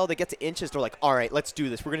NFL, they get to inches. They're like, all right, let's do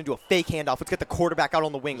this. We're going to do a fake handoff. Let's get the quarterback out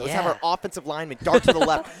on the wing. Let's have our offensive lineman dart to the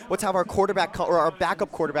left. Let's have our quarterback or our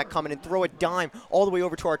backup quarterback come in and throw a dime all the way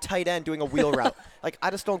over to our tight end doing a wheel route. Like,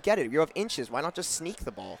 I just don't get it. You have inches. Why not just sneak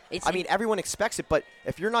the ball? I mean, everyone expects it, but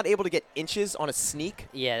if you're not able to get inches on a sneak.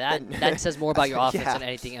 Yeah, that says more about your offense than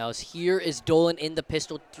anything else. Here is Dolan in the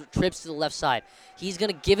pistol, trips to the left side. He's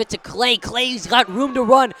going to give it to Clay. Clay's got room to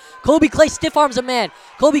run. Kobe Clay stiff arms a man.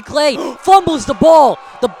 Kobe Clay fumbles the ball.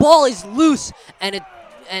 The ball is loose, and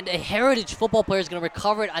a Heritage football player is going to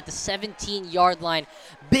recover it at the 17-yard line.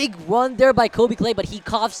 Big run there by Kobe Clay, but he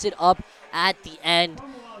coughs it up at the end.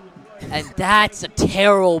 And that's a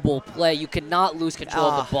terrible play. You cannot lose control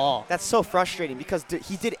of the ball. That's so frustrating because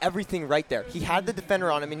he did everything right there. He had the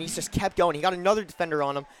defender on him, and he just kept going. He got another defender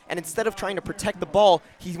on him, and instead of trying to protect the ball,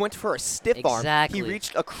 he went for a stiff arm. He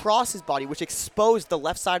reached across his body, which exposed the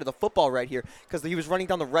left side of the football right here because he was running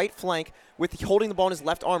down the right flank with holding the ball in his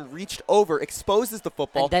left arm, reached over, exposes the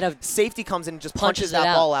football. And then safety comes in and just punches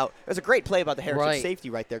that ball out. It was a great play by the Heritage safety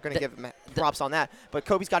right there. Going to give him props on that. But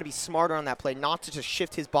Kobe's got to be smarter on that play, not to just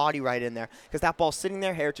shift his body right in there because that ball's sitting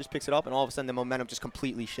there, Heritage picks it up, and all of a sudden the momentum just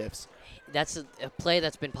completely shifts. That's a play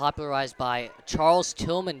that's been popularized by Charles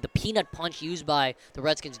Tillman, the peanut punch used by the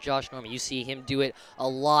Redskins' Josh Norman. You see him do it a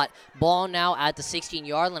lot. Ball now at the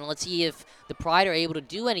 16-yard line. Let's see if the Pride are able to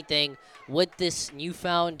do anything with this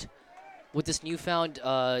newfound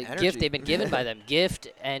gift they've been given by them. Gift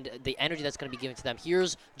and the energy that's going to be given to them.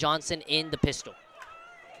 Here's Johnson in the pistol.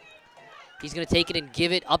 He's going to take it and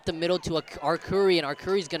give it up the middle to Arcuri, and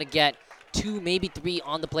Arcuri's going to get 2, maybe 3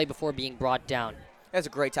 on the play before being brought down. That's a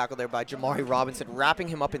great tackle there by Jamari Robinson, wrapping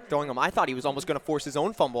him up and throwing him. I thought he was almost going to force his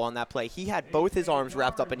own fumble on that play. He had both his arms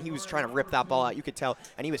wrapped up, and he was trying to rip that ball out. You could tell,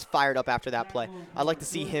 and he was fired up after that play. I'd like to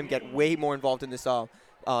see him get way more involved in this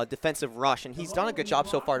defensive rush, and he's done a good job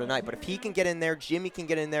so far tonight. But if he can get in there, Jimmy can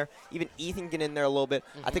get in there, even Ethan can get in there a little bit,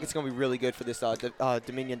 I think it's going to be really good for this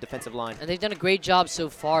Dominion defensive line. And they've done a great job so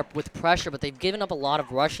far with pressure, but they've given up a lot of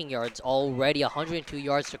rushing yards already, 102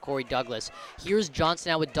 yards to Corey Douglas. Here's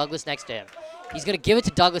Johnson now with Douglas next to him. He's going to give it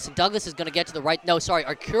to Douglas, and Douglas is going to get to the right. No, sorry,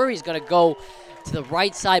 Arcuri is going to go to the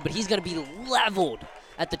right side, but he's going to be leveled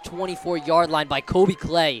at the 24-yard line by Kobe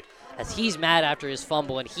Clay, as he's mad after his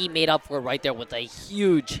fumble, and he made up for it right there with a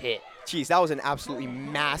huge hit. Jeez, that was an absolutely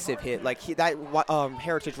massive hit. Like that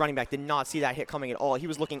Heritage running back did not see that hit coming at all. He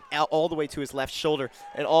was looking out all the way to his left shoulder,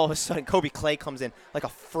 and all of a sudden Kobe Clay comes in like a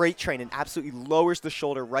freight train and absolutely lowers the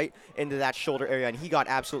shoulder right into that shoulder area, and he got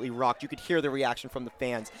absolutely rocked. You could hear the reaction from the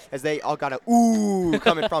fans as they all got a ooh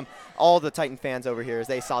coming from all the Titan fans over here as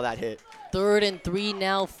they saw that hit. 3rd and 3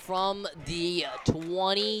 now from the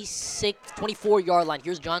 24-yard line.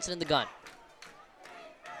 Here's Johnson in the gun.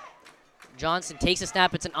 Johnson takes a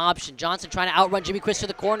snap. It's an option. Johnson trying to outrun Jimmy Quist to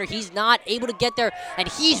the corner. He's not able to get there, and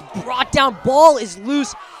he's brought down. Ball is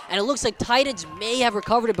loose, and it looks like Titans may have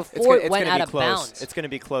recovered it before it went out of bounds. It's going to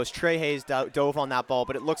be close. Trey Hayes dove on that ball,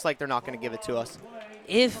 but it looks like they're not going to give it to us.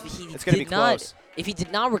 If he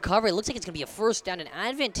did not recover, it looks like it's going to be a first down, an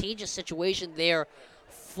advantageous situation there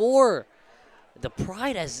for the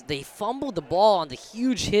Pride as they fumbled the ball on the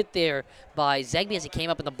huge hit there by Zegbe as he came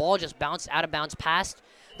up, and the ball just bounced out of bounds past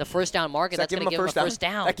the first down marker. That's going to give him a first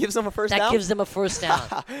down. That gives them a first down? That gives them a first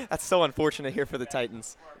down. That's so unfortunate here for the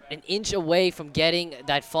Titans. An inch away from getting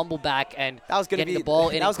that fumble back and that was getting the ball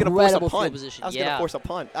in incredible field position. That was going to force a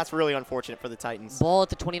punt. That's really unfortunate for the Titans. Ball at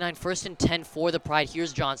the 29, 1st and 10 for the Pride.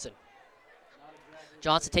 Here's Johnson.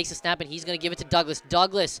 Johnson takes a snap, and he's going to give it to Douglas.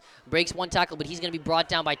 Douglas breaks one tackle, but he's going to be brought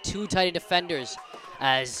down by 2 Titan defenders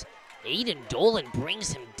as Aiden Dolan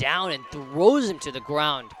brings him down and throws him to the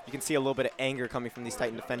ground. You can see a little bit of anger coming from these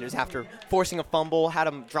Titan defenders after forcing a fumble, had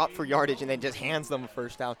him drop for yardage, and then just hands them a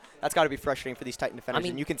first down. That's got to be frustrating for these Titan defenders,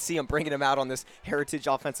 and you can see them bringing him out on this Heritage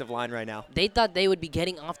offensive line right now. They thought they would be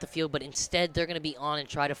getting off the field, but instead they're going to be on and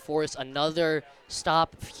try to force another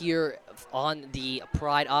stop here on the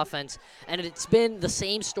Pride offense. And it's been the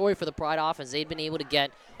same story for the Pride offense. They've been able to get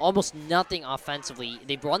almost nothing offensively.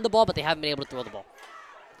 They've run the ball, but they haven't been able to throw the ball.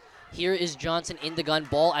 Here is Johnson in the gun,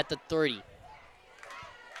 ball at the 30.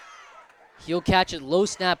 He'll catch it, low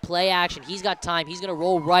snap, play action. He's got time. He's going to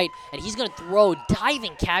roll right, and he's going to throw.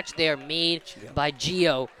 Diving catch there made by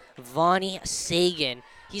Gio. Vonnie Sagan.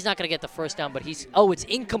 He's not going to get the first down, but it's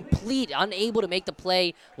incomplete. Unable to make the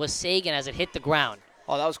play was Sagan as it hit the ground.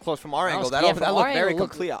 Oh, that was close from our angle. That looked very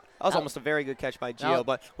complete. That was almost a very good catch by Gio,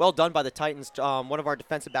 but well done by the Titans. One of our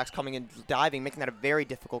defensive backs coming in, diving, making that a very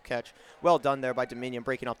difficult catch. Well done there by Dominion,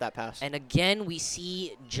 breaking up that pass. And again, we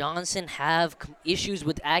see Johnson have issues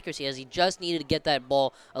with accuracy as he just needed to get that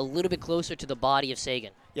ball a little bit closer to the body of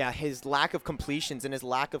Sagan. Yeah, his lack of completions and his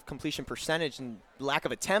lack of completion percentage and lack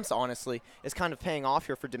of attempts, honestly, is kind of paying off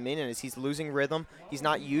here for Dominion as he's losing rhythm. He's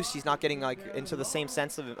not getting into the same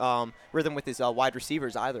sense of rhythm with his wide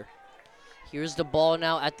receivers either. Here's the ball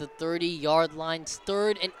now at the 30-yard line.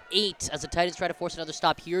 3rd and 8 as the Titans try to force another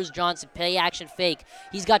stop. Here's Johnson, play action fake.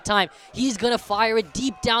 He's got time. He's going to fire it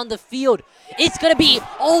deep down the field. It's going to be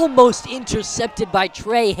almost intercepted by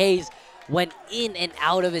Trey Hayes. Went in and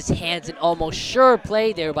out of his hands, an almost sure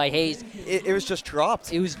play there by Hayes. It was just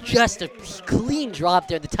dropped. It was just a clean drop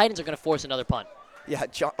there. The Titans are going to force another punt. Yeah,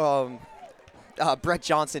 Brett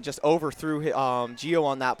Johnson just overthrew Gio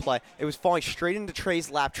on that play. It was falling straight into Trey's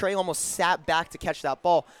lap. Trey almost sat back to catch that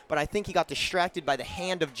ball, but I think he got distracted by the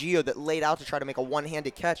hand of Gio that laid out to try to make a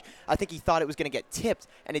one-handed catch. I think he thought it was going to get tipped,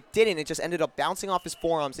 and it didn't. It just ended up bouncing off his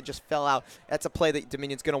forearms and just fell out. That's a play that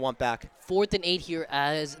Dominion's going to want back. 4th and 8 here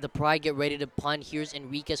as the Pride get ready to punt. Here's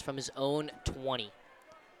Enriquez from his own 20.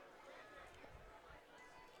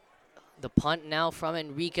 The punt now from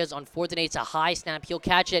Enriquez on 4th and 8. It's a high snap. He'll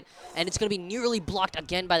catch it, and it's going to be nearly blocked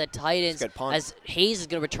again by the Titans as Hayes is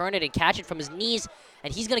going to return it and catch it from his knees,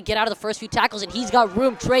 and he's going to get out of the first few tackles, and he's got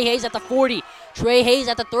room. Trey Hayes at the 40. Trey Hayes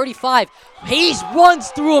at the 35. Hayes runs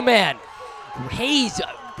through a man. Hayes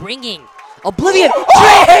bringing oblivion.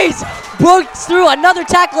 Trey Hayes breaks through another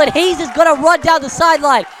tackle, and Hayes is going to run down the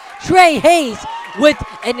sideline. Trey Hayes with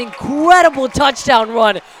an incredible touchdown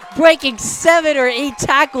run, breaking 7 or 8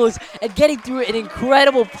 tackles and getting through an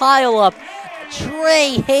incredible pile-up.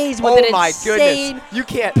 Trey Hayes with an insane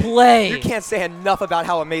play. You can't say enough about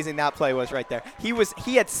how amazing that play was right there. He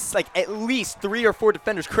had like at least 3 or 4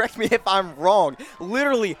 defenders, correct me if I'm wrong,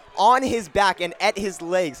 literally on his back and at his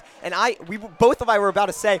legs. And both of us were about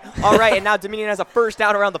to say, all right, and now Dominion has a first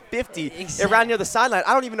down around the 50, around near the sideline.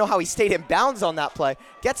 I don't even know how he stayed in bounds on that play.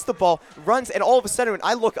 Gets the ball, runs, and all of a sudden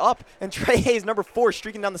I look up, and Trey Hayes, number 4,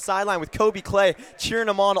 streaking down the sideline with Kobe Clay, cheering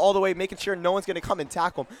him on all the way, making sure no one's going to come and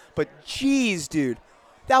tackle him. But geez, dude,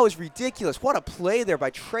 that was ridiculous. What a play there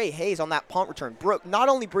by Trey Hayes on that punt return. Not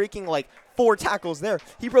only breaking like 4 tackles there.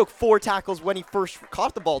 He broke 4 tackles when he first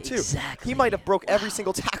caught the ball, too. Exactly. He might have broke every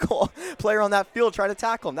single tackle player on that field trying to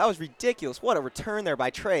tackle him. That was ridiculous. What a return there by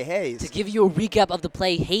Trey Hayes. To give you a recap of the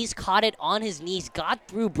play, Hayes caught it on his knees, got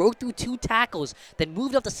through, broke through 2 tackles, then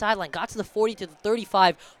moved up the sideline, got to the 40 to the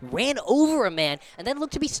 35, ran over a man, and then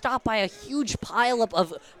looked to be stopped by a huge pileup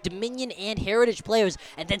of Dominion and Heritage players,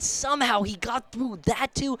 and then somehow he got through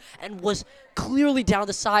that too and was clearly down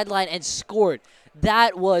the sideline and scored.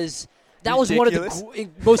 That was one of the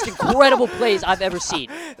most incredible plays I've ever seen.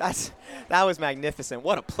 That was magnificent.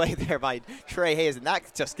 What a play there by Trey Hayes, and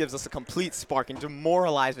that just gives us a complete spark and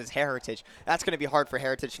demoralizes Heritage. That's going to be hard for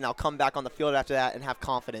Heritage to now come back on the field after that and have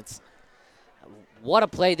confidence. What a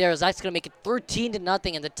play there. That's going to make it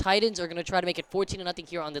 13-0, and the Titans are going to try to make it 14-0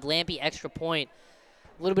 here on the Lampe extra point.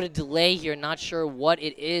 A little bit of delay here, not sure what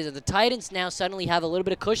it is. And the Titans now suddenly have a little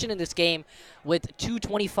bit of cushion in this game with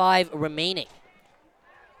 2:25 remaining.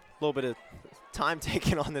 A little bit of time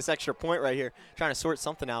taken on this extra point right here, trying to sort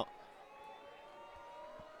something out.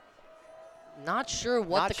 Not sure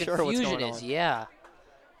what the sure what's confusion going is. on. Yeah.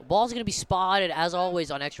 The ball's going to be spotted, as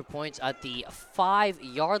always, on extra points at the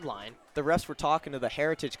 5-yard line. The refs were talking to the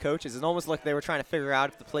Heritage coaches. It almost like they were trying to figure out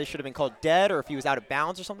if the play should have been called dead or if he was out of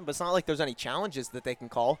bounds or something, but it's not like there's any challenges that they can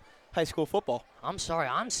call. High school football. I'm sorry.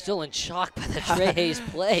 I'm still in shock by the Trey Hayes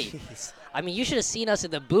play. Jeez. I mean, you should have seen us in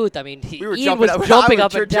the booth. I mean, We were Ian jumping was up, jumping I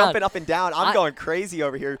up was and down. jumping up and down. I'm going crazy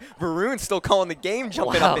over here. Varun's still calling the game,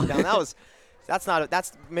 jumping Wow. up and down.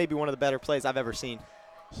 That's maybe one of the better plays I've ever seen.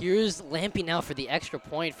 Here's Lampe now for the extra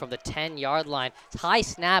point from the 10-yard line. It's high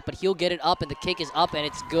snap, but he'll get it up, and the kick is up, and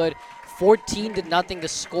it's good. 14-0 the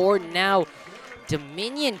score now.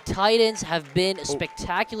 Dominion Titans have been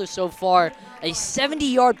spectacular so far. A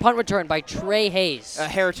 70-yard punt return by Trey Hayes. A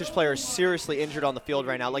Heritage player is seriously injured on the field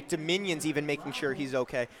right now. Like, Dominion's even making sure he's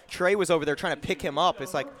okay. Trey was over there trying to pick him up.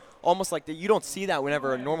 It's like almost like you don't see that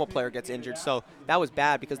whenever a normal player gets injured. So that was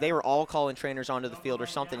bad because they were all calling trainers onto the field or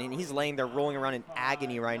something, and he's laying there rolling around in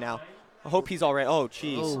agony right now. I hope he's all right. Oh,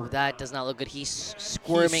 jeez. Oh, that does not look good. He's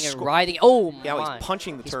squirming and writhing. Oh, my. Yeah, he's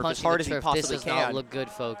punching the turf as hard as he possibly can. This does not look good,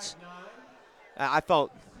 folks. I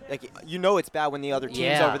felt like, it's bad when the other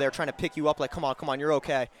team's over there trying to pick you up like, come on, you're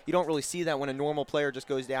okay. You don't really see that when a normal player just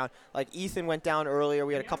goes down. Like Ethan went down earlier.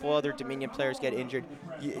 We had a couple other Dominion players get injured.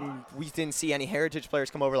 And we didn't see any Heritage players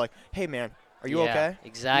come over like, hey, man, are you okay?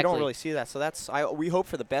 Exactly. You don't really see that. So we hope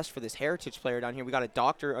for the best for this Heritage player down here. We got a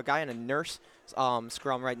doctor, a guy, and a nurse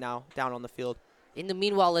scrum right now down on the field. In the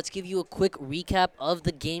meanwhile, let's give you a quick recap of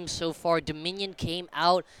the game so far. Dominion came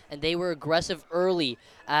out, and they were aggressive early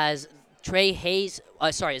as as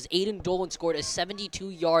Aiden Dolan scored a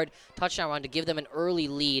 72-yard touchdown run to give them an early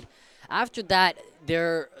lead. After that,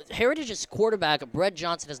 their Heritage's quarterback, Brett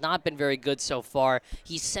Johnson, has not been very good so far.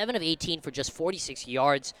 He's 7 of 18 for just 46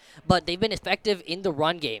 yards, but they've been effective in the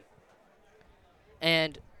run game.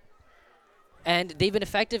 And they've been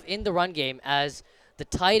effective in the run game as the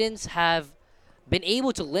Titans have been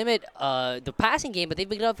able to limit the passing game, but they've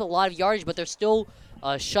picked up a lot of yardage, but they're still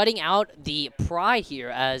shutting out the Pride here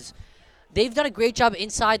as they've done a great job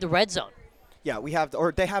inside the red zone. Yeah, they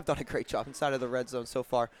have done a great job inside of the red zone so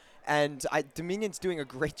far. And Dominion's doing a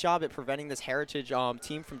great job at preventing this Heritage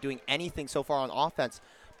team from doing anything so far on offense.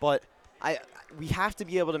 But we have to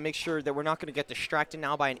be able to make sure that we're not going to get distracted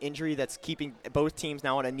now by an injury that's keeping both teams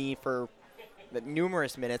now on a knee for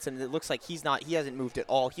numerous minutes. And it looks like he hasn't moved at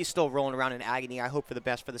all. He's still rolling around in agony. I hope for the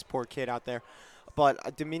best for this poor kid out there.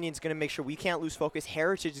 But Dominion's going to make sure we can't lose focus.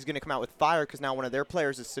 Heritage is going to come out with fire because now one of their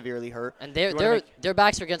players is severely hurt. And their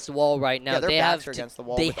backs are against the wall right now. Yeah, their backs are against the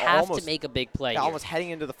wall. They have to make a big play. Yeah, almost heading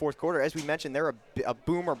into the fourth quarter. As we mentioned, they're a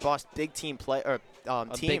boom or bust big team play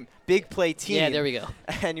big play team. Yeah, there we go.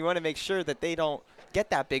 And you want to make sure that they don't get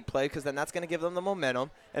that big play because then that's going to give them the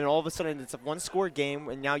momentum. And all of a sudden, it's a one-score game,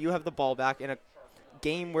 and now you have the ball back in a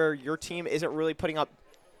game where your team isn't really putting up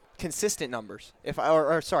consistent numbers,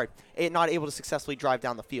 not able to successfully drive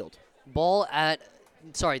down the field. The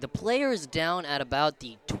player is down at about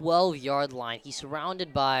the 12-yard line. He's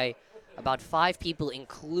surrounded by about 5 people,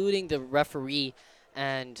 including the referee,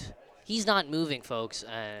 and he's not moving, folks.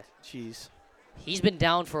 Jeez. He's been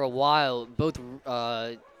down for a while. Both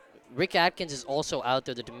Rick Atkins is also out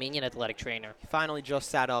there, the Dominion athletic trainer. He finally just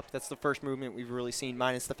sat up. That's the first movement we've really seen,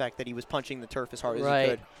 minus the fact that he was punching the turf as hard as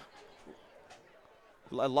he could.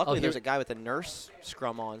 Luckily, there's a guy with a nurse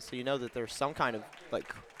scrum on, so you know that there's some kind of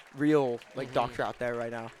real doctor out there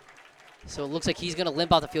right now. So it looks like he's going to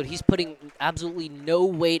limp out the field. He's putting absolutely no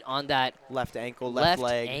weight on that left ankle, left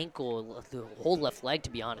leg. Ankle, the whole left leg, to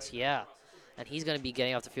be honest, yeah. and he's going to be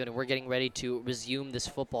getting off the field, and we're getting ready to resume this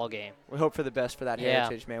football game. We hope for the best for that Yeah.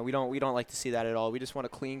 Heritage, man. We don't like to see that at all. We just want a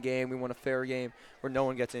clean game. We want a fair game where no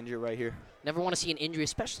one gets injured right here. Never want to see an injury,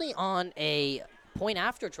 especially on a point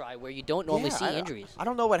after try where you don't normally see injuries. I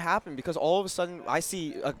don't know what happened because all of a sudden I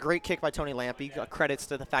see a great kick by Tony Lampe. Credits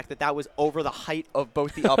to the fact that was over the height of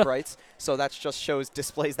both the uprights. So that just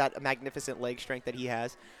displays that magnificent leg strength that he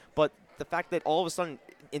has. But the fact that all of a sudden,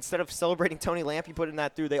 instead of celebrating Tony Lampe putting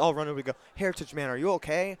that through, they all run over and go, Heritage, man, are you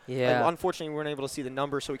okay? Yeah. Unfortunately, we weren't able to see the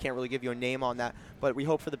numbers, so we can't really give you a name on that. But we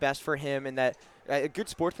hope for the best for him and that good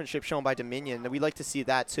sportsmanship shown by Dominion. We'd like to see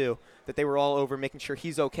that, too, that they were all over making sure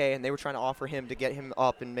he's okay, and they were trying to offer him to get him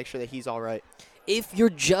up and make sure that he's all right. If you're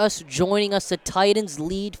just joining us, the Titans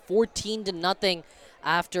lead 14-0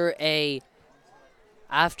 after a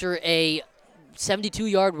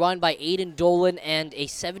 72-yard run by Aiden Dolan and a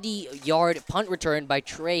 70-yard punt return by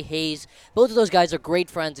Trey Hayes. Both of those guys are great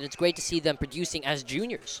friends, and it's great to see them producing as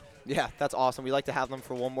juniors. Yeah, that's awesome. We like to have them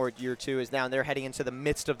for one more year, too, as now they're heading into the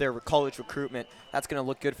midst of their college recruitment. That's going to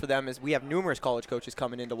look good for them as we have numerous college coaches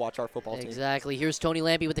coming in to watch our football team. Exactly. Here's Tony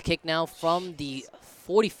Lampe with the kick now from the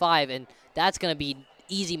 45, and that's going to be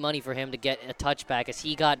easy money for him to get a touchback as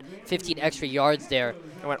he got 15 extra yards there.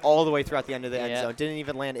 It went all the way throughout the end of the end zone. Didn't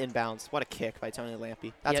even land inbounds. What a kick by Tony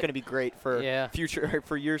Lampe. That's going to be great for future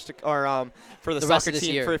for years to or for the soccer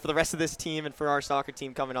team for the rest of this team and for our soccer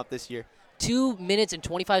team coming up this year. 2 minutes and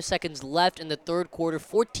 25 seconds left in the third quarter.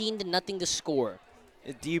 14-0 to score.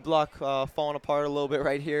 D block falling apart a little bit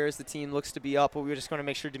right here as the team looks to be up, but we're just going to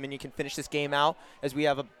make sure Dominion can finish this game out as we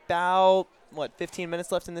have about 15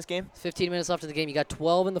 minutes left in this game? 15 minutes left in the game. You got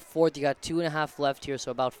 12 in the fourth. You got 2.5 left here, so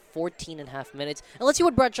about 14.5 minutes. And let's see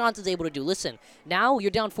what Brett Johnson's able to do. Listen, now you're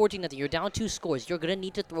down 14-0. You're down 2 scores. You're going to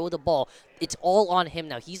need to throw the ball. It's all on him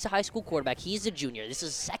now. He's a high school quarterback. He's a junior. This is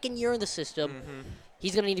his second year in the system.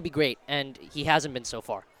 He's going to need to be great, and he hasn't been so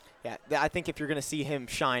far. Yeah, I think if you're going to see him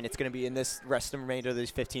shine, it's going to be in this rest of the remainder of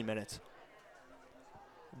these 15 minutes.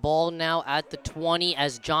 Ball now at the 20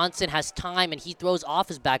 as Johnson has time, and he throws off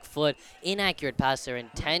his back foot. Inaccurate pass there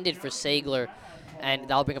intended for Sagler, and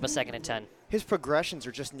that'll bring up a 2nd and 10. His progressions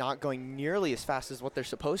are just not going nearly as fast as what they're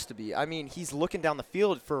supposed to be. I mean, he's looking down the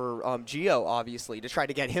field for Gio, obviously, to try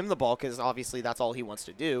to get him the ball because obviously that's all he wants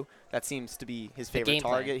to do. That seems to be his favorite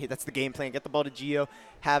target. That's the game plan. Get the ball to Gio.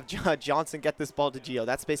 Have Johnson get this ball to Gio.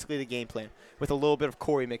 That's basically the game plan with a little bit of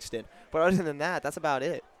Corey mixed in. But other than that, that's about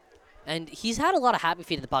it. And he's had a lot of happy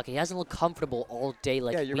feet in the pocket. He hasn't looked comfortable all day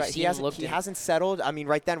like you're we've right. seen him look. He hasn't settled. I mean,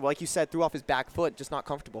 right then, like you said, threw off his back foot, just not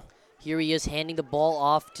comfortable. Here he is handing the ball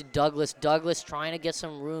off to Douglas. Douglas trying to get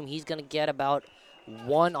some room. He's going to get about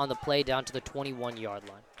 1 on the play down to the 21-yard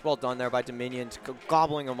line. Well done there by Dominion,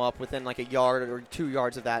 gobbling them up within like a yard or 2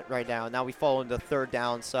 yards of that right now. Now we fall into 3rd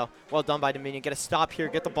down, so well done by Dominion. Get a stop here,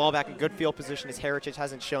 get the ball back in good field position as Heritage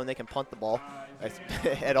hasn't shown they can punt the ball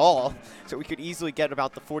at all. So we could easily get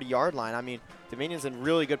about the 40-yard line. I mean, Dominion's in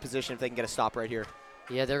really good position if they can get a stop right here.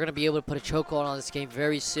 Yeah, they're going to be able to put a chokehold on this game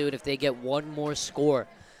very soon if they get 1 more score.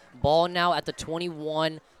 Ball now at the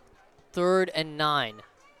 21, 3rd and 9.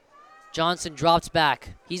 Johnson drops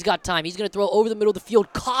back. He's got time. He's going to throw over the middle of the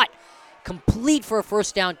field. Caught. Complete for a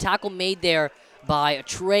 1st down. Tackle made there by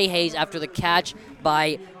Trey Hayes after the catch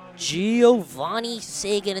by Giovanni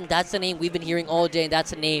Sagan. And that's the name we've been hearing all day. And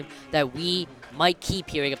that's a name that we might keep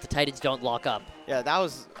hearing if the Titans don't lock up. Yeah, that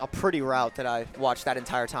was a pretty route that I watched that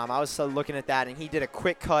entire time. I was looking at that, and he did a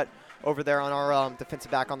quick cut over there on our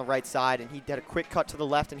defensive back on the right side, and he did a quick cut to the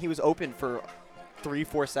left, and he was open for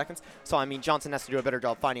 3-4 seconds. So, I mean, Johnson has to do a better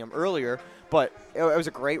job finding him earlier, but it was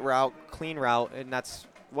a great route, clean route, and that's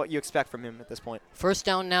what you expect from him at this point. 1st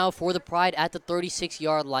down now for the Pride at the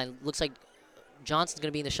 36-yard line. Looks like Johnson's going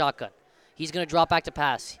to be in the shotgun. He's going to drop back to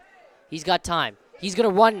pass. He's got time. He's going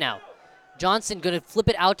to run now. Johnson going to flip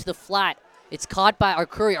it out to the flat. It's caught by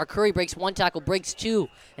Arcuri. Arcuri breaks 1 tackle, breaks 2,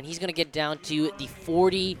 and he's going to get down to the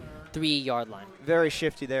 43-yard line. Very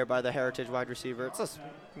shifty there by the Heritage wide receiver. It's a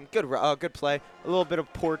good play. A little bit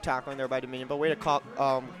of poor tackling there by Dominion, but way to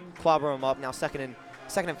clobber him up. Now 2nd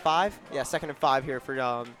and 5. Yeah, 2nd and 5 here for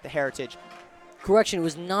the Heritage. Correction, it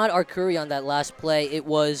was not Arcuri on that last play. It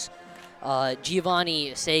was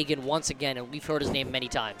Giovanni Sagan once again, and we've heard his name many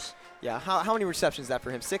times. Yeah, how many receptions is that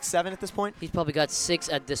for him? 6, 7 at this point? He's probably got 6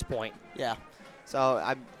 at this point. Yeah,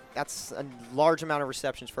 so that's a large amount of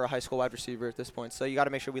receptions for a high school wide receiver at this point. So you got to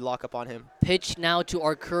make sure we lock up on him. Pitch now to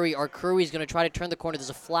Arcuri. Arcuri is going to try to turn the corner. There's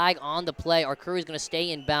a flag on the play. Arcuri is going to stay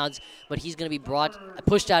in bounds, but he's going to be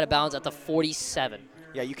pushed out of bounds at the 47.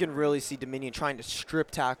 Yeah, you can really see Dominion trying to strip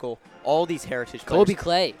tackle all these Heritage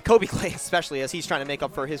players. Kobe Clay, especially, as he's trying to make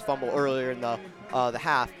up for his fumble earlier in the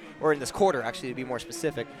half. or in this quarter, actually, to be more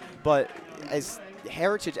specific. But as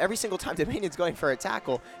Heritage, every single time Dominion's going for a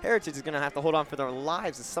tackle, Heritage is going to have to hold on for their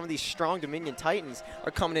lives as some of these strong Dominion Titans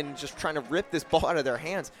are coming in and just trying to rip this ball out of their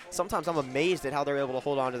hands. Sometimes I'm amazed at how they're able to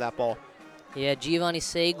hold on to that ball. Yeah, Giovanni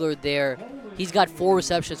Sagler there. He's got 4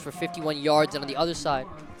 receptions for 51 yards, and on the other side,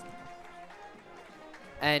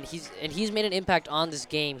 and he's made an impact on this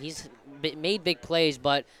game. He's made big plays,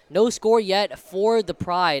 but no score yet for the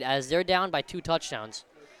Pride as they're down by 2 touchdowns.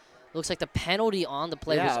 Looks like the penalty on the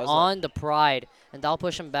play was on the Pride, and that'll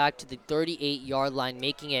push them back to the 38-yard line,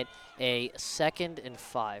 making it a 2nd and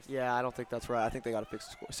 5. Yeah, I don't think that's right. I think they got to fix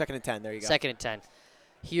the score. 2nd and 10, there you go. 2nd and 10.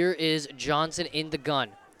 Here is Johnson in the gun.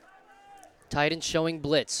 Titans showing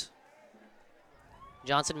blitz.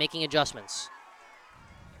 Johnson making adjustments.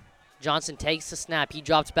 Johnson takes the snap. He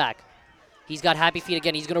drops back. He's got happy feet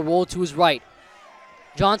again. He's going to roll to his right.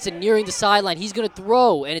 Johnson nearing the sideline. He's going to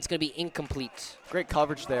throw, and it's going to be incomplete. Great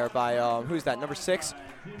coverage there by, who's that, number 6?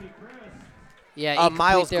 Yeah, incomplete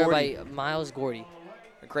Miles there Gordy. by Miles Gordy.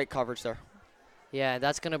 Great coverage there. Yeah,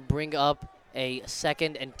 that's going to bring up a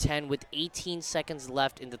 2nd and 10 with 18 seconds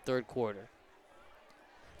left in the 3rd quarter.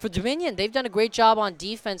 For Dominion, they've done a great job on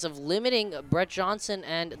defense of limiting Brett Johnson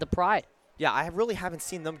and the Pride. Yeah, I really haven't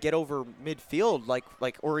seen them get over midfield,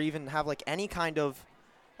 or even have any kind of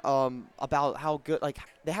about how good.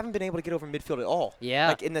 They haven't been able to get over midfield at all.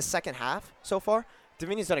 Yeah. In the second half so far,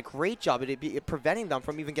 Dominion's done a great job at preventing them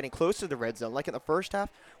from even getting close to the red zone. Like in the first half,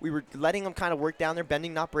 we were letting them kind of work down there,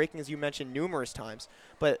 bending, not breaking, as you mentioned numerous times.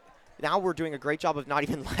 But now we're doing a great job of not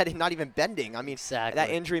even bending. I mean, exactly. That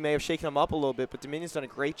injury may have shaken them up a little bit, but Dominion's done a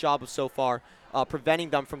great job of so far preventing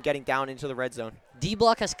them from getting down into the red zone.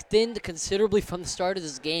 D-block has thinned considerably from the start of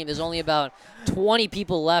this game. There's only about 20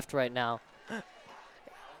 people left right now.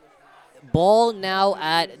 Ball now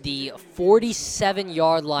at the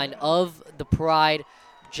 47-yard line of the Pride.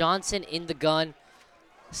 Johnson in the gun.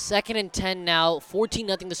 2nd and 10 now.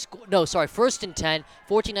 14-0 to score. No, sorry. 1st and 10.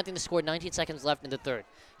 14-0 to score. 19 seconds left in the 3rd.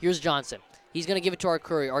 Here's Johnson. He's going to give it to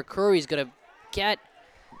Arcuri. Arcuri's going to get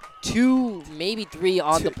 2, maybe 3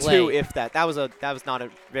 on the play. 2, if that. That was not a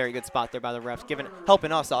very good spot there by the refs,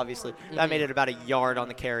 helping us, obviously. That made it about a yard on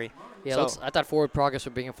the carry. Yeah, I thought forward progress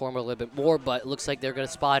would bring him forward a little bit more, but it looks like they're going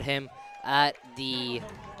to spot him at the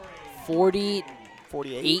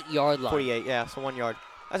 48-yard line. 48, yeah, so 1 yard.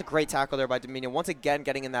 That's a great tackle there by Dominion. Once again,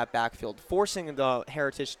 getting in that backfield, forcing the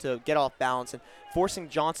Heritage to get off balance and forcing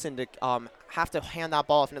Johnson to have to hand that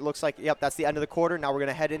ball off. And it looks like, yep, that's the end of the quarter. Now we're going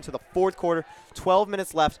to head into the 4th quarter. 12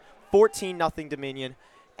 minutes left, 14-0 Dominion.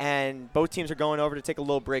 And both teams are going over to take a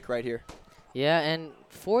little break right here. Yeah, and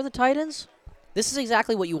for the Titans, this is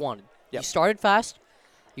exactly what you wanted. Yep. You started fast,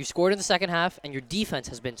 you scored in the second half, and your defense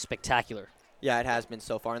has been spectacular. Yeah, it has been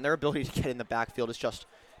so far. And their ability to get in the backfield has just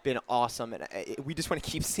been awesome, and we just want to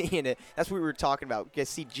keep seeing it. That's what we were talking about. You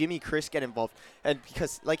see Jimmy Chris get involved, and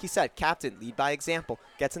because, like you said, captain, lead by example,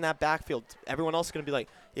 gets in that backfield. Everyone else is going to be like,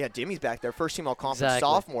 yeah, Jimmy's back there, first team all-conference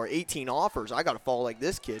sophomore, 18 offers. I got to fall like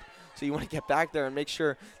this kid. So you want to get back there and make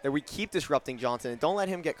sure that we keep disrupting Johnson and don't let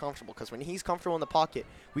him get comfortable, because when he's comfortable in the pocket,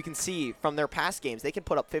 we can see from their past games, they can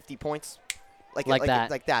put up 50 points like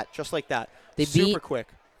that, just like that. Super quick.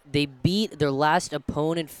 They beat their last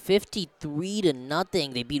opponent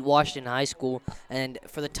 53-0. They beat Washington High School. And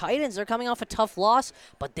for the Titans, they're coming off a tough loss,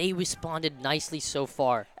 but they responded nicely so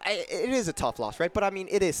far. It is a tough loss, right? But, I mean,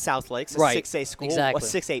 it is South Lakes, a 6A school, exactly. A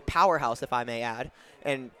 6A powerhouse, if I may add.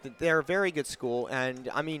 And they're a very good school. And,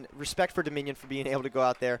 I mean, respect for Dominion for being able to go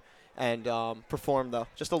out there and perform, though,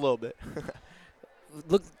 just a little bit.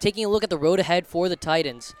 Taking a look at the road ahead for the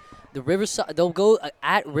Titans. They'll go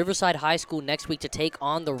at Riverside High School next week to take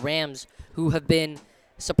on the Rams, who have been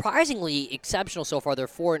surprisingly exceptional so far. They're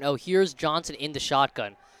 4-0. Here's Johnson in the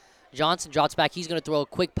shotgun. Johnson drops back. He's going to throw a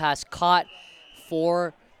quick pass. Caught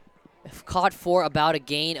for about a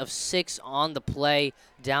gain of 6 on the play,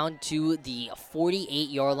 down to the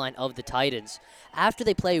 48-yard line of the Titans. After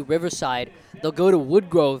they play Riverside, they'll go to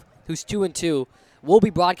Woodgrove, who's 2-2. We'll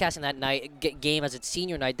be broadcasting that game as it's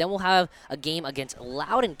senior night. Then we'll have a game against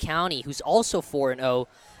Loudoun County, who's also 4-0,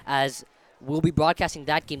 as we'll be broadcasting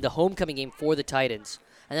that game, the homecoming game for the Titans.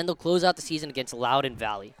 And then they'll close out the season against Loudoun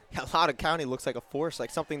Valley. Yeah, Loudoun County looks like a force,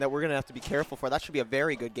 like something that we're going to have to be careful for. That should be a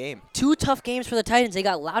very good game. 2 tough games for the Titans. They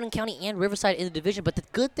got Loudoun County and Riverside in the division. But the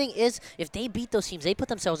good thing is, if they beat those teams, they put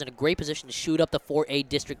themselves in a great position to shoot up the 4A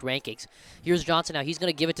district rankings. Here's Johnson now. He's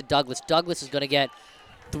going to give it to Douglas. Douglas is going to get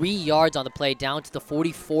 3 yards on the play, down to the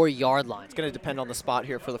 44-yard line. It's going to depend on the spot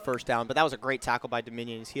here for the first down, but that was a great tackle by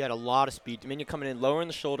Dominion. He had a lot of speed. Dominion coming in, lowering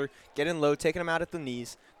the shoulder, getting low, taking him out at the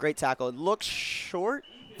knees. Great tackle. It looks short,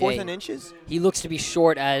 4th and inches. He looks to be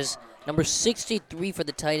short as Number 63 for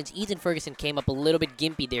the Titans, Ethan Ferguson came up a little bit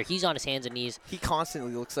gimpy there. He's on his hands and knees. He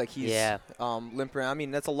constantly looks like he's Yeah. limping. I mean,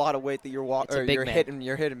 that's a lot of weight that It's a big you're man. hitting.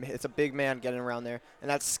 You're hitting. It's a big man getting around there, and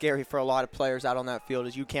that's scary for a lot of players out on that field.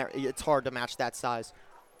 Is you can't. It's hard to match that size.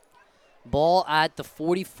 Ball at the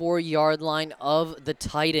 44-yard line of the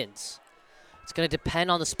Titans. It's going to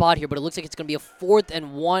depend on the spot here, but it looks like it's going to be a 4th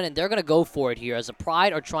and 1, and they're going to go for it here as the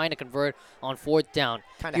Pride are trying to convert on 4th down.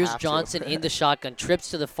 Kinda Here's have to. Johnson in the shotgun,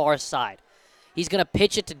 trips to the far side. He's going to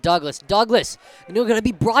pitch it to Douglas. Douglas, going to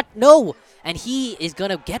be brought, no! And he is going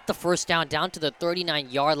to get the first down to the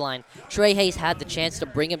 39-yard line. Trey Hayes had the chance to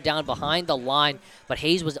bring him down behind the line, but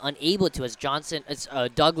Hayes was unable to as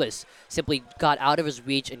Douglas simply got out of his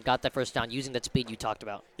reach and got that first down using that speed you talked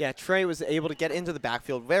about. Yeah, Trey was able to get into the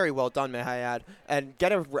backfield. Very well done, may I add, and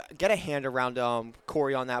get a hand around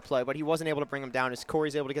Corey on that play, but he wasn't able to bring him down as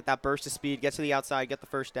Corey's able to get that burst of speed, get to the outside, get the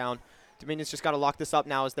first down. Dominion's just got to lock this up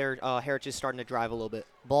now as their Heritage is starting to drive a little bit.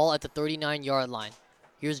 Ball at the 39-yard line.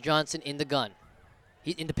 Here's Johnson in the gun.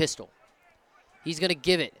 He's in the pistol. He's going to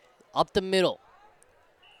give it up the middle.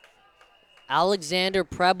 Alexander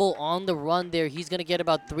Preble on the run there. He's going to get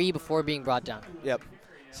about 3 before being brought down. Yep.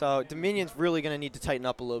 So Dominion's really going to need to tighten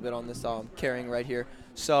up a little bit on this carrying right here.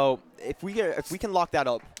 So if we can lock that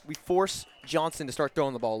up, we force Johnson to start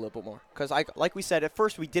throwing the ball a little bit more. Because like we said, at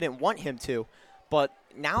first we didn't want him to. But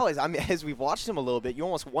now, as we've watched him a little bit, you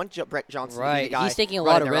almost want Brett Johnson to be the guy. He's taking a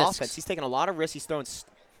lot of running their risks. offense. He's taking a lot of risks. He's throwing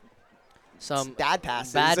some bad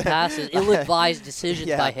passes. Bad passes, ill-advised decisions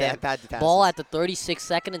yeah, by him. Bad passes. Ball at the 36,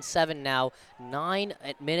 2nd and 7 now. 9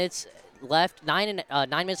 minutes left. 9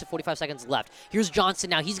 minutes and 45 seconds left. Here's Johnson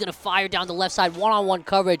now. He's going to fire down the left side, one-on-one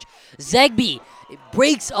coverage. Zegby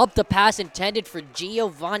breaks up the pass intended for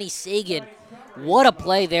Giovanni Sagan. What a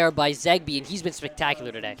play there by Zegby, and he's been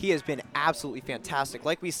spectacular today. He has been absolutely fantastic.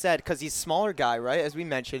 Like we said, because he's a smaller guy, right, as we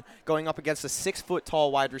mentioned, going up against a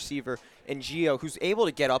 6-foot-tall wide receiver in Gio, who's able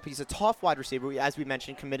to get up. He's a tough wide receiver, as we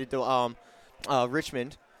mentioned, committed to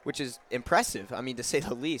Richmond, which is impressive, I mean, to say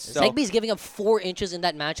the least. So Zegby's giving up 4 inches in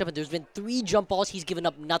that matchup, and there's been 3 jump balls. He's given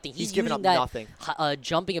up nothing. He's given up that nothing.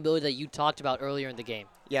 Jumping ability that you talked about earlier in the game.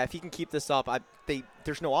 Yeah, if he can keep this up,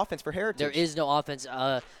 there's no offense for Heritage. There is no offense.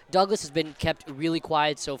 Douglas has been kept really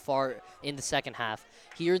quiet so far in the second half.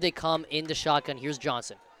 Here they come in the shotgun. Here's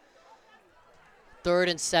Johnson.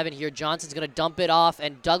 3rd and 7 here. Johnson's going to dump it off,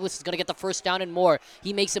 and Douglas is going to get the first down and more.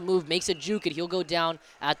 He makes a move, makes a juke, and he'll go down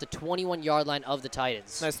at the 21-yard line of the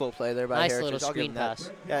Titans. Nice little play there by Nice Heritage. little I'll give screen him that.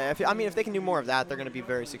 pass. Yeah, if they can do more of that, they're going to be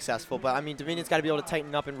very successful. But, I mean, Dominion's got to be able to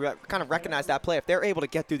tighten up and kind of recognize that play. If they're able to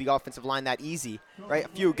get through the offensive line that easy, right, a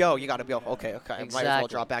few go, you got to be okay, Exactly. might as well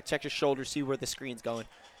drop back. Check your shoulder, see where the screen's going.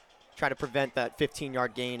 Try to prevent that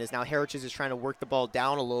 15-yard gain as now Heritage is trying to work the ball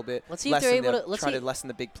down a little bit. Let's see if they're able to try to lessen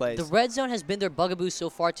the big plays. The red zone has been their bugaboo so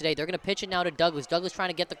far today. They're going to pitch it now to Douglas. Douglas trying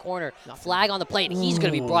to get the corner. Flag on the play, and he's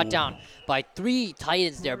going to be brought down by 3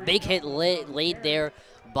 Titans there. Big hit laid there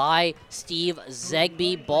by Steve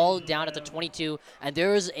Zegby. Ball down at the 22, and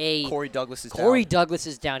there's a Corey Douglas is Corey down. Douglas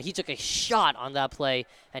is down. He took a shot on that play,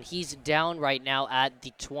 and he's down right now at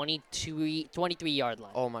the 23-yard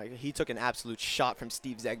line. Oh my! He took an absolute shot from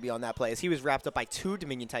Steve Zegby on that play as he was wrapped up by 2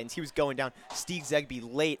 Dominion Titans. He was going down. Steve Zegby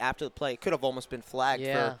late after the play could have almost been flagged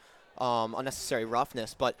for unnecessary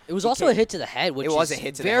roughness, but it was also a hit to the head, which was is a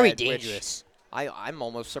hit to very the head, which dangerous. I'm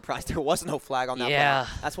almost surprised there was no flag on that Yeah.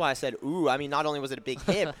 play. That's why I said, ooh. I mean, not only was it a big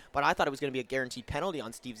hit, but I thought it was going to be a guaranteed penalty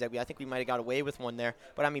on Steve Zegby. I think we might have got away with one there.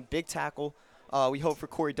 But, I mean, big tackle. We hope for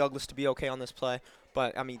Corey Douglas to be okay on this play.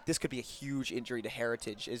 But, I mean, this could be a huge injury to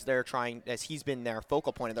Heritage as they're trying, as he's been their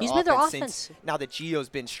focal point of their He's offense. been their Since offense. now that Gio's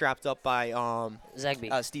been strapped up by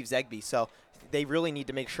Zegby. Steve Zegby. So they really need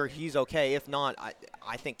to make sure he's okay. If not,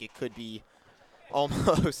 I think it could be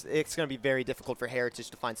almost, it's going to be very difficult for Heritage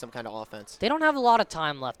to find some kind of offense. They don't have a lot of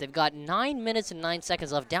time left. They've got 9 minutes and 9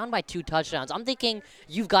 seconds left, down by 2 touchdowns. I'm thinking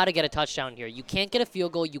you've got to get a touchdown here. You can't get a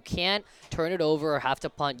field goal. You can't turn it over or have to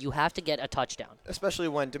punt. You have to get a touchdown. Especially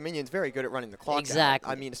when Dominion's very good at running the clock Exactly.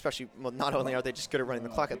 out. I mean, especially, well, not only are they just good at running the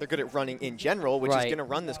clock out, they're good at running in general, which is Right. going to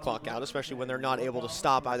run this clock out, especially when they're not able to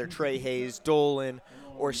stop either Trey Hayes, Dolan,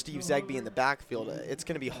 or Steve Zegby in the backfield. It's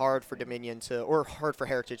going to be hard for Dominion to, or hard for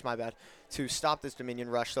Heritage, my bad, to stop this Dominion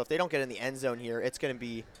rush. So if they don't get in the end zone here, it's going to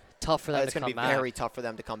be Tough for them it's to going to come be back. very tough for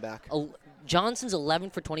them to come back. Johnson's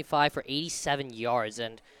 11 for 25 for 87 yards,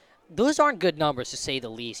 and those aren't good numbers to say the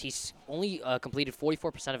least. He's only completed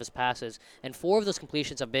 44% of his passes, and 4 of those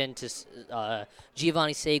completions have been to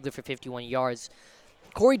Giovanni Sagler for 51 yards.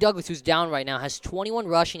 Corey Douglas, who's down right now, has 21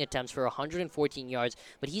 rushing attempts for 114 yards,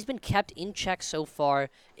 but he's been kept in check so far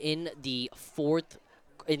in the fourth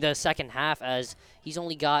in the second half, as he's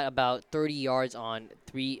only got about 30 yards on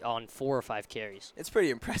 4 or 5 carries. It's pretty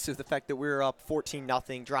impressive, the fact that we're up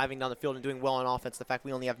 14-0, driving down the field and doing well on offense, the fact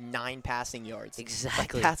we only have 9 passing yards.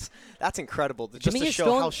 Exactly. Like, that's incredible, just to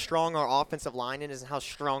show how strong our offensive line is and how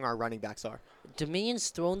strong our running backs are. Dominion's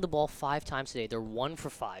thrown the ball 5 times today. They're 1 for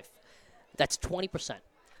 5. That's 20%.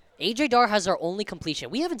 A.J. Dar has our only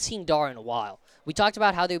completion. We haven't seen Dar in a while. We talked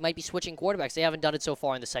about how they might be switching quarterbacks. They haven't done it so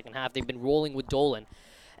far in the second half. They've been rolling with Dolan.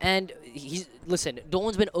 And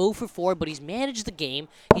Dolan's been 0 for 4, but he's managed the game.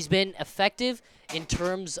 He's been effective in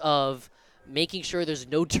terms of making sure there's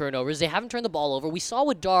no turnovers. They haven't turned the ball over. We saw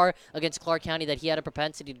with Dar against Clark County that he had a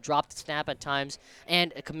propensity to drop the snap at times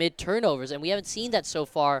and commit turnovers, and we haven't seen that so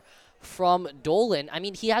far from Dolan. I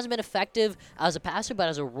mean, he hasn't been effective as a passer, but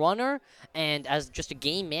as a runner and as just a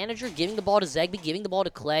game manager, giving the ball to Zegby, giving the ball to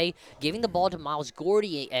Clay, giving the ball to Miles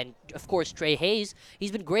Gordy, and, of course, Trey Hayes,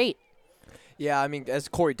 he's been great. Yeah, I mean, as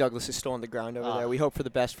Corey Douglas is still on the ground over there, we hope for the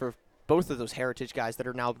best for both of those Heritage guys that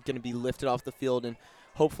are now going to be lifted off the field, and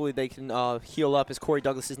hopefully they can heal up, as Corey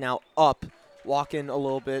Douglas is now up, walking a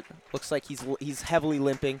little bit. Looks like he's heavily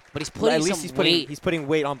limping, but he's putting He's putting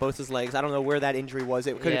weight on both his legs. I don't know where that injury was.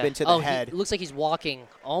 It could have been to the head. It looks like he's walking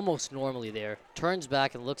almost normally there. Turns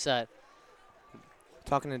back and looks at.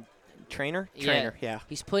 Talking to trainer, yeah.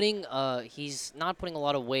 He's not putting a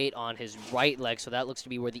lot of weight on his right leg, so that looks to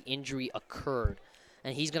be where the injury occurred,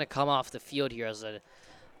 and he's gonna come off the field here as a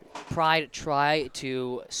Pride try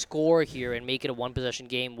to score here and make it a 1-possession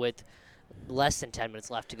game with less than 10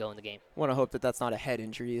 minutes left to go in the game. Want to hope that that's not a head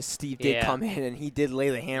injury. Steve did come in and he did lay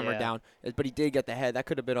the hammer down, but he did get the head. That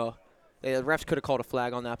could have been the refs could have called a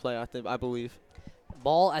flag on that play, I believe.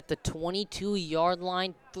 Ball at the 22-yard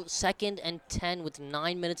line, 2nd and 10 with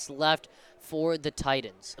 9 minutes left for the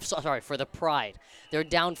Titans. Sorry, for the Pride. They're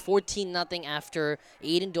down 14-0 after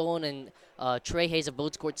Aiden Dolan and Trey Hayes have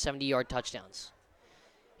both scored 70-yard touchdowns.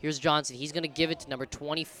 Here's Johnson. He's going to give it to number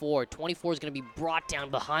 24. 24 is going to be brought down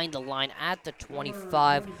behind the line at the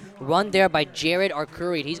 25. Run there by Jared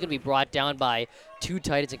Arcuri. He's going to be brought down by 2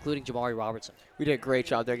 Titans, including Jamari Robertson. We did a great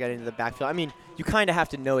job there getting into the backfield. I mean, you kind of have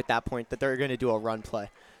to know at that point that they're going to do a run play.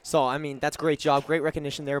 So, I mean, that's a great job. Great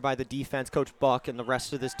recognition there by the defense, Coach Buck, and the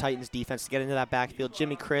rest of this Titans defense to get into that backfield.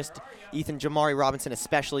 Jimmy Christ, Jamari Robinson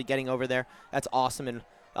especially getting over there. That's awesome, and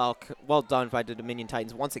well done by the Dominion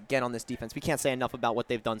Titans once again on this defense. We can't say enough about what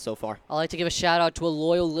they've done so far. I'd like to give a shout-out to a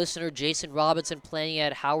loyal listener, Jason Robinson, playing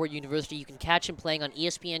at Howard University. You can catch him playing on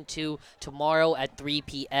ESPN2 tomorrow at 3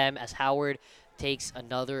 p.m. as Howard takes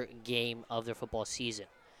another game of their football season.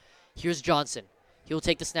 Here's Johnson. He'll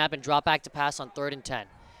take the snap and drop back to pass on 3rd and 10.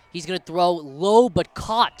 He's going to throw low but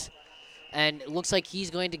caught. And it looks like he's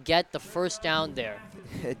going to get the first down there.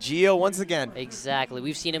 Gio once again. Exactly.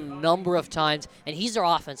 We've seen him a number of times, and he's their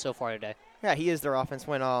offense so far today. Yeah, he is their offense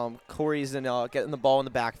when Corey's getting the ball in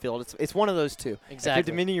the backfield. It's one of those two. Exactly. If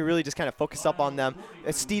you're Dominion, you really just kind of focus up on them.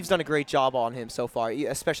 Steve's done a great job on him so far,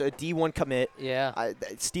 especially a D1 commit. Yeah.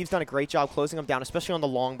 Steve's done a great job closing him down, especially on the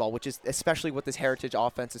long ball, which is especially what this Heritage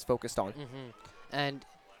offense is focused on. And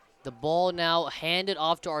the ball now handed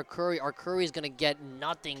off to Arcuri. Arcuri is going to get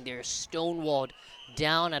nothing. They're stonewalled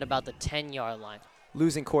down at about the 10-yard line.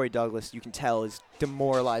 Losing Corey Douglas, you can tell, has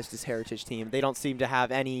demoralized this Heritage team. They don't seem to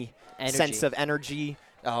have any sense of energy.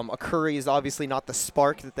 Arcuri is obviously not the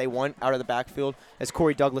spark that they want out of the backfield, as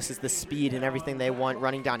Corey Douglas is the speed and everything they want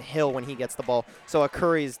running downhill when he gets the ball. So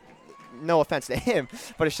Arcuri is, no offense to him,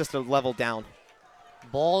 but it's just a level down.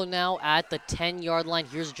 Ball now at the 10-yard line.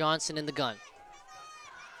 Here's Johnson in the gun.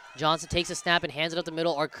 Johnson takes a snap and hands it up the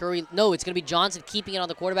middle. Arcuri, no, it's going to be Johnson keeping it on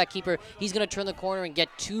the quarterback keeper. He's going to turn the corner and get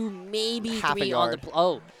 2, maybe 3 on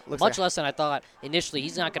the much less than I thought initially.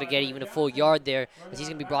 He's not going to get even a full yard there, as he's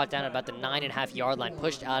going to be brought down at about the 9.5-yard line,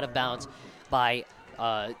 pushed out of bounds by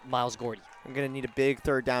Miles Gordy. I'm going to need a big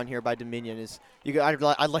 3rd down here by Dominion.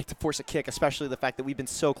 I'd like to force a kick, especially the fact that we've been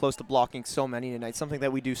so close to blocking so many tonight, something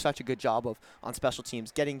that we do such a good job of on special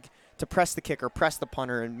teams, getting to press the kicker, press the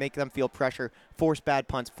punter, and make them feel pressure, force bad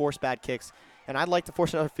punts, force bad kicks. And I'd like to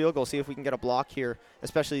force another field goal, see if we can get a block here,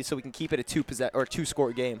 especially so we can keep it a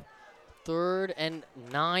 2-score game. 3rd and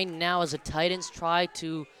 9 now as the Titans try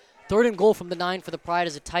to 3rd and goal from the 9 for the Pride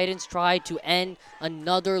as the Titans try to end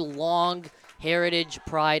another long Heritage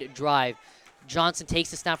Pride drive. Johnson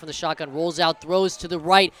takes the snap from the shotgun, rolls out, throws to the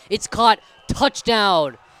right. It's caught.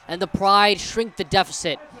 Touchdown. And the Pride shrink the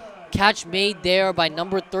deficit. Catch made there by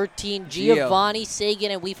number 13, Giovanni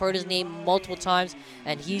Sagan, and we've heard his name multiple times,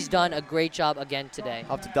 and he's done a great job again today.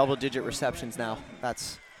 Up to double-digit receptions now.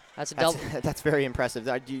 That's a double. That's very impressive.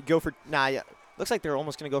 You go for looks like they're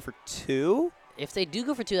almost going to go for 2. If they do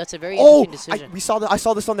go for 2, that's a very Oh, interesting decision. I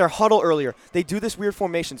saw this on their huddle earlier. They do this weird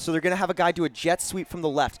formation, so they're going to have a guy do a jet sweep from the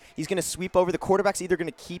left. He's going to sweep over. The quarterback's either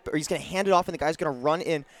going to keep or he's going to hand it off, and the guy's going to run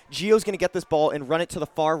in. Gio's going to get this ball and run it to the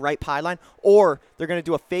far right pylon, or they're going to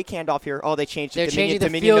do a fake handoff here. Oh, they changed it. They're changing the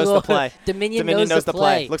Dominion field knows the goal. play. Dominion knows the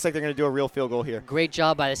play. Looks like they're going to do a real field goal here. Great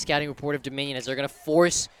job by the scouting report of Dominion as they're going to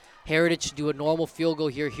force Heritage to do a normal field goal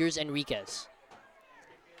here. Here's Enriquez.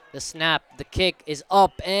 The snap, the kick is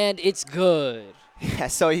up, and it's good. Yeah,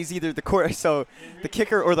 so he's either so the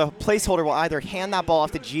kicker or the placeholder will either hand that ball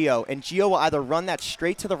off to Gio, and Gio will either run that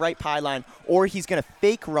straight to the right pylon, or he's going to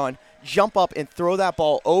fake run, jump up, and throw that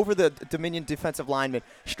ball over the Dominion defensive lineman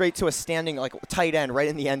straight to a standing tight end right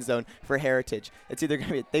in the end zone for Heritage. It's either going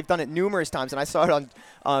to be they've done it numerous times, and I saw it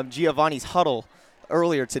on Giovanni's huddle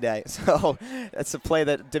earlier today. So that's a play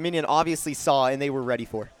that Dominion obviously saw and they were ready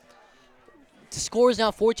for. The score is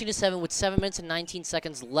now 14-7 with 7 minutes and 19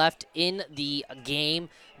 seconds left in the game.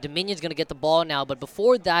 Dominion's going to get the ball now, but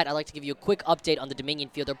before that, I'd like to give you a quick update on the Dominion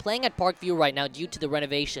field. They're playing at Parkview right now due to the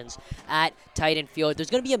renovations at Titan Field. There's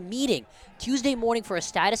going to be a meeting Tuesday morning for a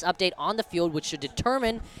status update on the field, which should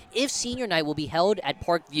determine if senior night will be held at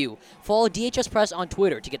Parkview. Follow DHS Press on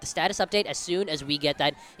Twitter to get the status update as soon as we get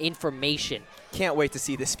that information. Can't wait to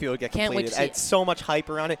see this field get Can't wait completed. to see It's so much hype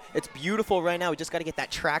around it. It's beautiful right now. We just got to get that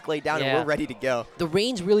track laid down, and we're ready to go. The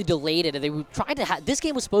rains really delayed it, and they were trying to this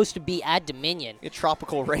game was supposed to be at Dominion.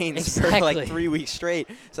 Tropical rains Exactly. for like 3 weeks straight,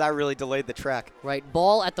 so that really delayed the track. Right,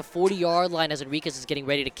 ball at the 40-yard line as Enriquez is getting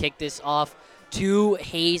ready to kick this off. To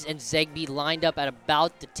Hayes and Zegbe lined up at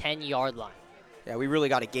about the 10-yard line. Yeah, we really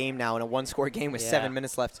got a game now in a one-score game with 7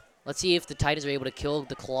 minutes left. Let's see if the Titans are able to kill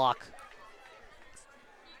the clock.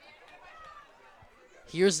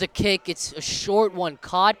 Here's the kick. It's a short one,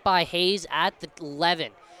 caught by Hayes at the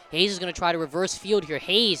 11. Hayes is going to try to reverse field here.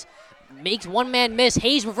 Hayes makes one man miss.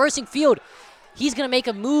 Hayes reversing field. He's going to make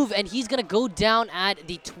a move, and he's going to go down at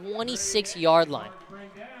the 26-yard line.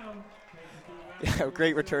 Yeah,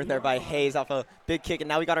 great return there by Hayes off a big kick, and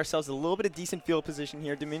now we got ourselves a little bit of decent field position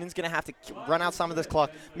here. Dominion's going to have to run out some of this clock,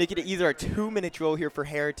 make it either a 2-minute drill here for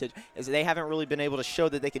Heritage, as they haven't really been able to show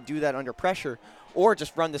that they can do that under pressure, or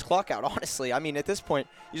just run this clock out, honestly. I mean, at this point,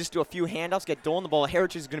 you just do a few handoffs, get Dolan the ball.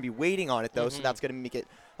 Heritage is going to be waiting on it, though, so that's going to make it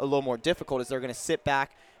a little more difficult as they're going to sit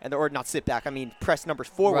back, or not sit back, I mean press numbers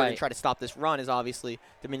forward and try to stop this run is obviously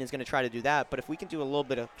Dominion's going to try to do that. But if we can do a little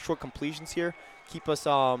bit of short completions here, keep us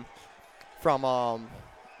from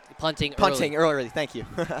punting early. Thank you.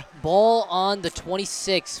 Ball on the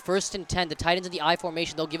 26, 1st and 10. The Titans in the I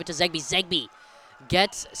formation. They'll give it to Zegbe. Zegbe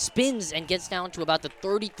spins and gets down to about the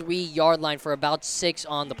 33-yard line for about 6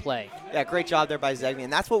 on the play. Yeah, great job there by Zegbe,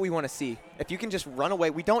 and that's what we want to see. If you can just run away,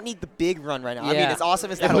 we don't need the big run right now. I mean, as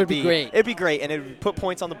awesome as that would be, great. It'd be great, and it would put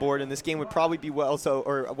points on the board, and this game would probably be well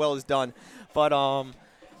as done. But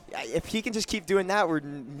if he can just keep doing that, we're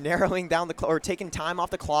narrowing down the clock or taking time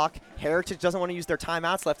off the clock. Heritage doesn't want to use their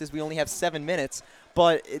timeouts left as we only have 7 minutes,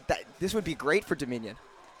 but this would be great for Dominion.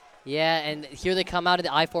 Yeah, and here they come out of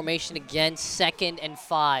the I formation again, 2nd and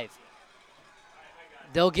 5.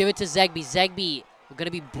 They'll give it to Zegbe. Zegbe going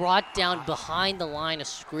to be brought down behind the line of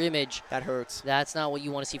scrimmage. That hurts. That's not what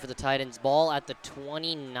you want to see for the Titans. Ball at the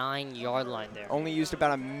 29-yard line there. Only used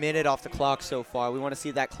about a minute off the clock so far. We want to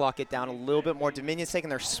see that clock get down a little bit more. Dominion's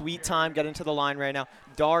taking their sweet time, getting to the line right now.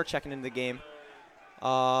 Dar checking into the game.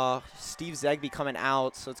 Steve Zegbe coming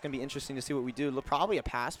out, so it's going to be interesting to see what we do. Probably a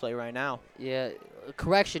pass play right now. Yeah,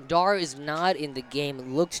 correction, Dar is not in the game. It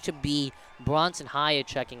looks to be Bronson Hyatt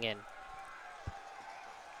checking in.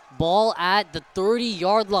 Ball at the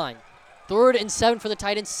 30-yard line. 3rd and 7 for the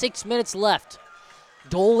Titans, 6 minutes left.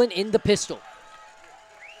 Dolan in the pistol.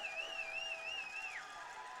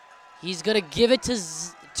 He's going to give it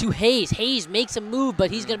to Hayes. Hayes makes a move,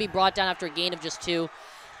 but he's going to be brought down after a gain of just 2.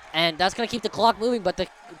 And that's going to keep the clock moving, but the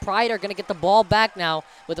Pride are going to get the ball back now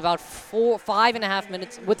with about 5.5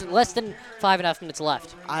 minutes, with less than 5.5 minutes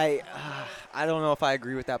left. I don't know if I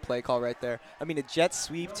agree with that play call right there. I mean, a jet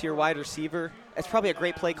sweep to your wide receiver, it's probably a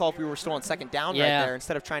great play call if we were still on 2nd down right there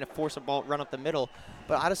instead of trying to force a ball, run up the middle.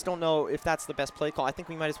 But I just don't know if that's the best play call. I think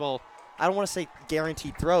we might as well, I don't want to say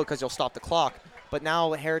guaranteed throw because you'll stop the clock, but now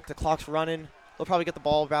the clock's running. They'll probably get the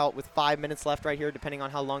ball about with 5 minutes left right here, depending on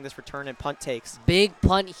how long this return and punt takes. Big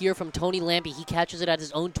punt here from Tony Lampe. He catches it at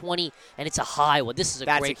his own 20, and it's a high one. This is a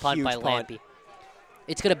great punt by Lampe.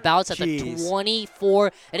 It's going to bounce at the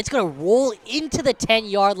 24, and it's going to roll into the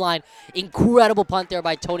 10-yard line. Incredible punt there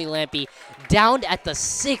by Tony Lampe. Down at the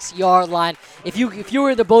 6-yard line. If you were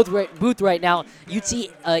in the booth right now, you'd see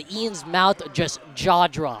Ian's mouth just jaw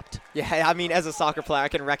dropped. Yeah, I mean, as a soccer player, I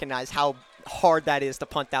can recognize how hard that is to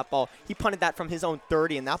punt that ball. He punted that from his own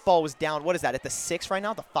 30, and that ball was down. What is that, at the 6 right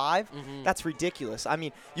now, the 5? That's ridiculous. I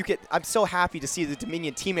mean, I'm so happy to see the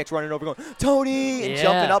Dominion teammates running over going, Tony, and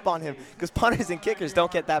jumping up on him, because punters and kickers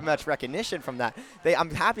don't get that much recognition from that. I'm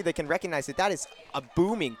happy they can recognize that that is a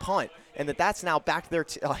booming punt, and that's now back to their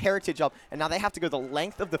heritage up, and now they have to go the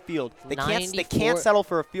length of the field. They can't settle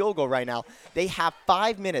for a field goal right now. They have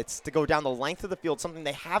 5 minutes to go down the length of the field, something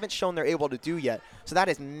they haven't shown they're able to do yet. So that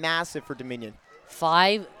is massive for Dominion.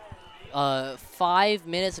 5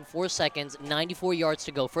 minutes and 4 seconds, 94 yards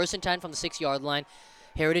to go. First and 10 from the 6-yard line.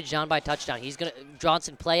 Heritage down by a touchdown.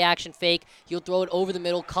 Johnson play action fake. He'll throw it over the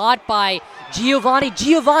middle. Caught by Giovanni.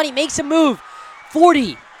 Giovanni makes a move.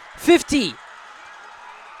 40, 50,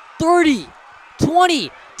 30,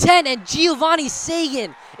 20, 10, and Giovanni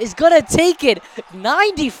Sagan is going to take it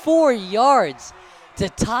 94 yards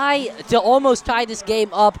to almost tie this game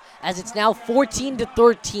up, as it's now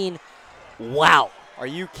 14-13. Wow. Are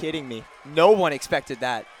you kidding me? No one expected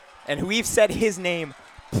that. And we've said his name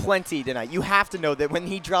plenty tonight. You have to know that when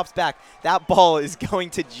he drops back, that ball is going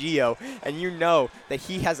to Gio, and you know that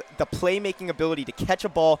he has the playmaking ability to catch a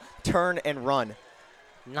ball, turn, and run.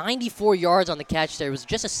 94 yards on the catch there. It was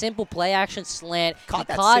just a simple play action slant. Caught he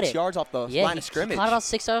that caught 6 yards off the line of scrimmage. He caught about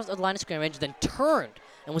 6 yards off the line of scrimmage, then turned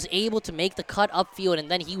and was able to make the cut upfield,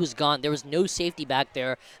 and then he was gone. There was no safety back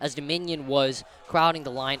there as Dominion was crowding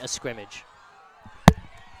the line of scrimmage.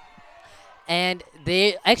 And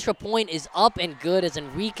the extra point is up and good as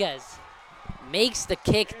Enriquez makes the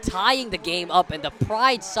kick, tying the game up, and the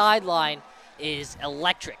Pride sideline is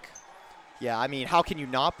electric. Yeah, I mean, how can you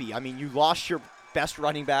not be? I mean, you lost your best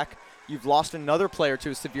running back. You've lost another player to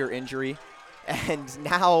a severe injury. And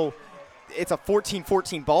now it's a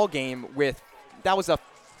 14-14 ball game that was a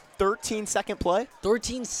 13-second play?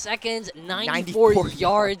 13 seconds, 94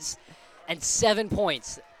 yards, and 7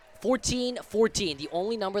 points. 14-14, the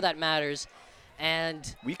only number that matters.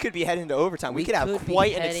 And we could be heading to overtime. We could have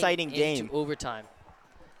quite an exciting game. Into overtime.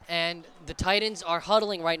 And the Titans are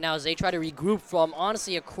huddling right now as they try to regroup from,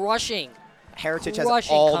 honestly, a crushing Heritage has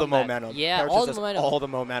all comeback. the momentum. Yeah, Heritage all the has momentum. all the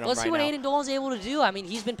momentum Let's right see what now. Aiden Dolan's able to do. I mean,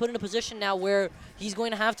 he's been put in a position now where he's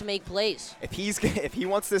going to have to make plays. If he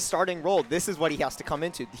wants this starting role, this is what he has to come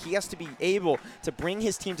into. He has to be able to bring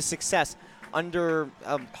his team to success under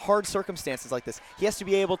hard circumstances like this. He has to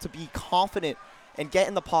be able to be confident and get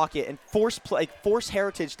in the pocket and force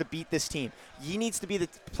Heritage to beat this team. He needs to be the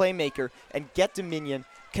playmaker and get Dominion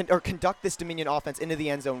conduct this Dominion offense into the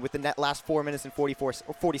end zone with the last 4 minutes and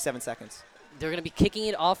 47 seconds. They're going to be kicking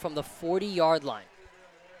it off from the 40-yard line.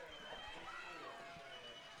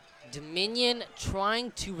 Dominion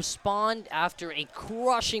trying to respond after a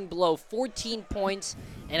crushing blow, 14 points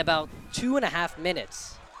in about 2.5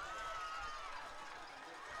 minutes.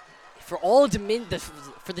 For all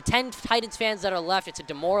for the 10 Titans fans that are left, it's a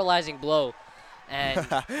demoralizing blow. And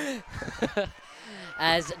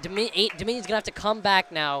as Dominion's going to have to come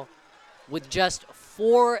back now with just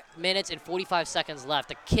 4 minutes and 45 seconds left.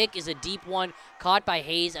 The kick is a deep one, caught by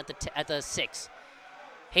Hayes at the 6.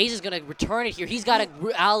 Hayes is going to return it here. He's got a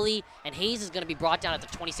alley, and Hayes is going to be brought down at the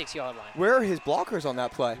 26-yard line. Where are his blockers on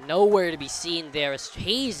that play? Nowhere to be seen there. As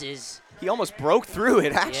Hayes is... He almost broke through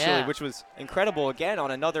it, actually, Yeah. which was incredible, again,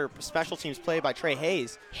 on another special teams play by Trey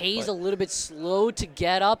Hayes. Hayes a little bit slow to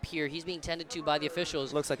get up here. He's being tended to by the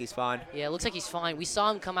officials. Looks like he's fine. Yeah, it looks like he's fine. We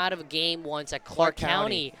saw him come out of a game once at Clark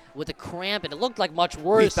County with a cramp, and it looked like much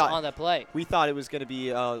worse on that play. We thought it was going to be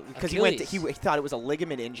because he thought it was a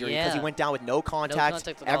ligament injury because he went down with no contact.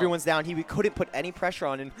 At all. Everyone's down. He couldn't put any pressure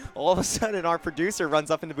on, and all of a sudden our producer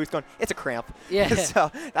runs up in the booth going, "It's a cramp." Yeah.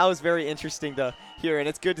 So that was very interesting to hear, and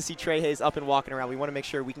it's good to see Trey Hayes up and walking around. We want to make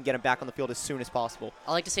sure we can get him back on the field as soon as possible.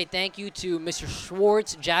 I'd like to say thank you to Mr.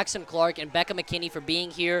 Schwartz, Jackson Clark, and Becca McKinney for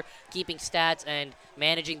being here, keeping stats, and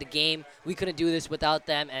managing the game. We couldn't do this without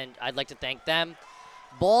them, and I'd like to thank them.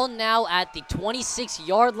 Ball now at the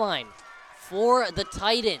 26-yard line for the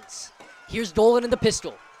Titans. Here's Dolan in the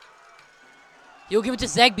pistol. He'll give it to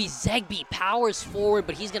Zegby. Zegby powers forward,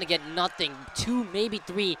 but he's going to get nothing. 2, maybe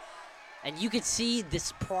 3. And you can see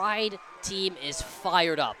this Pride team is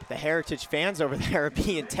fired up. The Heritage fans over there are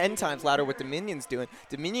being 10 times louder what Dominion's doing.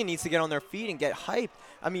 Dominion needs to get on their feet and get hyped.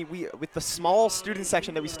 I mean, with the small student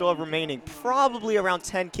section that we still have remaining, probably around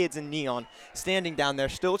 10 kids in neon standing down there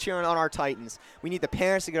still cheering on our Titans. We need the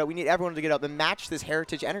parents to get up. We need everyone to get up and match this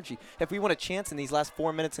Heritage energy if we want a chance in these last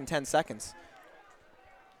 4 minutes and 10 seconds.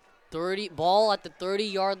 Ball at the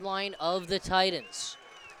 30-yard line of the Titans.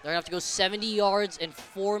 They're going to have to go 70 yards in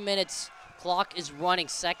 4 minutes. Clock is running,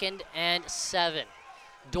 2nd and 7.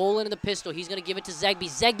 Dolan in the pistol. He's going to give it to Zegby.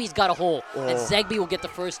 Zegby's got a hole, and Zegby will get the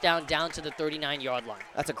first down to the 39-yard line.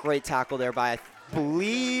 That's a great tackle there by, I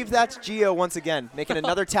believe that's Gio once again, making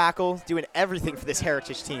another tackle, doing everything for this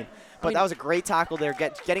Heritage team. But that was a great tackle there,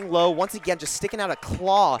 getting low. Once again, just sticking out a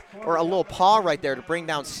claw or a little paw right there to bring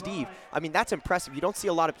down Steve. I mean, that's impressive. You don't see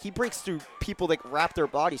a lot of – he breaks through people that wrap their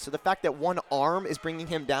body. So the fact that one arm is bringing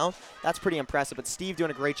him down, that's pretty impressive. But Steve doing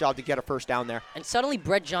a great job to get a first down there. And suddenly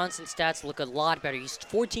Brett Johnson's stats look a lot better. He's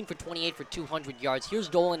 14 for 28 for 200 yards. Here's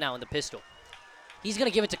Dolan now in the pistol. He's going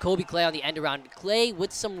to give it to Kobe Clay on the end around. Clay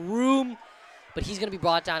with some room, but he's going to be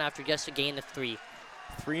brought down after just a gain of 3.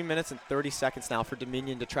 3 minutes and 30 seconds now for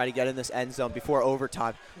Dominion to try to get in this end zone before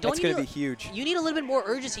overtime. That's going to be huge. You need a little bit more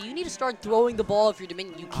urgency. You need to start throwing the ball if you're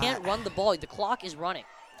Dominion. You can't run the ball. The clock is running.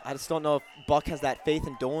 I just don't know if Buck has that faith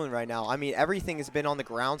in Dolan right now. I mean, everything has been on the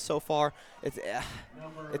ground so far.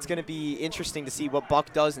 It's going to be interesting to see what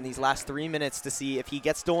Buck does in these last 3 minutes to see if he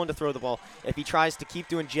gets Dolan to throw the ball, if he tries to keep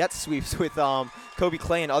doing jet sweeps with Kobe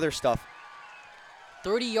Clay and other stuff.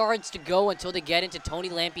 30 yards to go until they get into Tony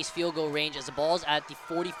Lampy's field goal range as the ball's at the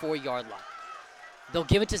 44-yard line. They'll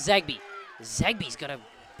give it to Zegby. Zegby's going to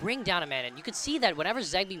bring down a man, and you can see that whenever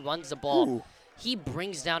Zegby runs the ball, he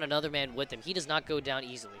brings down another man with him. He does not go down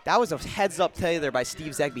easily. That was a heads-up play there by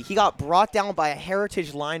Steve Zegby. He got brought down by a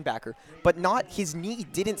Heritage linebacker, but his knee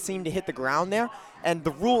didn't seem to hit the ground there. And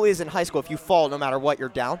the rule is in high school, if you fall, no matter what, you're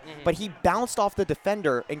down. But he bounced off the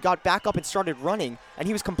defender and got back up and started running, and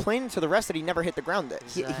he was complaining to the refs that he never hit the ground.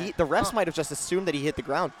 The refs might have just assumed that he hit the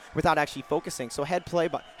ground without actually focusing. So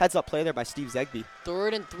heads-up play there by Steve Zegby.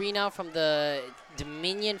 3rd and 3 now from the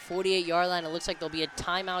Dominion 48-yard line. It looks like there'll be a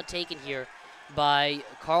timeout taken here by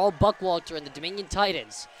Carl Buckwalter and the Dominion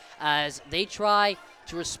Titans as they try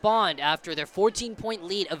to respond after their 14-point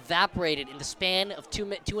lead evaporated in the span of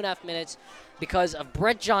 2.5 minutes because of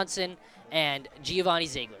Brett Johnson and Giovanni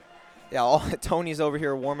Ziegler. Yeah, Tony's over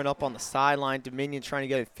here warming up on the sideline. Dominion trying to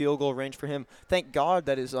get a field goal range for him. Thank God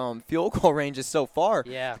that his field goal range is so far.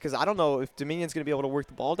 Yeah. Because I don't know if Dominion's going to be able to work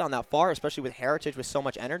the ball down that far, especially with Heritage with so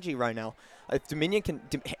much energy right now. If Dominion can,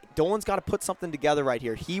 Dolan's got to put something together right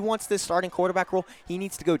here. He wants this starting quarterback role. He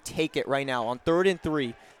needs to go take it right now on 3rd and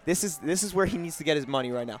 3. This is where he needs to get his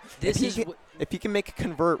money right now. If he can make a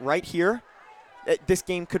convert right here, this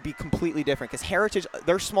game could be completely different because Heritage,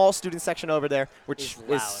 their small student section over there, which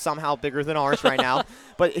is somehow bigger than ours right now,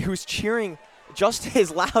 but who's cheering just as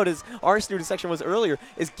loud as our student section was earlier,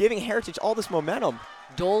 is giving Heritage all this momentum.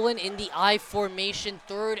 Dolan in the I formation,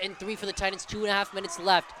 3rd and 3 for the Titans, 2.5 minutes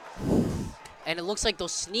left. And it looks like they'll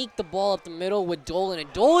sneak the ball up the middle with Dolan.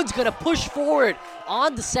 And Dolan's going to push forward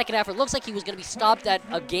on the second half. It looks like he was going to be stopped at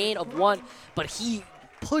a gain of 1, but he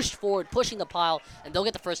pushed forward, pushing the pile, and they'll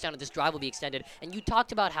get the first down, and this drive will be extended. And you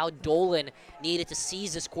talked about how Dolan needed to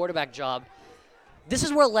seize this quarterback job. This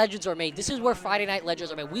is where legends are made. This is where Friday Night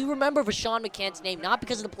Legends are made. We remember Vashawn McCann's name not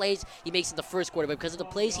because of the plays he makes in the first quarter, but because of the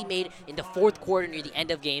plays he made in the 4th quarter near the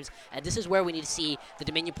end of games. And this is where we need to see the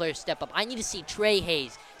Dominion players step up. I need to see Trey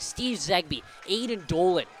Hayes, Steve Zegby, Aiden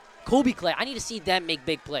Dolan, Kobe Clay. I need to see them make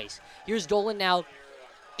big plays. Here's Dolan now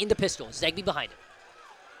in the pistol. Zegby behind him.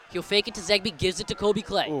 He'll fake it to Zegby, gives it to Kobe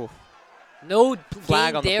Clay. Ooh. No Flag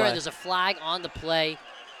gain on the there, play. and there's a flag on the play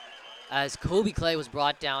as Kobe Clay was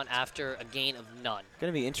brought down after a gain of none.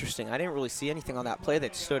 Going to be interesting. I didn't really see anything on that play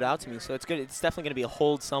that stood out to me, so it's good. It's definitely going to be a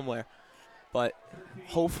hold somewhere. But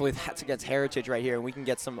hopefully that's against Heritage right here, and we can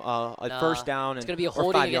get some first down. It's going to be a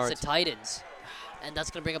holding against the Titans, and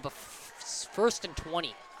that's going to bring up a 1st and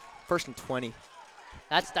 20. 1st and 20.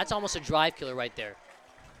 That's almost a drive killer right there.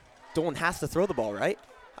 Dolan has to throw the ball, right?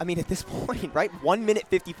 I mean, at this point, right? 1 minute,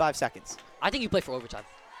 55 seconds. I think you play for overtime.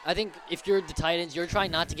 I think if you're the Titans, you're trying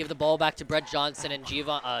not to give the ball back to Brett Johnson and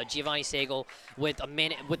Giovanni Segal with a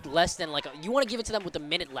minute, with less than you want to give it to them with a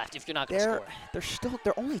minute left if you're not going to score.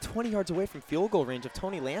 They're only 20 yards away from field goal range of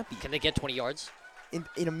Tony Lampy. Can they get 20 yards?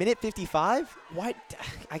 In a minute 55? Why?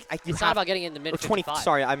 It's not about getting in the minute 55.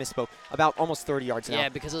 Sorry, I misspoke. About almost 30 yards now. Yeah,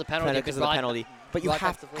 because of the penalty. Because of the penalty. But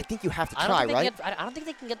I think you have to try, right? I don't think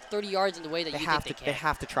they can get 30 yards in the way that you think they can. They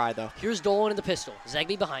have to try, though. Here's Dolan in the pistol.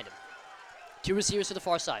 Zegby behind him. 2 receivers to the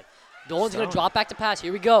far side. Dolan's going to drop back to pass.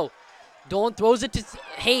 Here we go. Dolan throws it to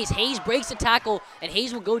Hayes. Hayes breaks the tackle, and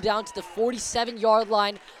Hayes will go down to the 47-yard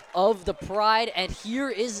line of the Pride. And here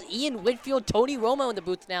is Ian Whitfield, Tony Romo in the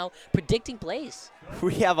booth now, predicting plays.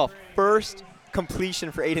 We have a first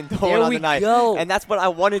completion for Aiden Dolan on the night. Go. And that's what I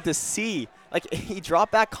wanted to see. He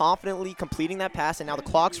dropped back confidently, completing that pass, and now the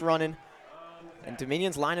clock's running. And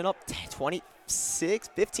Dominion's lining up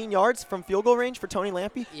 15 yards from field goal range for Tony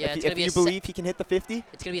Lampy. Yeah, if you believe he can hit the 50.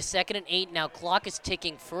 It's going to be a 2nd and 8 now. Clock is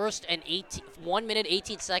ticking. 1st and 1 minute,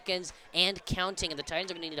 18 seconds, and counting. And the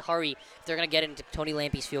Titans are going to need to hurry if they're going to get into Tony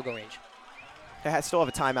Lampy's field goal range. They still have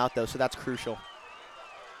a timeout, though, so that's crucial.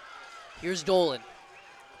 Here's Dolan.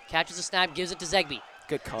 Catches the snap, gives it to Zegby.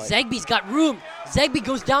 Good cut. Zegby's got room. Zegby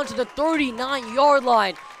goes down to the 39-yard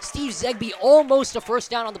line. Steve Zegby almost a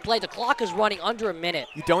first down on the play. The clock is running under a minute.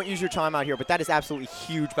 You don't use your timeout here, but that is absolutely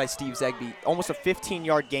huge by Steve Zegby. Almost a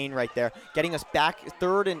 15-yard gain right there, getting us back it's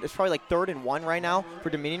probably like 3rd and 1 right now for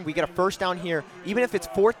Dominion. We get a first down here. Even if it's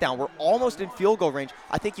 4th down, we're almost in field goal range.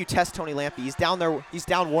 I think you test Tony Lampy. He's down there. He's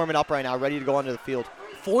down warming up right now, ready to go onto the field.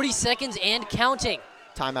 40 seconds and counting.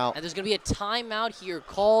 Timeout. And there's going to be a timeout here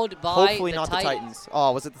called by Hopefully not the Titans.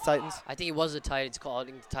 Oh, was it the Titans? I think it was the Titans calling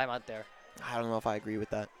the timeout there. I don't know if I agree with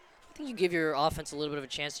that. I think you give your offense a little bit of a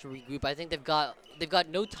chance to regroup. I think they've got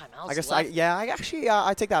no timeouts I guess left. I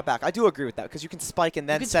take that back. I do agree with that because you can spike and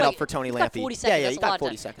then set up for Tony You've Lampy. Got 40 seconds. Yeah, That's you a got lot of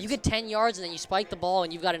 40 time. seconds. You get 10 yards and then you spike the ball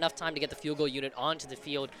and you've got enough time to get the field goal unit onto the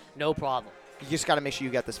field. No problem. You just got to make sure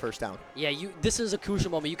you get this first down. Yeah, this is a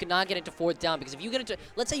crucial moment. You cannot get into 4th down because if you get into,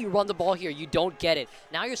 let's say you run the ball here, you don't get it.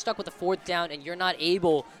 Now you're stuck with a 4th down and you're not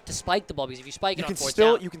able to spike the ball because if you spike it on 4th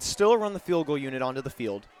down. You can still run the field goal unit onto the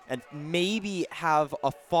field and maybe have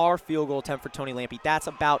a far field goal attempt for Tony Lampy. That's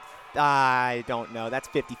about, I don't know, that's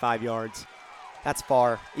 55 yards. That's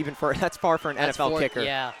far, that's far for an NFL kicker.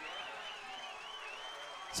 Yeah.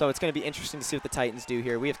 So it's going to be interesting to see what the Titans do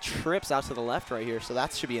here. We have trips out to the left right here, so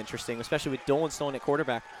that should be interesting, especially with Dolan Stone at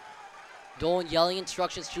quarterback. Dolan yelling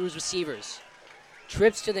instructions to his receivers.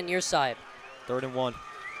 Trips to the near side. 3rd and 1.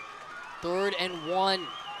 3rd and 1.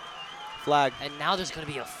 Flag. And now there's going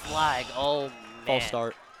to be a flag. Oh, man. False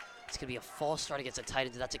start. It's going to be a false start against the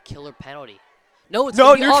Titans. That's a killer penalty. No, it's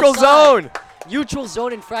no, gonna be neutral offside. zone. Neutral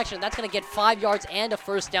zone infraction. That's going to get 5 yards and a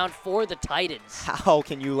first down for the Titans. How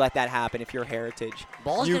can you let that happen if you're Heritage?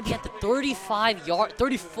 Ball's going to be at the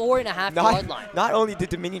 34.5-yard line. Not only did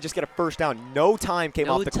Dominion just get a first down, no time came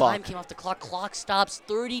off the clock. No time came off the clock. Clock stops.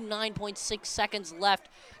 39.6 seconds left.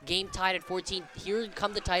 Game tied at 14. Here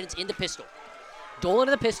come the Titans in the pistol. Dolan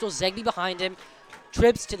in the pistol. Zegby behind him.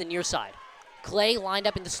 Trips to the near side. Clay lined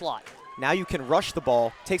up in the slot. Now you can rush the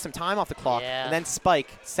ball, take some time off the clock, and then spike,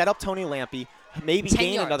 set up Tony Lampy, maybe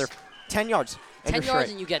gain another 10 yards. 10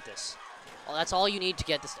 yards and you get this. Well, that's all you need to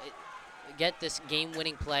get this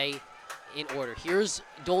game-winning play in order. Here's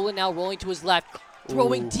Dolan now rolling to his left,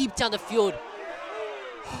 throwing deep down the field.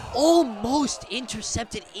 Almost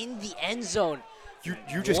intercepted in the end zone. You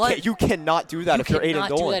cannot do that if you're Aiden Dolan. You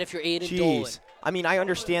cannot do that if you're Aiden Dolan. I mean, I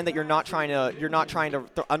understand that you're not trying to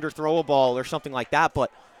underthrow a ball or something like that,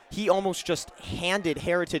 but he almost just handed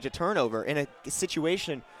Heritage a turnover in a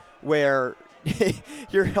situation where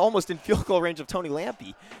you're almost in field goal range of Tony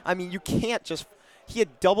Lampy. I mean, you can't just – he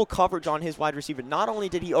had double coverage on his wide receiver. Not only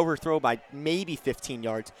did he overthrow by maybe 15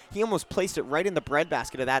 yards, he almost placed it right in the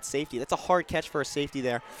breadbasket of that safety. That's a hard catch for a safety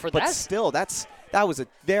there. Still, that was a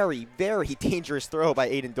very, very dangerous throw by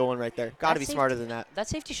Aiden Dolan right there. Got to be smarter than that. That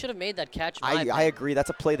safety should have made that catch. I agree. That's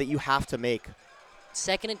a play that you have to make.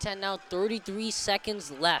 2nd and 10 now, 33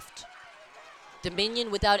 seconds left. Dominion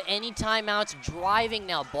without any timeouts, driving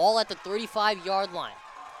now. Ball at the 35-yard line.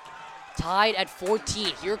 Tied at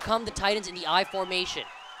 14. Here come the Titans in the I formation.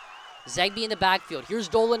 Zegby in the backfield. Here's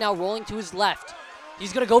Dolan now rolling to his left.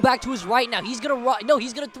 He's going to go back to his right now. He's going to run. No,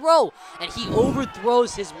 he's going to throw. And he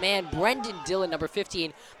overthrows his man. Brendan Dillon, number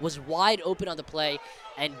 15, was wide open on the play.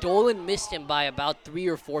 And Dolan missed him by about 3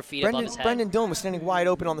 or 4 feet above his head. Brendan Dillon was standing wide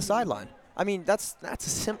open on the sideline. I mean, that's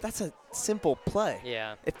a simple play.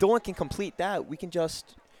 Yeah. If Dolan can complete that, we can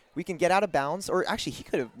get out of bounds. Or actually, he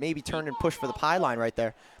could have maybe turned and pushed for the pylon right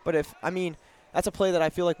there. But that's a play that I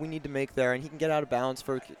feel like we need to make there, and he can get out of bounds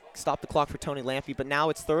stop the clock for Tony Lampy. But now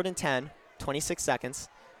it's 3rd and 10, 26 seconds.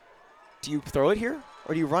 Do you throw it here,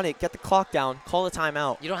 or do you run it, get the clock down, call a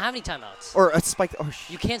timeout? You don't have any timeouts. Or a spike.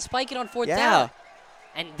 You can't spike it on 4th down.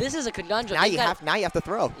 And this is a conundrum. Now you have to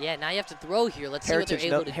throw. Yeah, now you have to throw here. Let's see what they're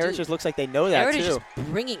able to do. Heritage looks like they know that, Heritage too. is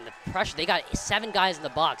bringing the pressure. They got 7 guys in the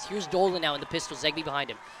box. Here's Dolan now in the pistol. Zegby behind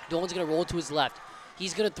him. Dolan's going to roll to his left.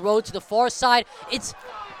 He's going to throw to the far side. It's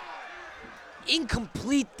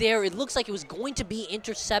incomplete there. It looks like it was going to be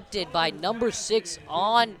intercepted by number 6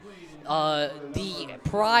 on the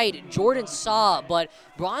Pride, Jordan Saw, but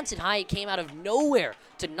Bronson Hyatt came out of nowhere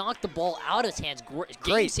to knock the ball out of his hands.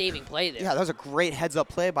 Game-saving play there. Yeah, that was a great heads-up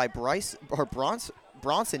play by Bronson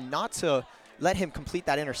not to let him complete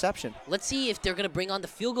that interception. Let's see if they're going to bring on the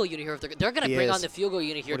field goal unit here. If they're going to bring on the field goal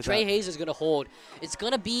unit here. Trey Hayes is going to hold. It's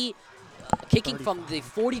going to be kicking from the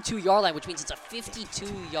 42-yard line, which means it's a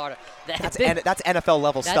 52-yarder. That's NFL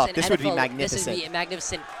level stuff. This would be magnificent. This would be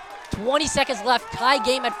magnificent. 20 seconds left, tie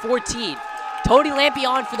game at 14. Tony Lampy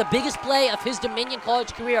on for the biggest play of his Dominion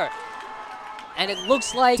College career. And it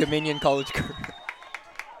looks like... Dominion College career.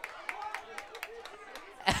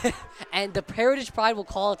 And the Heritage Pride will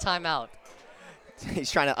call a timeout.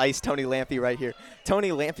 He's trying to ice Tony Lampy right here. Tony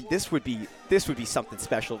Lampy, this would be something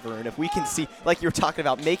special, Vern. If we can see, like you were talking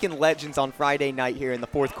about, making legends on Friday night here in the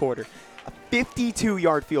fourth quarter. A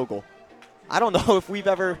 52-yard field goal. I don't know if we've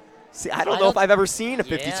ever... I don't know if I've ever seen a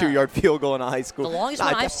 52-yard field goal in a high school. The longest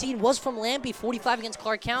one I've seen was from Lampy, 45 against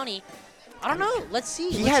Clark County. I don't know. Let's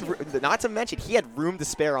see. Not to mention, he had room to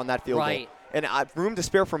spare on that field goal. And room to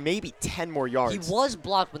spare for maybe 10 more yards. He was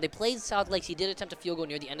blocked. When they played South Lakes, he did attempt a field goal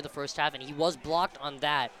near the end of the first half, and he was blocked on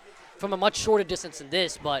that from a much shorter distance than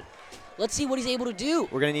this. But let's see what he's able to do.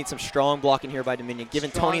 We're going to need some strong blocking here by Dominion,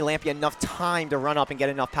 giving Tony Lampy enough time to run up and get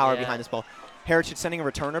enough power behind this ball. Heritage sending a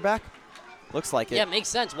returner back? Looks like it. Yeah, makes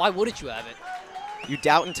sense. Why wouldn't you have it? You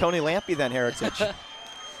doubting Tony Lampy then, Heritage.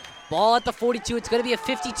 Ball at the 42. It's going to be a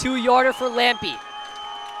 52-yarder for Lampy.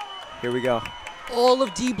 Here we go. All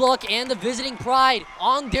of D-Block and the visiting Pride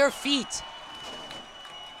on their feet.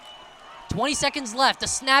 20 seconds left. The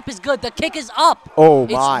snap is good. The kick is up. Oh,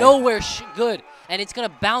 my. It's nowhere good. And it's going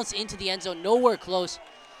to bounce into the end zone. Nowhere close.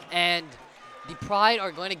 And the Pride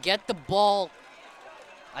are going to get the ball.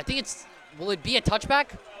 I think it's... Will it be a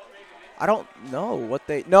touchback? I don't know what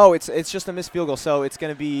they... No, it's just a missed field goal, so it's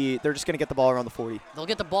going to be... They're just going to get the ball around the 40. They'll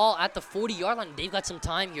get the ball at the 40-yard line. They've got some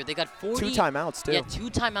time here. They got 40... 2 timeouts, too. Yeah,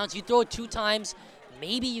 2 timeouts. You throw it 2 times.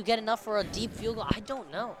 Maybe you get enough for a deep field goal. I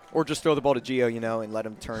don't know. Or just throw the ball to Gio, and let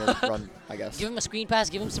him turn and run, I guess. Give him a screen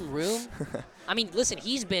pass. Give him some room. I mean, listen,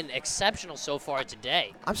 he's been exceptional so far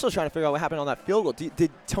today. I'm still trying to figure out what happened on that field goal.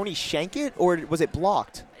 Did Tony shank it, or was it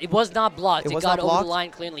blocked? It was not blocked. It got over blocked? the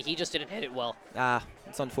line cleanly. He just didn't hit it well.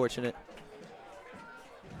 It's unfortunate.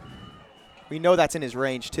 We know that's in his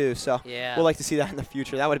range, too, so we'll like to see that in the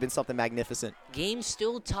future. That would have been something magnificent. Game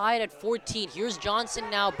still tied at 14. Here's Johnson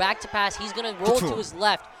now, back to pass. He's going to roll to his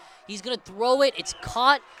left. He's going to throw it. It's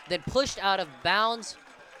caught, then pushed out of bounds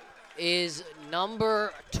is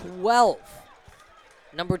number 12.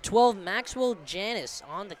 Number 12, Maxwell Janis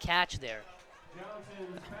on the catch there.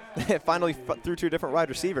 Finally threw to a different wide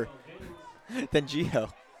receiver than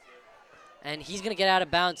Gio. And he's going to get out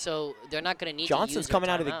of bounds, so they're not going to need Johnson's to use coming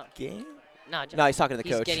their out of the timeout. game? No, he's talking to the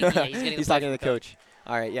coach. He's getting he's talking to the coach.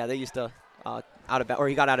 All right, yeah, they used to out of or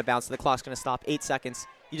he got out of bounds, so the clock's going to stop. 8 seconds.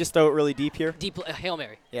 You just throw it really deep here. Deep Hail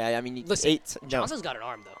Mary. Yeah, I mean, listen, Johnson's got an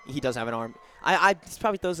arm though. He does have an arm. He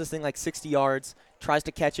probably throws this thing like 60 yards, tries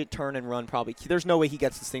to catch it, turn and run. Probably. There's no way he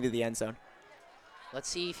gets this thing to the end zone. Let's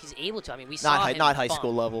see if he's able to. I mean, we saw him not high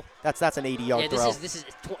school level. That's an 80-yard throw. Yeah, this is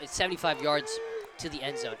 75 yards to the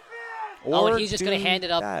end zone. And he's just going to hand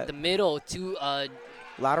it up the middle to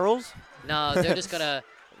laterals. No, they're just gonna.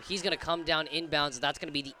 He's gonna come down inbounds. That's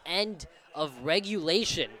gonna be the end of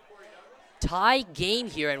regulation. Tie game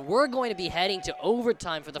here, and we're going to be heading to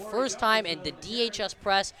overtime for the first time in the DHS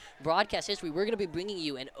Press broadcast history. We're going to be bringing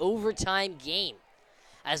you an overtime game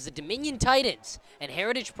as the Dominion Titans and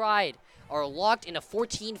Heritage Pride are locked in a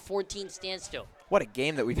 14-14 standstill. What a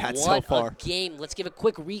game that we've had so far. What a game. Let's give a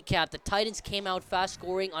quick recap. The Titans came out fast,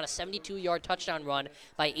 scoring on a 72-yard touchdown run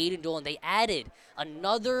by Aiden Dolan. They added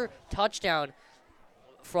another touchdown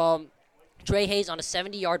from Trey Hayes on a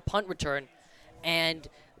 70-yard punt return. And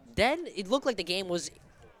then it looked like the game was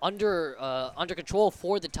under control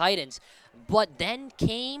for the Titans. But then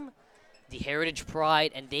came the Heritage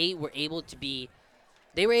Pride, and they were able to be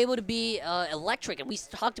electric. And we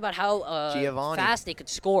talked about how fast they could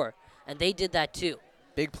score. And they did that too.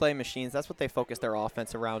 Big play machines. That's what they focus their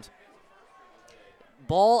offense around.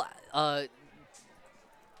 Ball,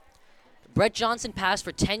 Brett Johnson passed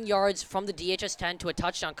for 10 yards from the DHS 10 to a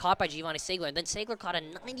touchdown caught by Giovanni Sagler. And then Sagler caught a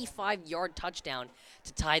 95-yard touchdown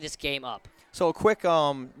to tie this game up. So a quick,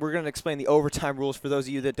 we're going to explain the overtime rules for those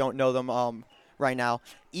of you that don't know them right now.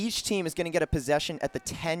 Each team is going to get a possession at the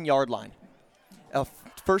 10-yard line.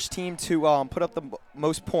 First team to put up the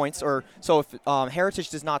most points, so if Heritage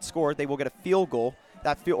does not score, they will get a field goal.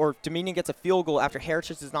 Or Dominion gets a field goal after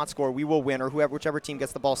Heritage does not score, we will win, or whichever team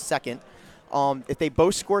gets the ball second. If they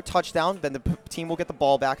both score a touchdown, then the team will get the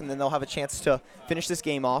ball back, and then they'll have a chance to finish this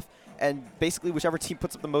game off. And basically, whichever team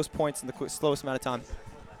puts up the most points in the slowest amount of time.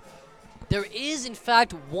 There is, in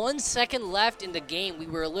fact, 1 second left in the game. We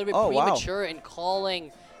were a little bit premature in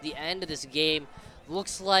calling the end of this game.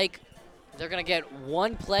 Looks like they're going to get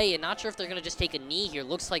one play, and not sure if they're going to just take a knee here.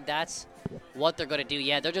 Looks like that's what they're going to do.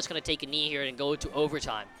 Yeah, they're just going to take a knee here and go to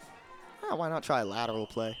overtime. Why not try a lateral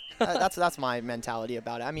play? That's my mentality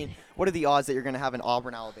about it. I mean, what are the odds that you're going to have an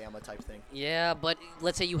Auburn, Alabama type thing? Yeah, but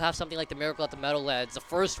let's say you have something like the Miracle at the Meadowlands, the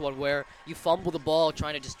first one where you fumble the ball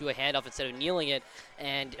trying to just do a handoff instead of kneeling it,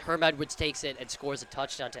 and Herm Edwards takes it and scores a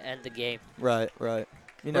touchdown to end the game. Right.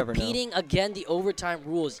 You never know. Repeating again the overtime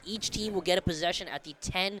rules. Each team will get a possession at the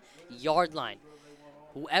 10-yard line.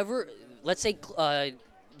 Whoever, let's say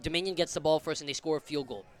Dominion gets the ball first and they score a field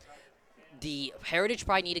goal. The Heritage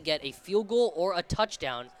probably need to get a field goal or a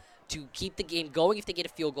touchdown to keep the game going if they get a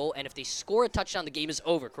field goal, and if they score a touchdown, the game is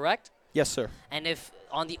over, correct? Yes, sir. And if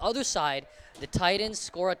on the other side, the Titans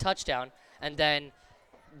score a touchdown, and then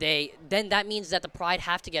that means that the Pride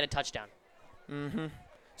have to get a touchdown.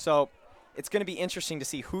 So it's going to be interesting to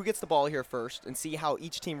see who gets the ball here first and see how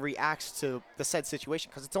each team reacts to the said situation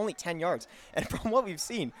because it's only 10 yards. And from what we've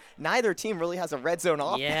seen, neither team really has a red zone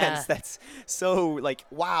offense that's so like,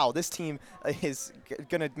 wow, this team is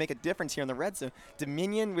going to make a difference here in the red zone.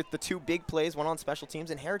 Dominion with the 2 big plays, one on special teams,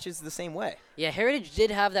 and Heritage is the same way. Yeah, Heritage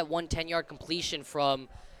did have that one 10-yard completion from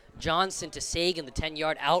Johnson to Sagan, the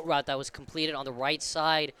 10-yard out route that was completed on the right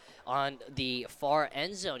side on the far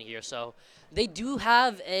end zone here. So they do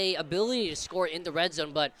have a ability to score in the red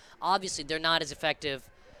zone, but obviously they're not as effective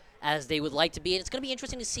as they would like to be. And it's going to be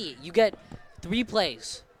interesting to see. You get 3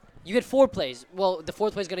 plays. You get 4 plays. Well, the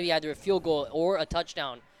 4th play is going to be either a field goal or a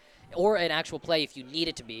touchdown or an actual play if you need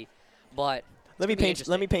it to be. But let me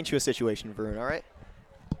paint you a situation, Varun, all right?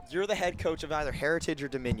 You're the head coach of either Heritage or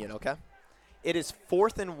Dominion, okay? It is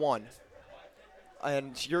 4th and 1.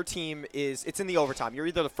 And your team it's in the overtime. You're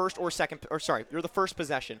either the first or second, you're the first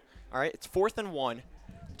possession. All right, it's 4th and 1.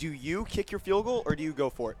 Do you kick your field goal or do you go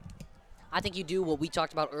for it? I think you do what we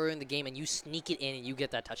talked about earlier in the game, and you sneak it in and you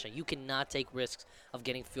get that touchdown. You cannot take risks of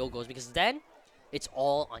getting field goals because then it's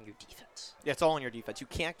all on your defense. Yeah, it's all on your defense. You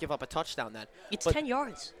can't give up a touchdown then. It's 10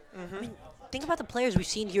 yards. I mean, think about the players we've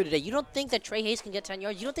seen here today. You don't think that Trey Hayes can get 10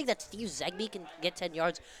 yards? You don't think that Steve Zegbe can get 10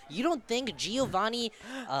 yards? You don't think Giovanni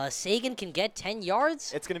Sagan can get 10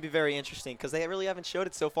 yards? It's going to be very interesting because they really haven't showed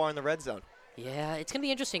it so far in the red zone. Yeah, it's going to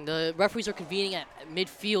be interesting. The referees are convening at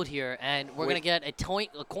midfield here, and we're going to get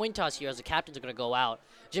a coin toss here as the captains are going to go out.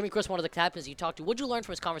 Jimmy Chris, one of the captains you talked to, what did you learn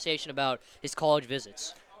from his conversation about his college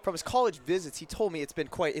visits? From his college visits, he told me it's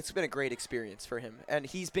been a great experience for him. And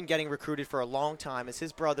he's been getting recruited for a long time as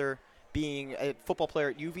his brother being a football player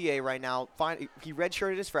at UVA right now. He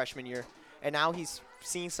redshirted his freshman year, and now he's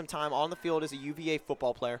seen some time on the field as a UVA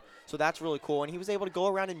football player. So that's really cool. And he was able to go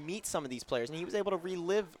around and meet some of these players, and he was able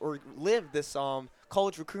to live this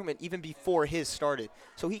college recruitment even before his started.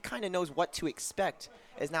 So he kind of knows what to expect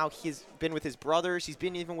as now he's been with his brothers. He's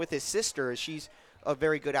been even with his sister as she's a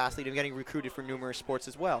very good athlete and getting recruited for numerous sports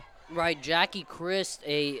as well. Right, Jackie Christ,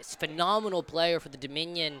 a phenomenal player for the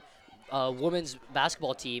Dominion women's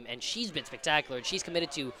basketball team, and she's been spectacular, and she's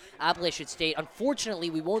committed to Appalachian State. Unfortunately,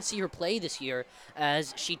 we won't see her play this year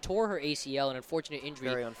as she tore her ACL, an unfortunate injury.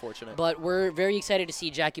 Very unfortunate. But we're very excited to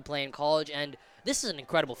see Jackie play in college, and this is an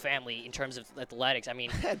incredible family in terms of athletics. I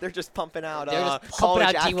mean, they're just pumping out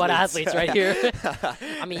D1 athletes right here.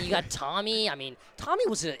 I mean, you got Tommy. I mean, Tommy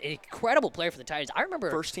was an incredible player for the Titans. I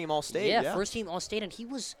remember first team All-State. Yeah, first team All-State, and he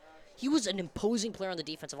was an imposing player on the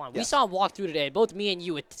defensive line. Yes. We saw him walk through today. Both me and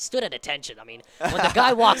you stood at attention. I mean, when the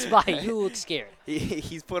guy walks by, you look scared.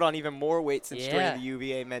 He's put on even more weight since joining the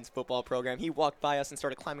UVA men's football program. He walked by us and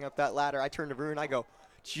started climbing up that ladder. I turned to Varun and I go,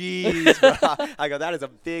 "Jeez," bro. I go, "That is a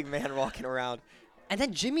big man walking around." And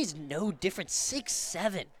then Jimmy's no different,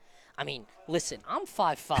 6'7". I mean, listen, I'm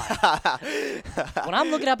 5'5". When I'm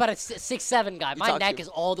looking up at a 6'7" guy, my neck is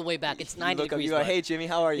all the way back. It's 90 degrees. You go, "Hey, Jimmy,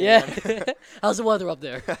 how are you?" Yeah. How's the weather up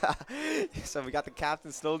there? So we got the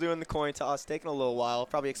captain still doing the coin toss, taking a little while,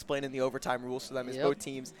 probably explaining the overtime rules to them as both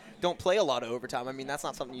teams don't play a lot of overtime. I mean, that's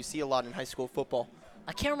not something you see a lot in high school football.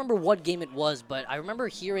 I can't remember what game it was, but I remember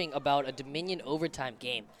hearing about a Dominion overtime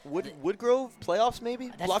game. Woodgrove playoffs, maybe?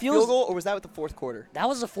 That Block field goal, or was that with the fourth quarter? That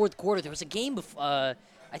was the fourth quarter. There was a game before.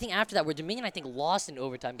 I think after that, where Dominion, I think, lost in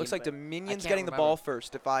overtime. Looks like Dominion's getting the ball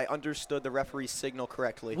first, if I understood the referee's signal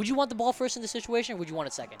correctly. Would you want the ball first in this situation, or would you want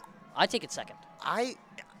it second? I'd take it second. Because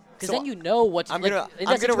So then you know what to I'm gonna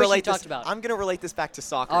relate this back to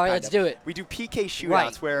soccer. All right, let's do it. We do PK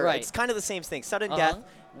shootouts where Right. it's kind of the same thing. Sudden death,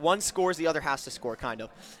 one scores, the other has to score, kind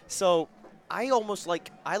of. So I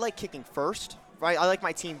like kicking first. Right, I like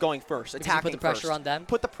my team going first, attacking you put the pressure on them.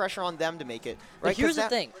 Put the pressure on them to make it. Right. But here's the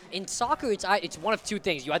thing: in soccer, it's one of two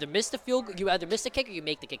things. You either miss the field, you either miss the kick, or you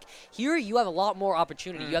make the kick. Here, you have a lot more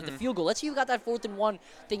opportunity. You have the field goal. Let's say you got that 4th and 1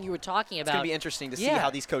 thing you were talking about. It's gonna be interesting to see how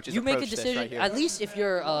these coaches you approach make a decision. this right here.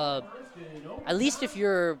 At least if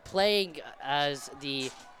you're playing as the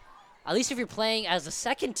At least if you're playing as the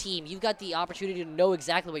second team, you've got the opportunity to know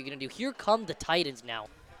exactly what you're going to do. Here come the Titans now.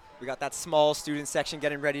 We got that small student section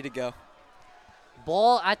getting ready to go.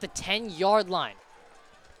 Ball at the 10-yard line.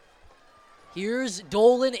 Here's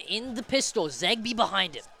Dolan in the pistol. Zegby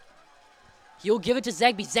behind him. He'll give it to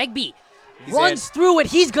Zegby. Zegby runs through it.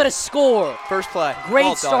 He's going to score. First play. Great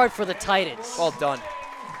Well start done. for the Titans. Well done.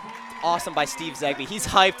 Awesome by Steve Zegby. He's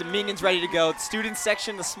hyped. The Minions ready to go. The student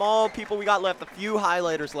section, the small people we got left, the few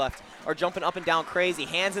highlighters left, are jumping up and down crazy.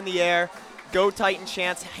 Hands in the air. Go Titan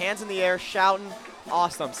chants. Hands in the air. Shouting.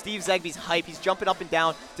 Awesome. Steve Zegby's hype. He's jumping up and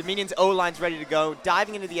down. Dominion's O-line's ready to go.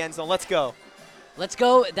 Diving into the end zone. Let's go. Let's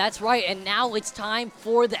go. That's right. And now it's time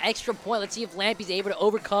for the extra point. Let's see if Lampy's able to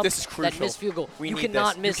overcome This is crucial. that missed field goal. We You need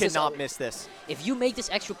cannot this. miss You this. cannot miss this. If you make this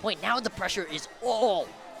extra point, now the pressure is all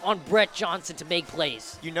on Brett Johnson to make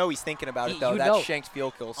plays. You know he's thinking about it, though. You That's know. Shank's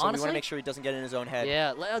field goal, so we want Honestly? to make sure he doesn't get in his own head.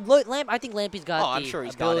 Yeah, I think Lampy's got I'm the sure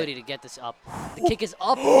he's got ability it. to get this up. The kick is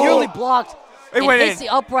up, nearly blocked. It went hits in.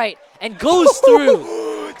 the upright and goes through.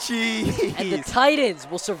 Jeez. And the Titans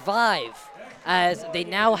will survive as they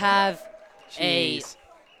now have Jeez.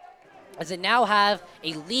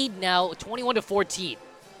 a lead now, 21-14.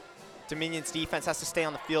 Dominion's defense has to stay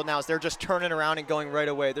on the field now as they're just turning around and going right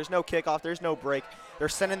away. There's no kickoff. There's no break. They're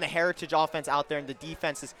sending the Heritage offense out there, and the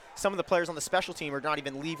defense is – some of the players on the special team are not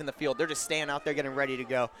even leaving the field. They're just staying out there getting ready to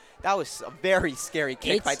go. That was a very scary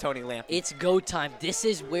kick by Tony Lampy. It's go time. This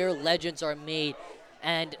is where legends are made.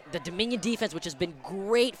 And the Dominion defense, which has been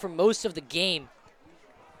great for most of the game,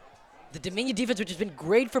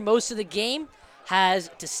 has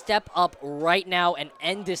to step up right now and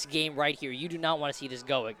end this game right here. You do not want to see this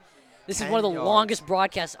going. This is 10 one of the yards. longest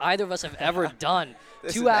broadcasts either of us have ever done.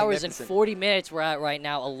 This 2 is hours and magnificent. 40 minutes we're at right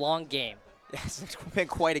now, a long game. Yes, it's been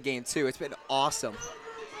quite a game, too. It's been awesome.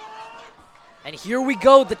 And here we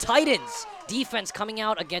go, the Titans. Defense coming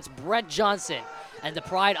out against Brett Johnson. And the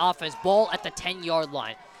Pride offense, ball at the 10-yard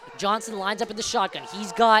line. Johnson lines up in the shotgun.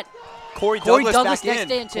 He's got Corey Douglas Douglas next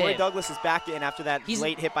back in. into Corey him. Douglas is back in after that He's-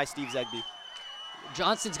 late hit by Steve Zegby.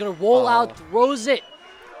 Johnson's going to roll out, throws it.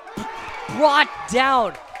 Brought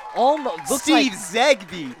down. Almost Steve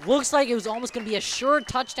Zegby. Looks like it was almost going to be a sure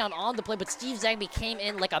touchdown on the play, but Steve Zegby came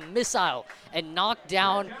in like a missile and knocked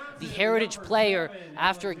down the Heritage player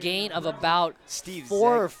after a gain of about Steve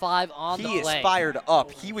 4 or 5 on the He play. is fired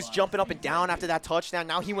up. He was jumping up and down after that touchdown.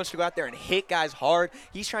 Now he wants to go out there and hit guys hard.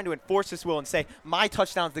 He's trying to enforce his will and say, my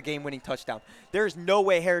touchdown's the game-winning touchdown. There is no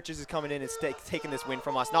way Heritage is coming in and taking this win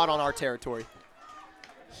from us, not on our territory.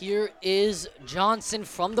 Here is Johnson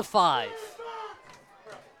from the 5.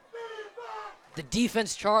 The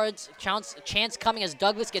defense chance coming as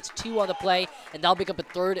Douglas gets 2 on the play, and that'll pick up a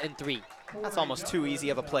 3rd and 3. That's almost too easy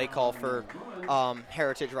of a play call for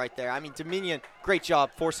Heritage right there. I mean, Dominion, great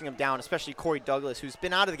job forcing him down, especially Corey Douglas, who's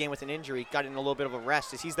been out of the game with an injury, got in a little bit of a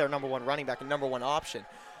rest as he's their number 1 running back and number 1 option.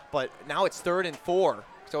 But now it's 3rd and 4,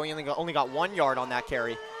 so he only got 1 yard on that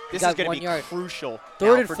carry. This is going to be crucial. 3rd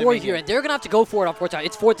now and for 4 Dominion. here, and they're going to have to go for it on 4th down.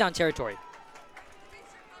 It's 4th down territory.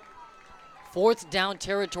 4th down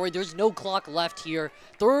territory. There's no clock left here.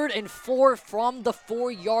 3rd and 4 from the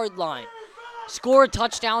 4-yard line. Score a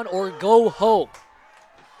touchdown or go home.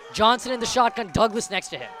 Johnson in the shotgun. Douglas next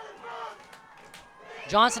to him.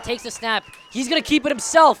 Johnson takes the snap. He's going to keep it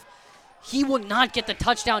himself. He will not get the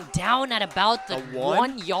touchdown down at about the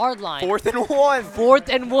 1-yard line. 4th and 1. 4th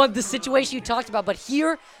and 1, the situation you talked about. But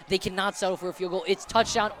here, they cannot settle for a field goal. It's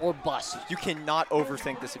touchdown or bust. You cannot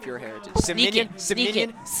overthink this if you're Heritage. Sneak it,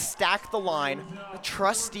 Dominion, stack the line.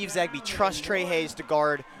 Trust Steve Zegby. Trust Trey Hayes to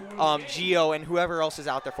guard Gio and whoever else is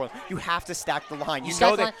out there for them. You have to stack the line. You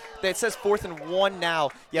know that it says 4th and 1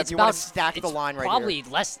 now. Yeah, you want to stack the line right probably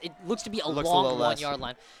here. less. It looks to be a Looks a long little less. 1-yard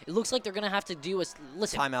line. It looks like they're going to have to do a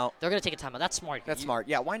listen. Timeout. They're going to take a timeout. That's smart. That's smart.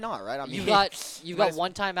 Yeah, why not, right? I mean, You've got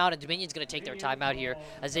one timeout, and Dominion's going to take their timeout here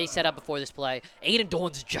as they set up before this play. Aiden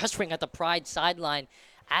Dolan's gesturing at the Pride sideline,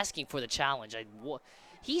 asking for the challenge.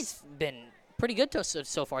 He's been pretty good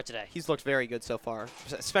so far today. He's looked very good so far,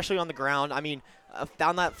 especially on the ground. I mean,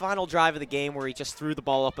 down that final drive of the game where he just threw the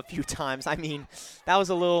ball up a few times. I mean, that was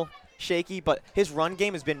a little shaky, but his run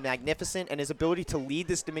game has been magnificent, and his ability to lead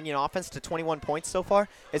this Dominion offense to 21 points so far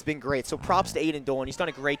has been great. So props to Aiden Dolan. He's done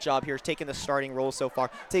a great job here, taking the starting role so far,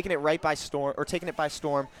 taking it by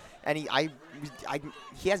storm, and he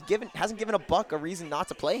hasn't given a Buck a reason not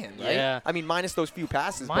to play him, right? Yeah. I mean, minus those few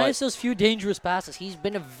passes. Minus those few dangerous passes. He's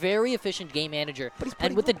been a very efficient game manager. But he's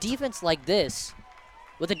and with a defense like this,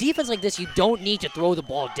 With a defense like this, you don't need to throw the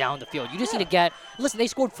ball down the field. You just need to get, listen, they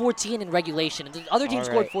scored 14 in regulation, and the other team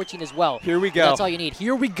scored 14 as well. Here we go. That's all you need.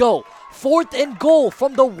 Here we go. 4th and goal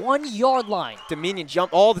from the 1-yard line. Dominion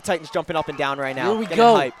all the Titans jumping up and down right now. Here we Getting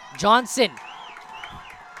go. hype. Johnson.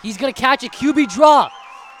 He's going to catch a QB draw.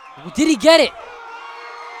 Did he get it?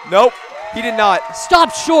 Nope, he did not.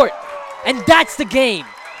 Stopped short. And that's the game.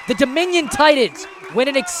 The Dominion Titans win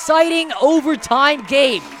an exciting overtime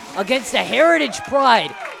game against the Heritage Pride,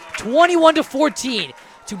 21-14,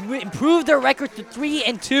 to improve their record to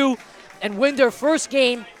 3-2 and win their first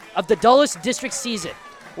game of the Dulles District season.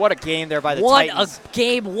 What a game there by the What Titans. a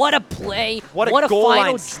game, what a play. What a goal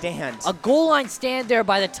final line stand. A goal line stand there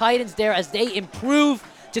by the Titans there as they improve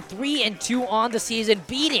to 3-2 on the season,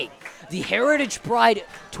 beating the Heritage Pride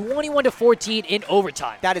 21-14 in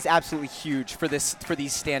overtime. That is absolutely huge for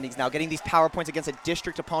these standings now. Getting these power points against a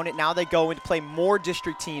district opponent. Now they go in to play more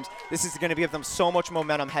district teams. This is going to give them so much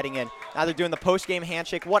momentum heading in. Now they're doing the post-game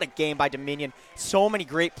handshake. What a game by Dominion. So many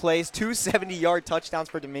great plays. 2 70-yard touchdowns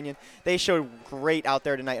for Dominion. They showed great out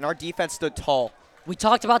there tonight, and our defense stood tall. We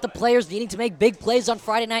talked about the players needing to make big plays on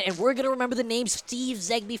Friday night, and we're going to remember the name Steve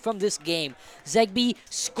Zegby from this game. Zegby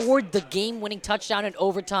scored the game-winning touchdown in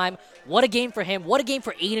overtime. What a game for him. What a game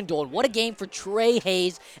for Aiden Dolan. What a game for Trey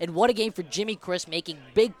Hayes. And what a game for Jimmy Chris making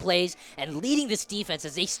big plays and leading this defense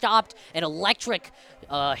as they stopped an electric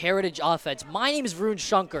Heritage offense. My name is Varun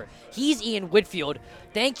Shankar. He's Ian Whitfield.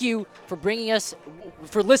 Thank you for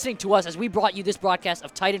listening to us as we brought you this broadcast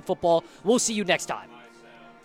of Titan football. We'll see you next time.